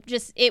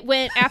 Just it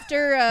went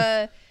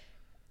after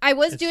I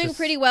was doing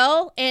pretty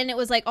well, and it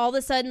was like all of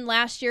a sudden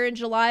last year in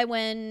July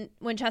when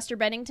Chester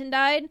Bennington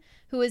died,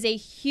 who was a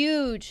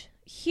huge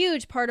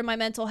part of my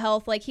mental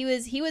health. Like he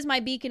was my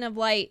beacon of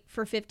light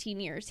for 15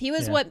 years. He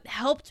was what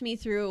helped me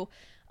through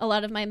a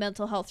lot of my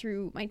mental health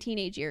through my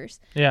teenage years.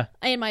 Yeah.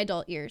 And my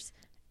adult years.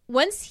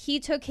 Once he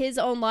took his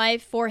own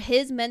life for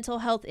his mental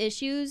health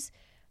issues,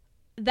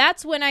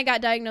 that's when I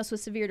got diagnosed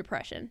with severe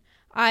depression.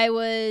 I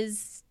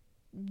was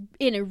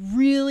in a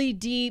really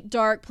deep,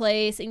 dark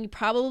place, and you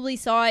probably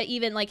saw it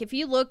even like if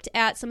you looked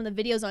at some of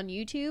the videos on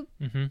YouTube.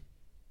 Mm-hmm.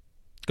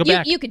 Go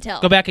back. You can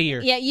tell. Go back a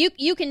year. Yeah,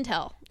 you can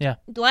tell. Yeah.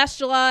 Last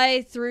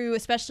July through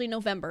especially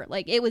November,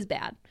 like it was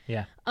bad.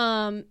 Yeah.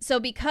 So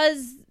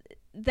because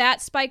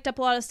that spiked up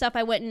a lot of stuff,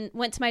 I went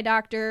to my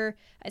doctor.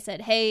 I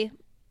said, "Hey,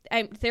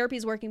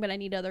 therapy's working, but I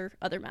need other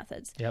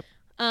methods." Yep.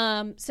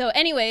 So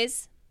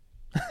anyways,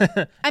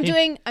 I'm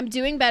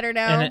doing better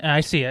now. And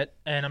I see it,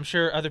 and I'm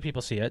sure other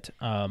people see it.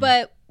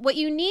 But what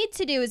you need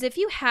to do is, if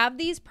you have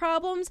these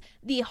problems,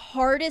 the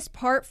hardest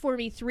part for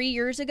me 3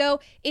 years ago,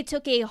 it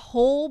took a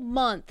whole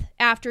month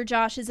after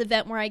Josh's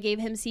event where I gave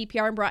him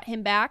CPR and brought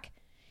him back.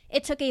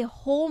 It took a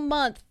whole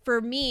month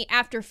for me,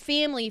 after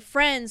family,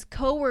 friends,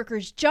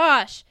 coworkers,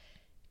 Josh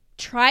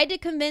tried to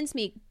convince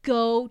me,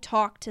 go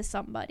talk to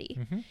somebody.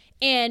 Mm-hmm.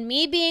 And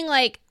me being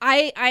like,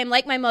 I'm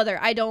like my mother.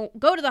 I don't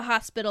go to the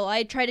hospital.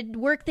 I try to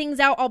work things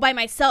out all by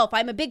myself.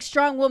 I'm a big,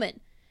 strong woman.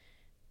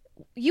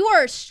 You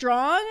are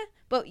strong,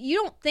 but you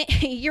don't think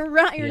you're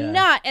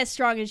not as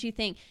strong as you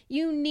think.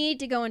 You need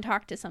to go and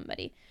talk to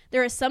somebody.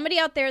 There is somebody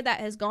out there that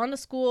has gone to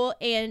school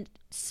and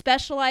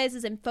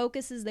specializes and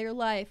focuses their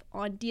life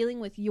on dealing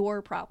with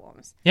your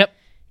problems. Yep.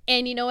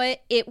 And you know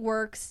what? It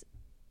works.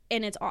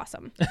 And it's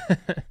awesome.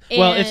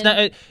 Well, it's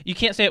not. You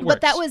can't say it works.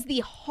 But that was the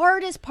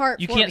hardest part.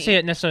 You can't say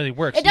it necessarily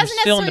works. It doesn't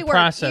You're still necessarily in the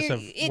process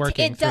of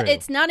working through.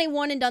 It's not a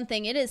one and done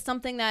thing. It is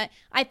something that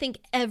I think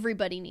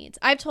everybody needs.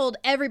 I've told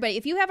everybody,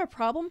 if you have a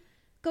problem,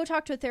 go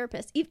talk to a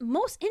therapist.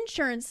 Most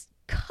insurance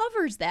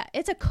covers that.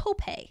 It's a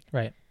copay.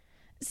 Right.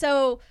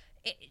 So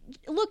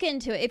look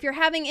into it. If you're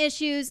having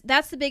issues,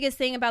 that's the biggest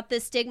thing about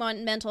this stigma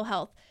on mental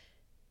health.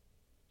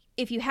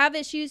 If you have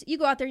issues, you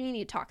go out there and you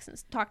need to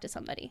talk to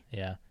somebody.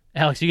 Yeah.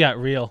 Alex, you got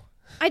real.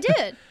 I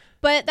did.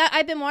 But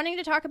I've been wanting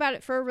to talk about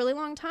it for a really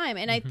long time.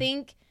 And I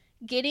think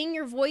getting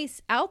your voice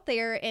out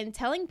there and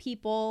telling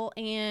people,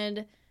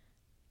 and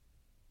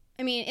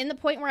I mean, in the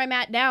point where I'm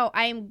at now,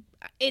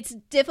 it's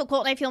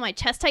difficult and I feel my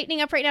chest tightening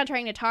up right now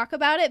trying to talk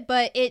about it,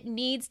 but it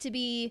needs to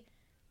be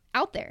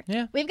out there.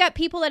 Yeah. We've got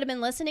people that have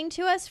been listening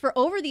to us for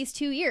over these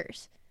 2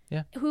 years.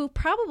 Yeah. Who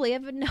probably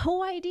have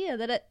no idea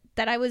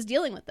that I was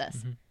dealing with this.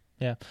 Mm-hmm.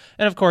 Yeah.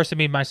 And of course, I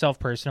mean, myself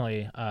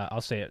personally, I'll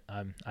say it.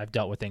 I've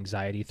dealt with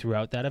anxiety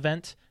throughout that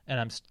event, and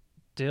I'm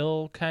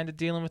still kind of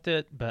dealing with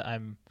it, but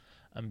I'm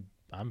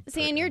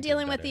See, and you're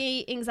dealing with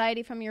the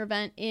anxiety from your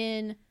event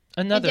in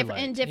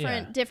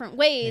different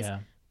ways,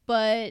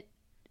 but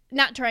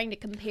not trying to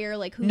compare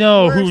like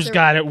who's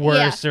got it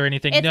worse or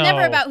anything. It's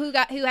never about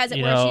who has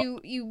it worse.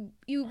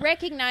 You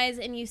recognize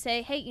and you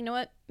say, hey, you know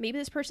what? Maybe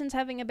this person's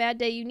having a bad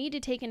day. You need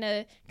to take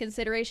into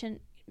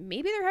consideration,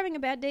 maybe they're having a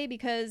bad day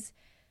because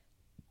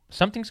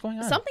something's going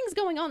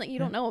on that you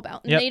don't know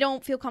about, and they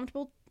don't feel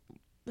comfortable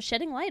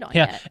shedding light on it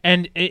yet.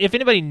 And if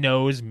anybody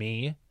knows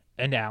me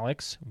and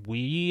Alex,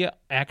 we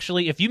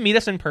actually, if you meet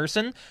us in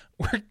person,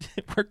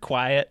 we're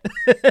quiet.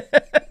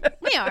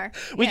 We are.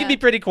 We can be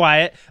pretty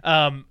quiet,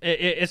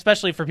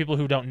 especially for people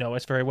who don't know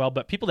us very well.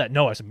 But people that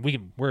know us,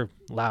 we're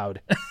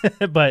loud.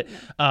 But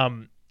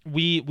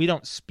we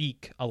don't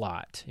speak a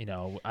lot. You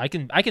know, I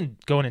can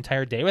go an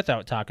entire day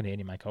without talking to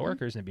any of my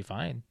coworkers and it'd be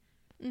fine.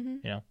 Mm-hmm.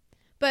 You know.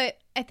 But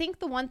I think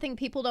the one thing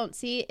people don't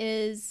see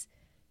is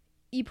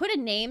you put a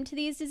name to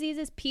these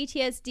diseases: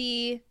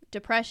 PTSD,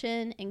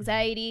 depression,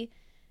 anxiety,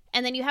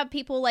 and then you have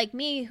people like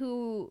me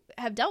who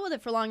have dealt with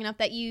it for long enough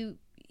that you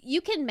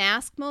can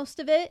mask most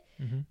of it,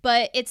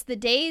 but it's the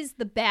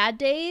bad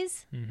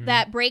days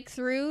that break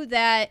through,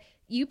 that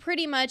you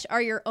pretty much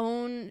are your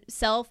own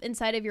self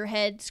inside of your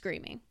head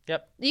screaming.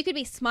 Yep. You could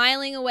be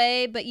smiling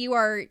away, but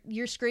you're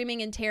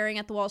screaming and tearing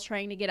at the walls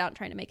trying to get out and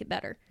trying to make it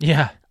better.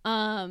 Yeah.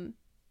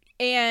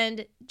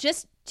 And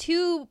just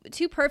two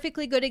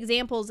perfectly good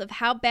examples of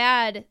how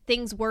bad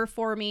things were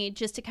for me,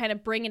 just to kind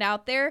of bring it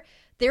out there.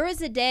 There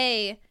was a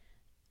day,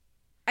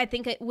 I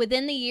think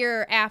within the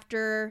year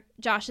after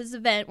Josh's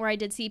event where I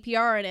did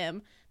CPR on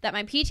him, that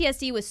my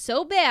PTSD was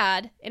so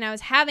bad and I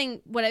was having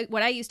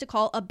what I used to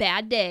call a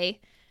bad day,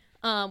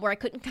 where I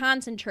couldn't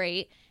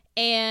concentrate.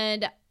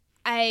 And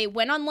I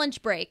went on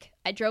lunch break.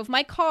 I drove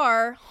my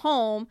car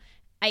home.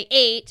 I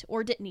ate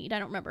or didn't eat. I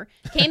don't remember.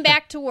 Came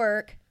back to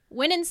work,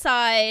 went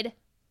inside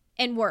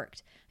and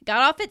worked.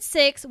 Got off at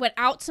 6, went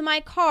out to my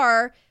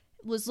car,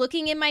 was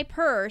looking in my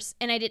purse,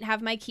 and I didn't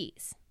have my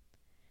keys.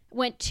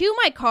 Went to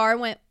my car,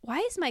 went, why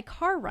is my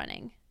car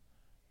running?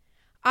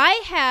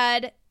 I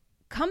had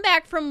come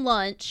back from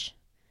lunch,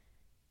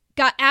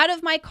 got out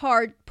of my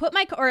car, I put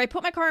my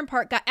car in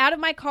park, got out of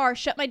my car,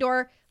 shut my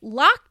door,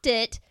 locked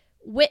it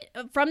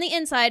from the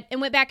inside,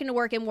 and went back into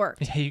work and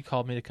worked. Yeah, you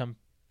called me to come.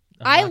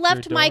 I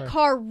left my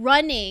car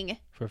running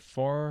for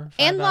 4 or 5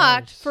 and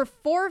locked for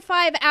 4 or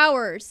 5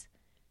 hours.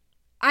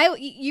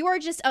 You are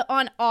just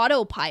on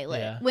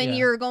autopilot when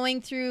you're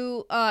going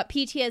through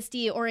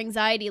PTSD or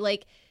anxiety.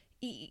 Like,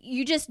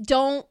 you just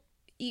don't.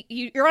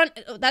 You're on.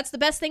 That's the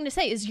best thing to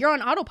say is you're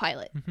on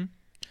autopilot. Mm-hmm.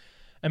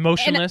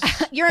 Emotionless.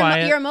 You're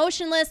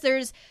emotionless.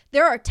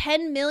 There are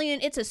 10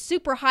 million. It's a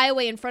super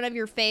highway in front of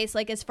your face.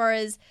 Like, as far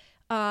as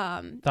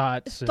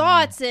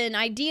thoughts and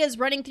ideas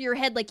running through your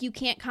head, like you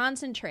can't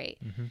concentrate.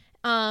 Mm-hmm.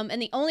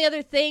 And the only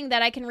other thing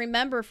that I can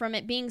remember from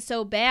it being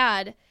so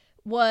bad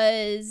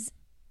was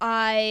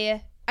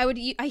I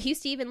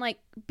used to even like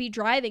be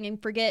driving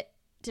and forget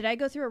did I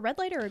go through a red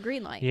light or a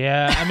green light?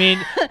 Yeah, I mean,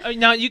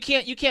 now you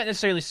can't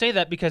necessarily say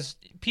that because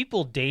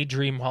people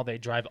daydream while they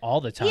drive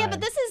all the time. Yeah,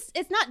 but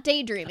it's not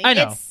daydreaming. I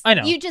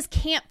know. You just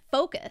can't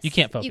focus. You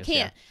can't focus. You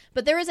can't. Yeah.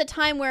 But there is a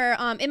time where,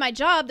 in my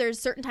job, there's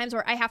certain times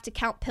where I have to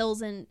count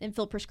pills and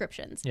fill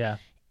prescriptions. Yeah.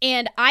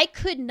 And I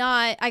could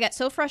not. I got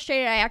so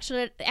frustrated. I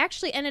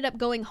actually ended up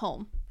going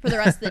home for the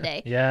rest of the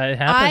day. Yeah, it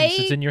happens.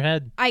 It's in your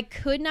head. I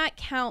could not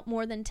count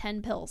more than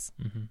 10 pills.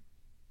 Mm-hmm.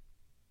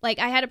 Like,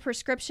 I had a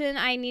prescription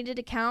I needed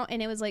to count,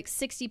 and it was like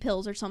 60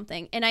 pills or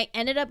something. And I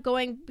ended up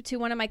going to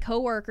one of my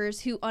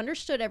coworkers who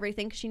understood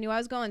everything because she knew I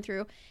was going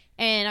through.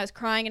 And I was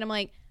crying, and I'm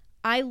like,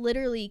 I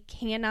literally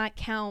cannot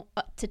count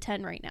up to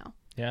 10 right now.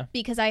 Yeah.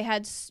 Because I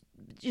had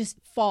just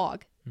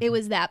fog. Mm-hmm. It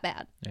was that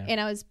bad. Yeah. And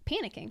I was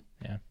panicking.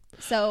 Yeah.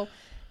 So,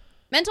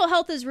 mental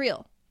health is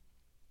real.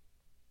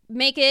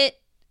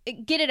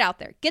 Get it out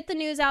there. Get the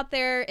news out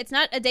there. It's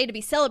not a day to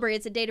be celebrated.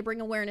 It's a day to bring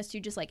awareness to,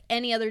 just like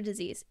any other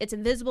disease. It's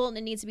invisible and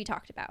it needs to be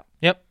talked about.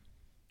 Yep.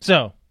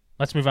 So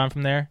let's move on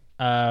from there.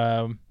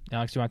 Alex, do you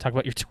want to talk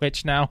about your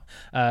Twitch now?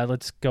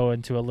 Let's go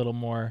into a little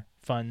more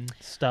fun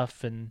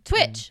stuff. And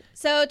Twitch.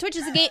 So Twitch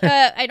is a game.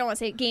 I don't want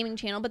to say gaming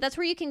channel, but that's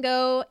where you can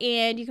go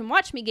and you can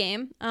watch me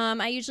game.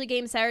 I usually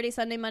game Saturday,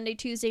 Sunday, Monday,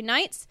 Tuesday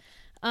nights.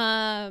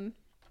 Oh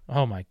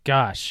my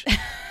gosh.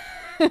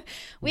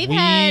 We've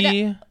had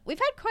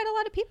quite a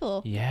lot of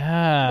people.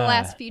 Yeah, the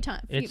last few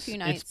nights.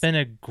 It's been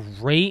a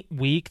great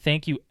week.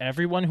 Thank you,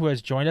 everyone who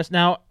has joined us.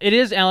 Now, it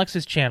is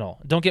Alex's channel.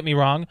 Don't get me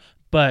wrong,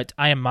 but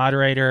I am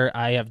moderator.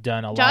 I have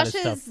done a lot of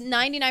stuff. Josh is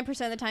 99%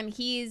 of the time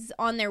he's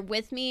on there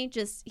with me.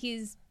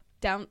 He's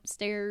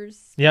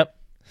downstairs. Yep.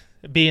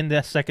 Being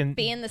the second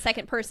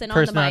person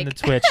on the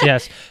Twitch,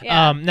 yes.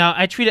 Yeah. Now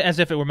I treat it as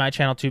if it were my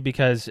channel too,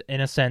 because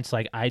in a sense,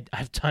 like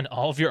I've done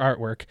all of your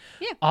artwork,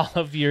 all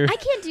of your. I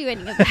can't do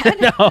any of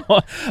that.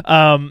 No,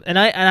 and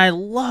I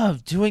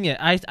love doing it.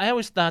 I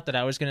always thought that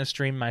I was going to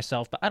stream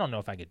myself, but I don't know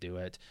if I could do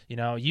it. You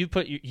know, you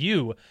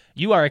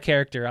are a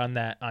character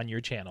on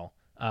your channel.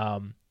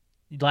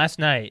 Last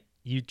night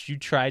you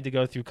tried to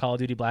go through Call of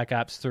Duty Black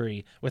Ops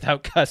 3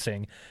 without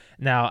cussing.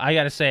 Now I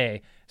got to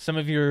say. Some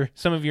of your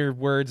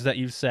words that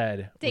you've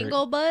said.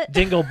 Dingle butt.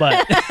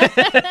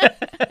 I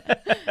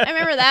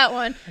remember that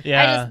one.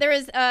 Yeah.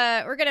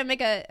 We're gonna make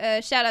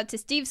a shout out to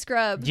Steve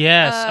Scrub.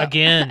 Yes,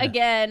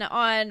 again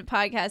on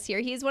podcast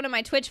here. He's one of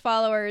my Twitch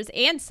followers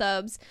and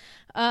subs.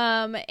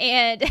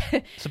 And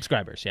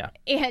subscribers, yeah.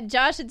 And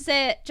Josh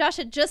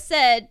had just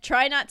said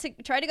try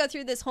to go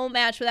through this whole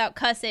match without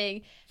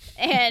cussing,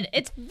 and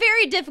it's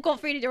very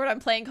difficult for you to do when I'm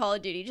playing Call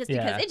of Duty, just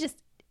because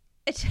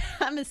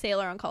I'm a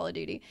sailor on Call of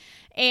Duty.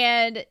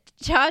 And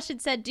Josh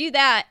had said, do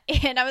that.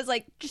 And I was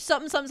like,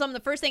 something.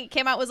 The first thing that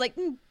came out was like,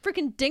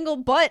 freaking dingle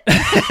butt.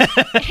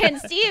 And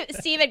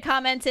Steve had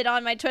commented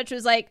on my Twitch,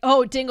 was like,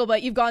 oh, dingle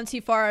butt, you've gone too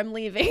far. I'm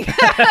leaving. So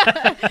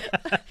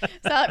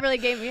that really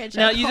gave me a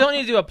chuckle. Now, you don't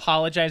need to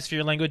apologize for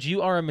your language.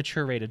 You are a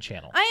mature rated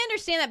channel. I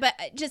understand that.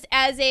 But just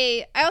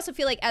I also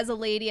feel like as a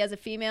lady, as a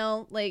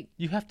female, like.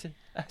 You have to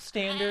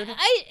standard.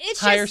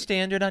 It's higher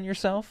standard on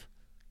yourself.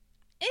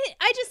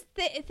 I just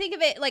think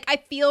of it like I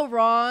feel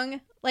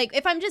wrong. Like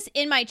if I'm just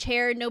in my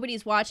chair,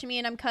 nobody's watching me,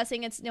 and I'm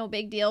cussing, it's no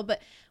big deal.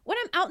 But when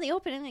I'm out in the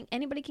open and like,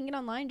 anybody can get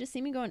online, just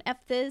see me going F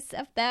this,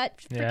 F that,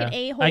 freaking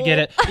a-hole. I get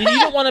it. And you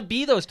don't want to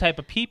be those type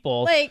of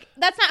people. Like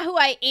that's not who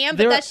I am,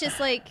 but that's just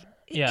like.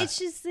 Yeah. It's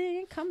just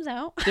it comes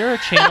out. There are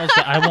channels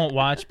that I won't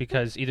watch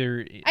because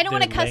either I don't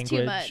want to cuss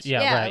too much.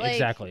 Yeah, right, like,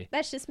 exactly.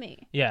 That's just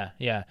me. Yeah.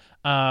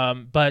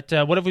 But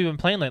what have we been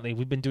playing lately?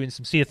 We've been doing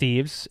some Sea of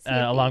Thieves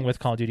along with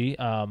Call of Duty.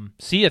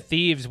 Sea of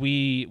Thieves,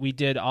 we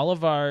did all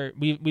of our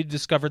we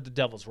discovered the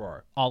Devil's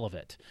Roar, all of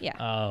it.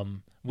 Yeah.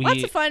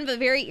 Lots of fun, but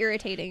very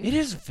irritating. It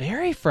is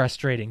very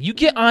frustrating. You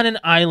get on an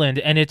island,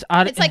 and it's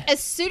like as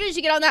soon as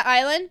you get on that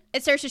island,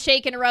 it starts to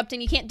shake and erupt,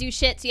 and you can't do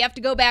shit. So you have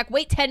to go back,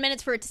 wait 10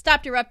 minutes for it to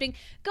stop erupting,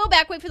 go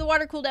back, wait for the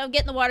water to cool down,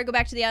 get in the water, go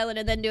back to the island,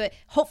 and then do it.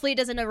 Hopefully, it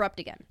doesn't erupt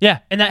again. Yeah,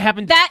 and that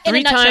happened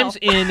 3 times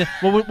in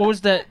what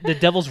was that? The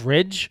Devil's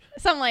Ridge,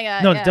 something like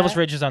that. No, the Devil's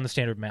Ridge is on the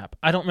standard map.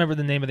 I don't remember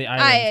the name of the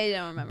island. I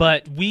don't remember.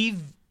 But we've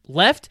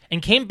left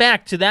and came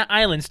back to that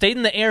island, stayed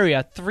in the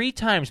area 3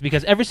 times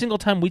because every single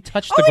time we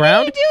touched the ground,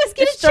 all you do is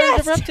get it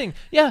started erupting.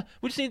 Yeah,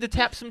 we just need to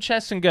tap some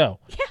chests and go.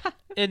 Yeah,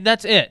 and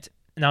that's it.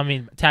 No, I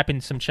mean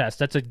tapping some chests.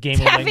 That's a game.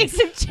 Tapping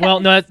some chests.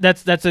 Well, no,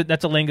 that's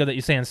a lingo that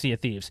you say on Sea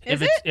of Thieves.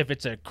 If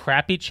it's a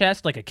crappy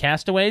chest like a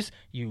Castaways,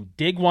 you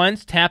dig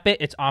once, tap it,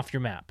 it's off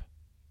your map.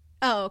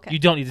 Oh, okay. You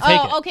don't need to take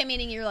it. Oh, okay.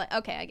 Meaning you're like,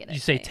 okay, I get it. You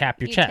say tap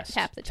your chest.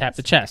 Tap the chest. Tap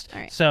the chest. All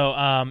right. So,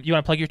 you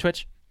want to plug your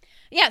Twitch?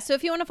 Yeah, so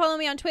if you want to follow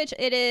me on Twitch,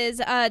 it is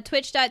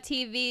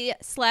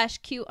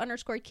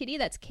twitch.tv/Q_Kitty.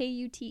 That's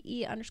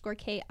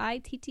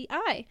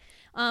KUTE_KITTI.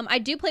 I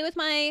do play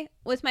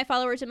with my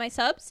followers and my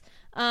subs.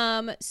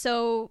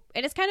 So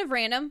it is kind of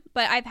random,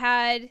 but I've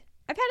had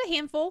a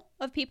handful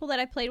of people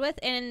that I've played with,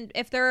 and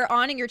if they're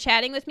on and you're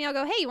chatting with me, I'll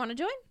go, hey, you want to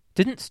join?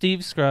 Didn't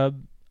Steve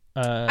Scrub...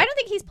 I don't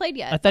think he's played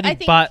yet. I thought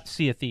he bought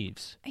Sea of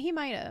Thieves. He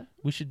might have.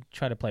 We should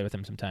try to play with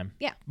him sometime.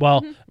 Yeah.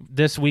 Well,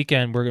 this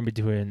weekend we're going to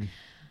be doing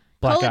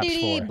Call of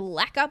Duty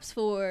Black Ops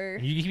 4.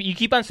 You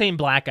keep on saying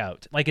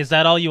Blackout. Like, is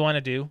that all you want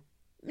to do?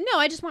 No,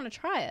 I just want to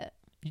try it.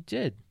 You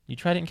did. You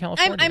tried it in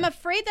California. I'm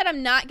afraid that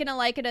I'm not going to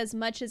like it as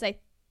much as I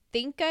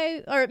think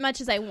or as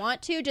much as I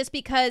want to, just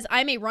because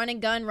I'm a run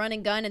and gun,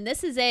 and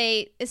this is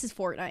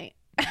Fortnite.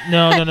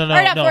 No. Or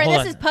not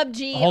Fortnite, this is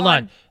PUBG. Hold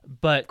on.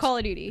 But Call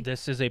of Duty.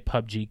 This is a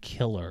PUBG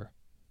killer.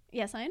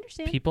 Yes, I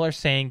understand. People are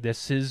saying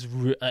this is...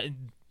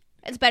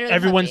 it's better than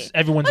everyone's PUBG.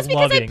 Everyone's well,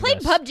 loving because I played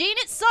this. PUBG and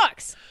it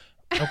sucks.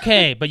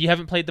 Okay, but you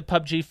haven't played the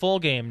PUBG full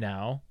game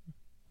now.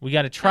 We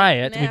got to try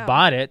it. No. We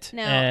bought it.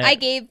 No, I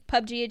gave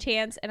PUBG a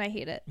chance and I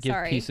hate it.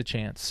 Sorry. Give peace a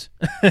chance.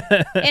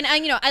 And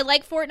I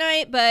like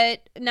Fortnite,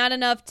 but not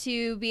enough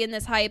to be in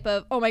this hype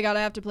of, oh my God,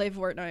 I have to play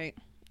Fortnite.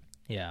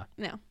 Yeah.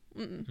 No,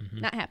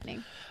 not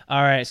happening.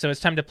 All right, so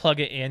it's time to plug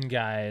it in,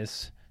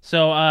 guys.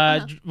 So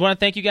want to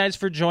thank you guys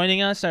for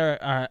joining us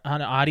on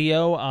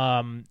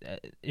audio.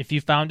 If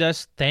you found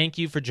us, thank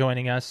you for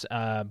joining us.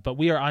 But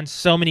we are on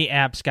so many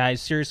apps,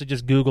 guys. Seriously,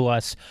 just Google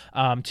us.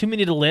 Too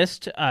many to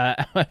list.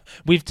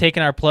 We've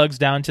taken our plugs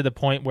down to the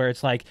point where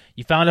it's like,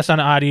 you found us on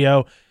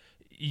audio,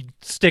 you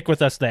stick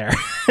with us there.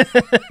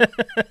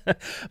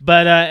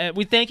 But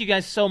we thank you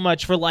guys so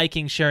much for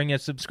liking, sharing, and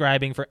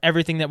subscribing for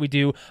everything that we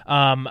do.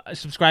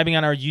 Subscribing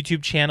on our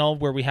YouTube channel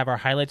where we have our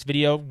highlights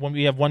video. When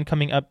we have one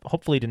coming up,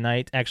 hopefully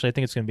tonight. Actually, I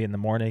think it's going to be in the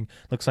morning.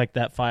 Looks like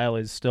that file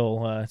is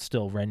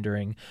still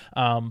rendering.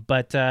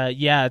 But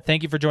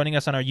thank you for joining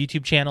us on our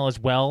YouTube channel as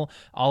well.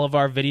 All of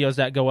our videos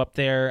that go up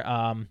there,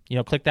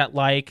 click that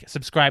like,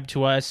 subscribe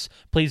to us.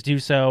 Please do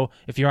so.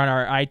 If you're on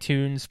our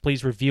iTunes,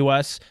 please review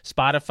us.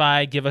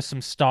 Spotify, give us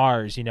some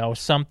stars,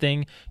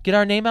 something. Get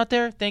our name out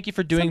there. Thank you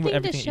for doing something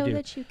everything to show you do.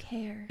 That you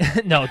care.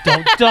 No,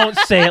 don't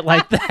say it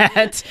like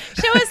that.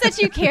 Show us that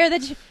you care.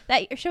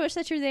 Show us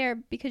that you're there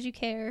because you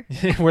care.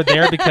 We're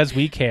there because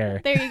we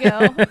care. There you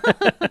go.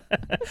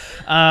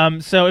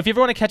 So if you ever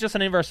want to catch us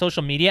on any of our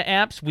social media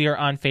apps, we are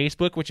on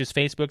Facebook, which is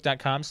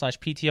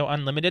facebook.com/PTO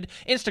Unlimited.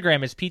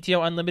 Instagram is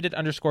PTO Unlimited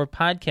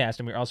 _podcast.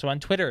 And we're also on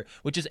Twitter,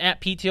 which is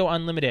 @PTO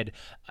Unlimited.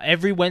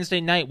 Every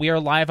Wednesday night, we are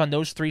live on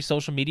those 3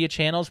 social media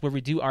channels where we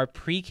do our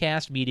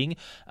precast meeting,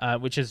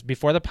 which is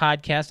before the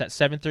podcast at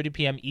 7:30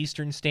 p.m.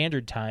 Eastern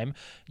Standard Time.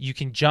 You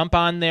can jump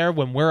on there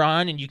when we're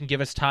on, and you can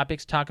give us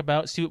topics to talk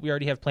about, see what we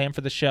already have planned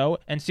for the show,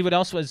 and see what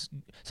else was.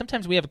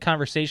 Sometimes we have a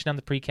conversation on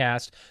the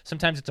precast.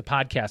 Sometimes it's a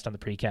podcast on the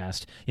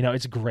precast.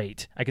 It's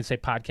great. I could say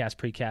podcast,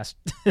 precast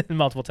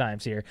multiple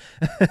times here.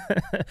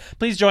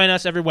 Please join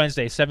us every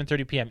Wednesday,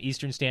 7:30 p.m.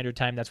 Eastern Standard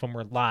Time. That's when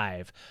we're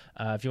live.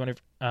 If you want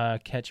to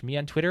catch me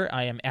on Twitter,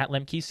 I am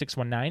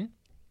 @Lemke619.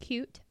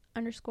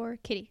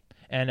 Cute_kitty.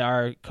 And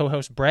our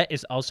co-host Brett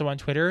is also on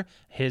Twitter.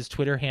 His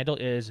Twitter handle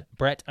is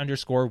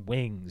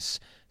Brett_wings.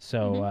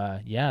 So,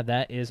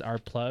 that is our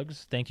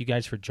plugs. Thank you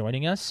guys for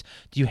joining us.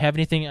 Do you have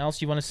anything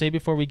else you want to say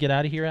before we get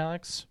out of here,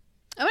 Alex?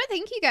 I want to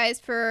thank you guys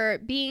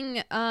for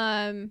being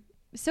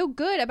so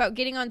good about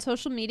getting on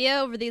social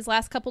media over these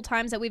last couple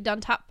times that we've done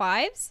top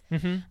 5s.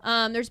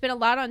 There's been a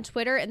lot on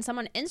Twitter and some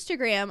on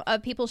Instagram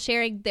of people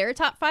sharing their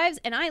top 5s,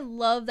 and I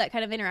love that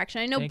kind of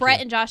interaction. I know Brett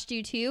and Josh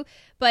do too,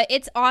 but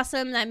it's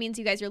awesome. That means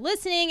you guys are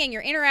listening and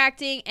you're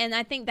interacting, and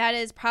I think that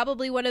is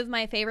probably one of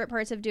my favorite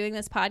parts of doing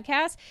this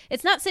podcast.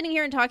 It's not sitting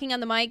here and talking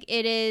on the mic.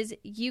 It is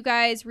you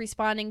guys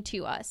responding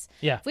to us.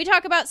 Yeah. If we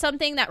talk about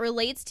something that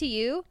relates to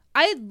you,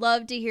 I'd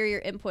love to hear your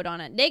input on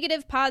it.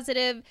 Negative,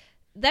 positive.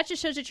 That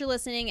just shows that you're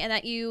listening and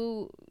that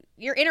you're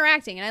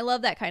interacting, and I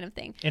love that kind of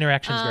thing.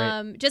 Interaction's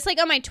great. Just like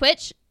on my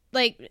Twitch,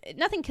 like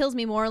nothing kills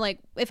me more. Like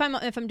if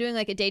I'm doing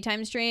like a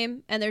daytime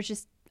stream and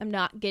I'm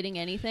not getting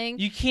anything.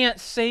 You can't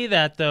say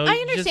that though. I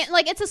understand.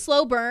 Like it's a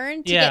slow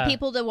burn to get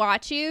people to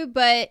watch you,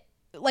 but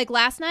like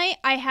last night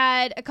I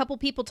had a couple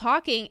people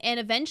talking, and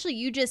eventually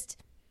you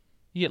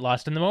get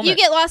lost in the moment. You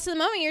get lost in the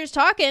moment. You're just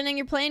talking and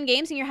you're playing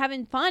games and you're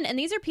having fun. And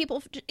these are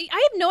people.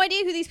 I have no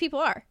idea who these people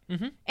are.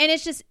 And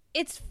it's just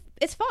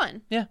it's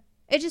fun. Yeah.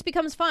 It just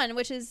becomes fun,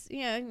 which is,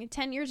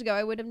 10 years ago,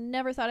 I would have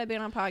never thought I'd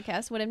been on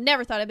podcasts. Would have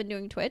never thought I'd been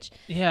doing Twitch.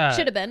 Yeah.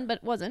 Should have been,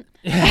 but wasn't.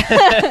 Say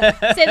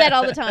that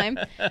all the time.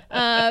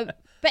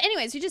 But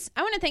anyways,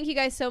 I want to thank you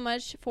guys so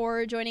much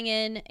for joining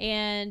in.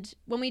 And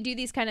when we do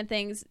these kind of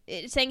things,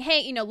 saying,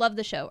 hey, love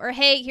the show. Or,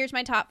 hey, here's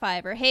my top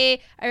 5. Or,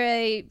 hey,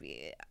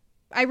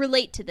 I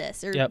relate to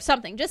this. Or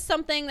something. Just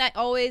something that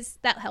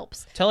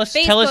helps. Tell us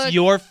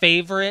your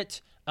favorite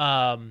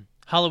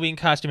Halloween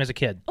costume as a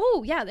kid.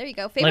 Oh, yeah, there you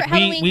go. Favorite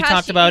Halloween costume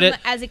talked about it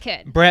as a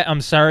kid. Brett,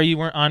 I'm sorry you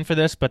weren't on for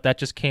this, but that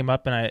just came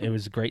up, and it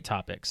was a great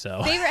topic.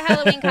 So favorite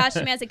Halloween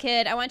costume as a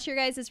kid. I want your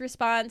guys'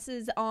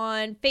 responses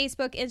on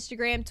Facebook,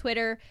 Instagram,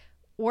 Twitter,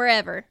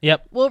 wherever.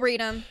 Yep. We'll read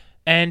them.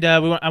 And I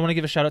want to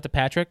give a shout out to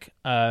Patrick.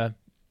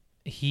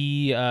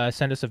 he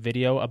sent us a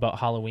video about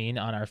Halloween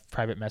on our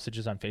private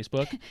messages on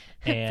Facebook.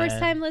 And first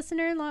time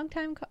listener, long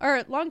time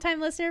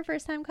listener,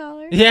 first time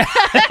caller. Yeah.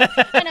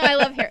 I know. I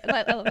love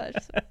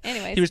that.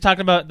 Anyways, he was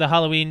talking about the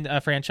Halloween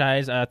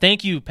franchise.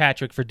 Thank you,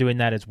 Patrick, for doing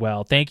that as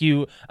well. Thank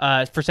you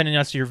for sending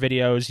us your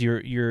videos,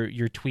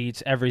 your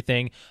tweets,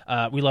 everything.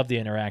 We love the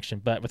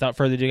interaction. But without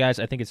further ado, guys,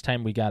 I think it's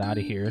time we got out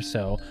of here.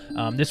 So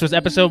this was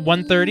episode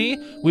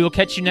 130. We will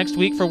catch you next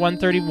week for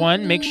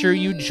 131. Make sure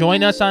you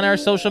join us on our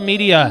social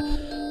media.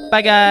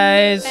 Bye,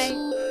 guys. Bye.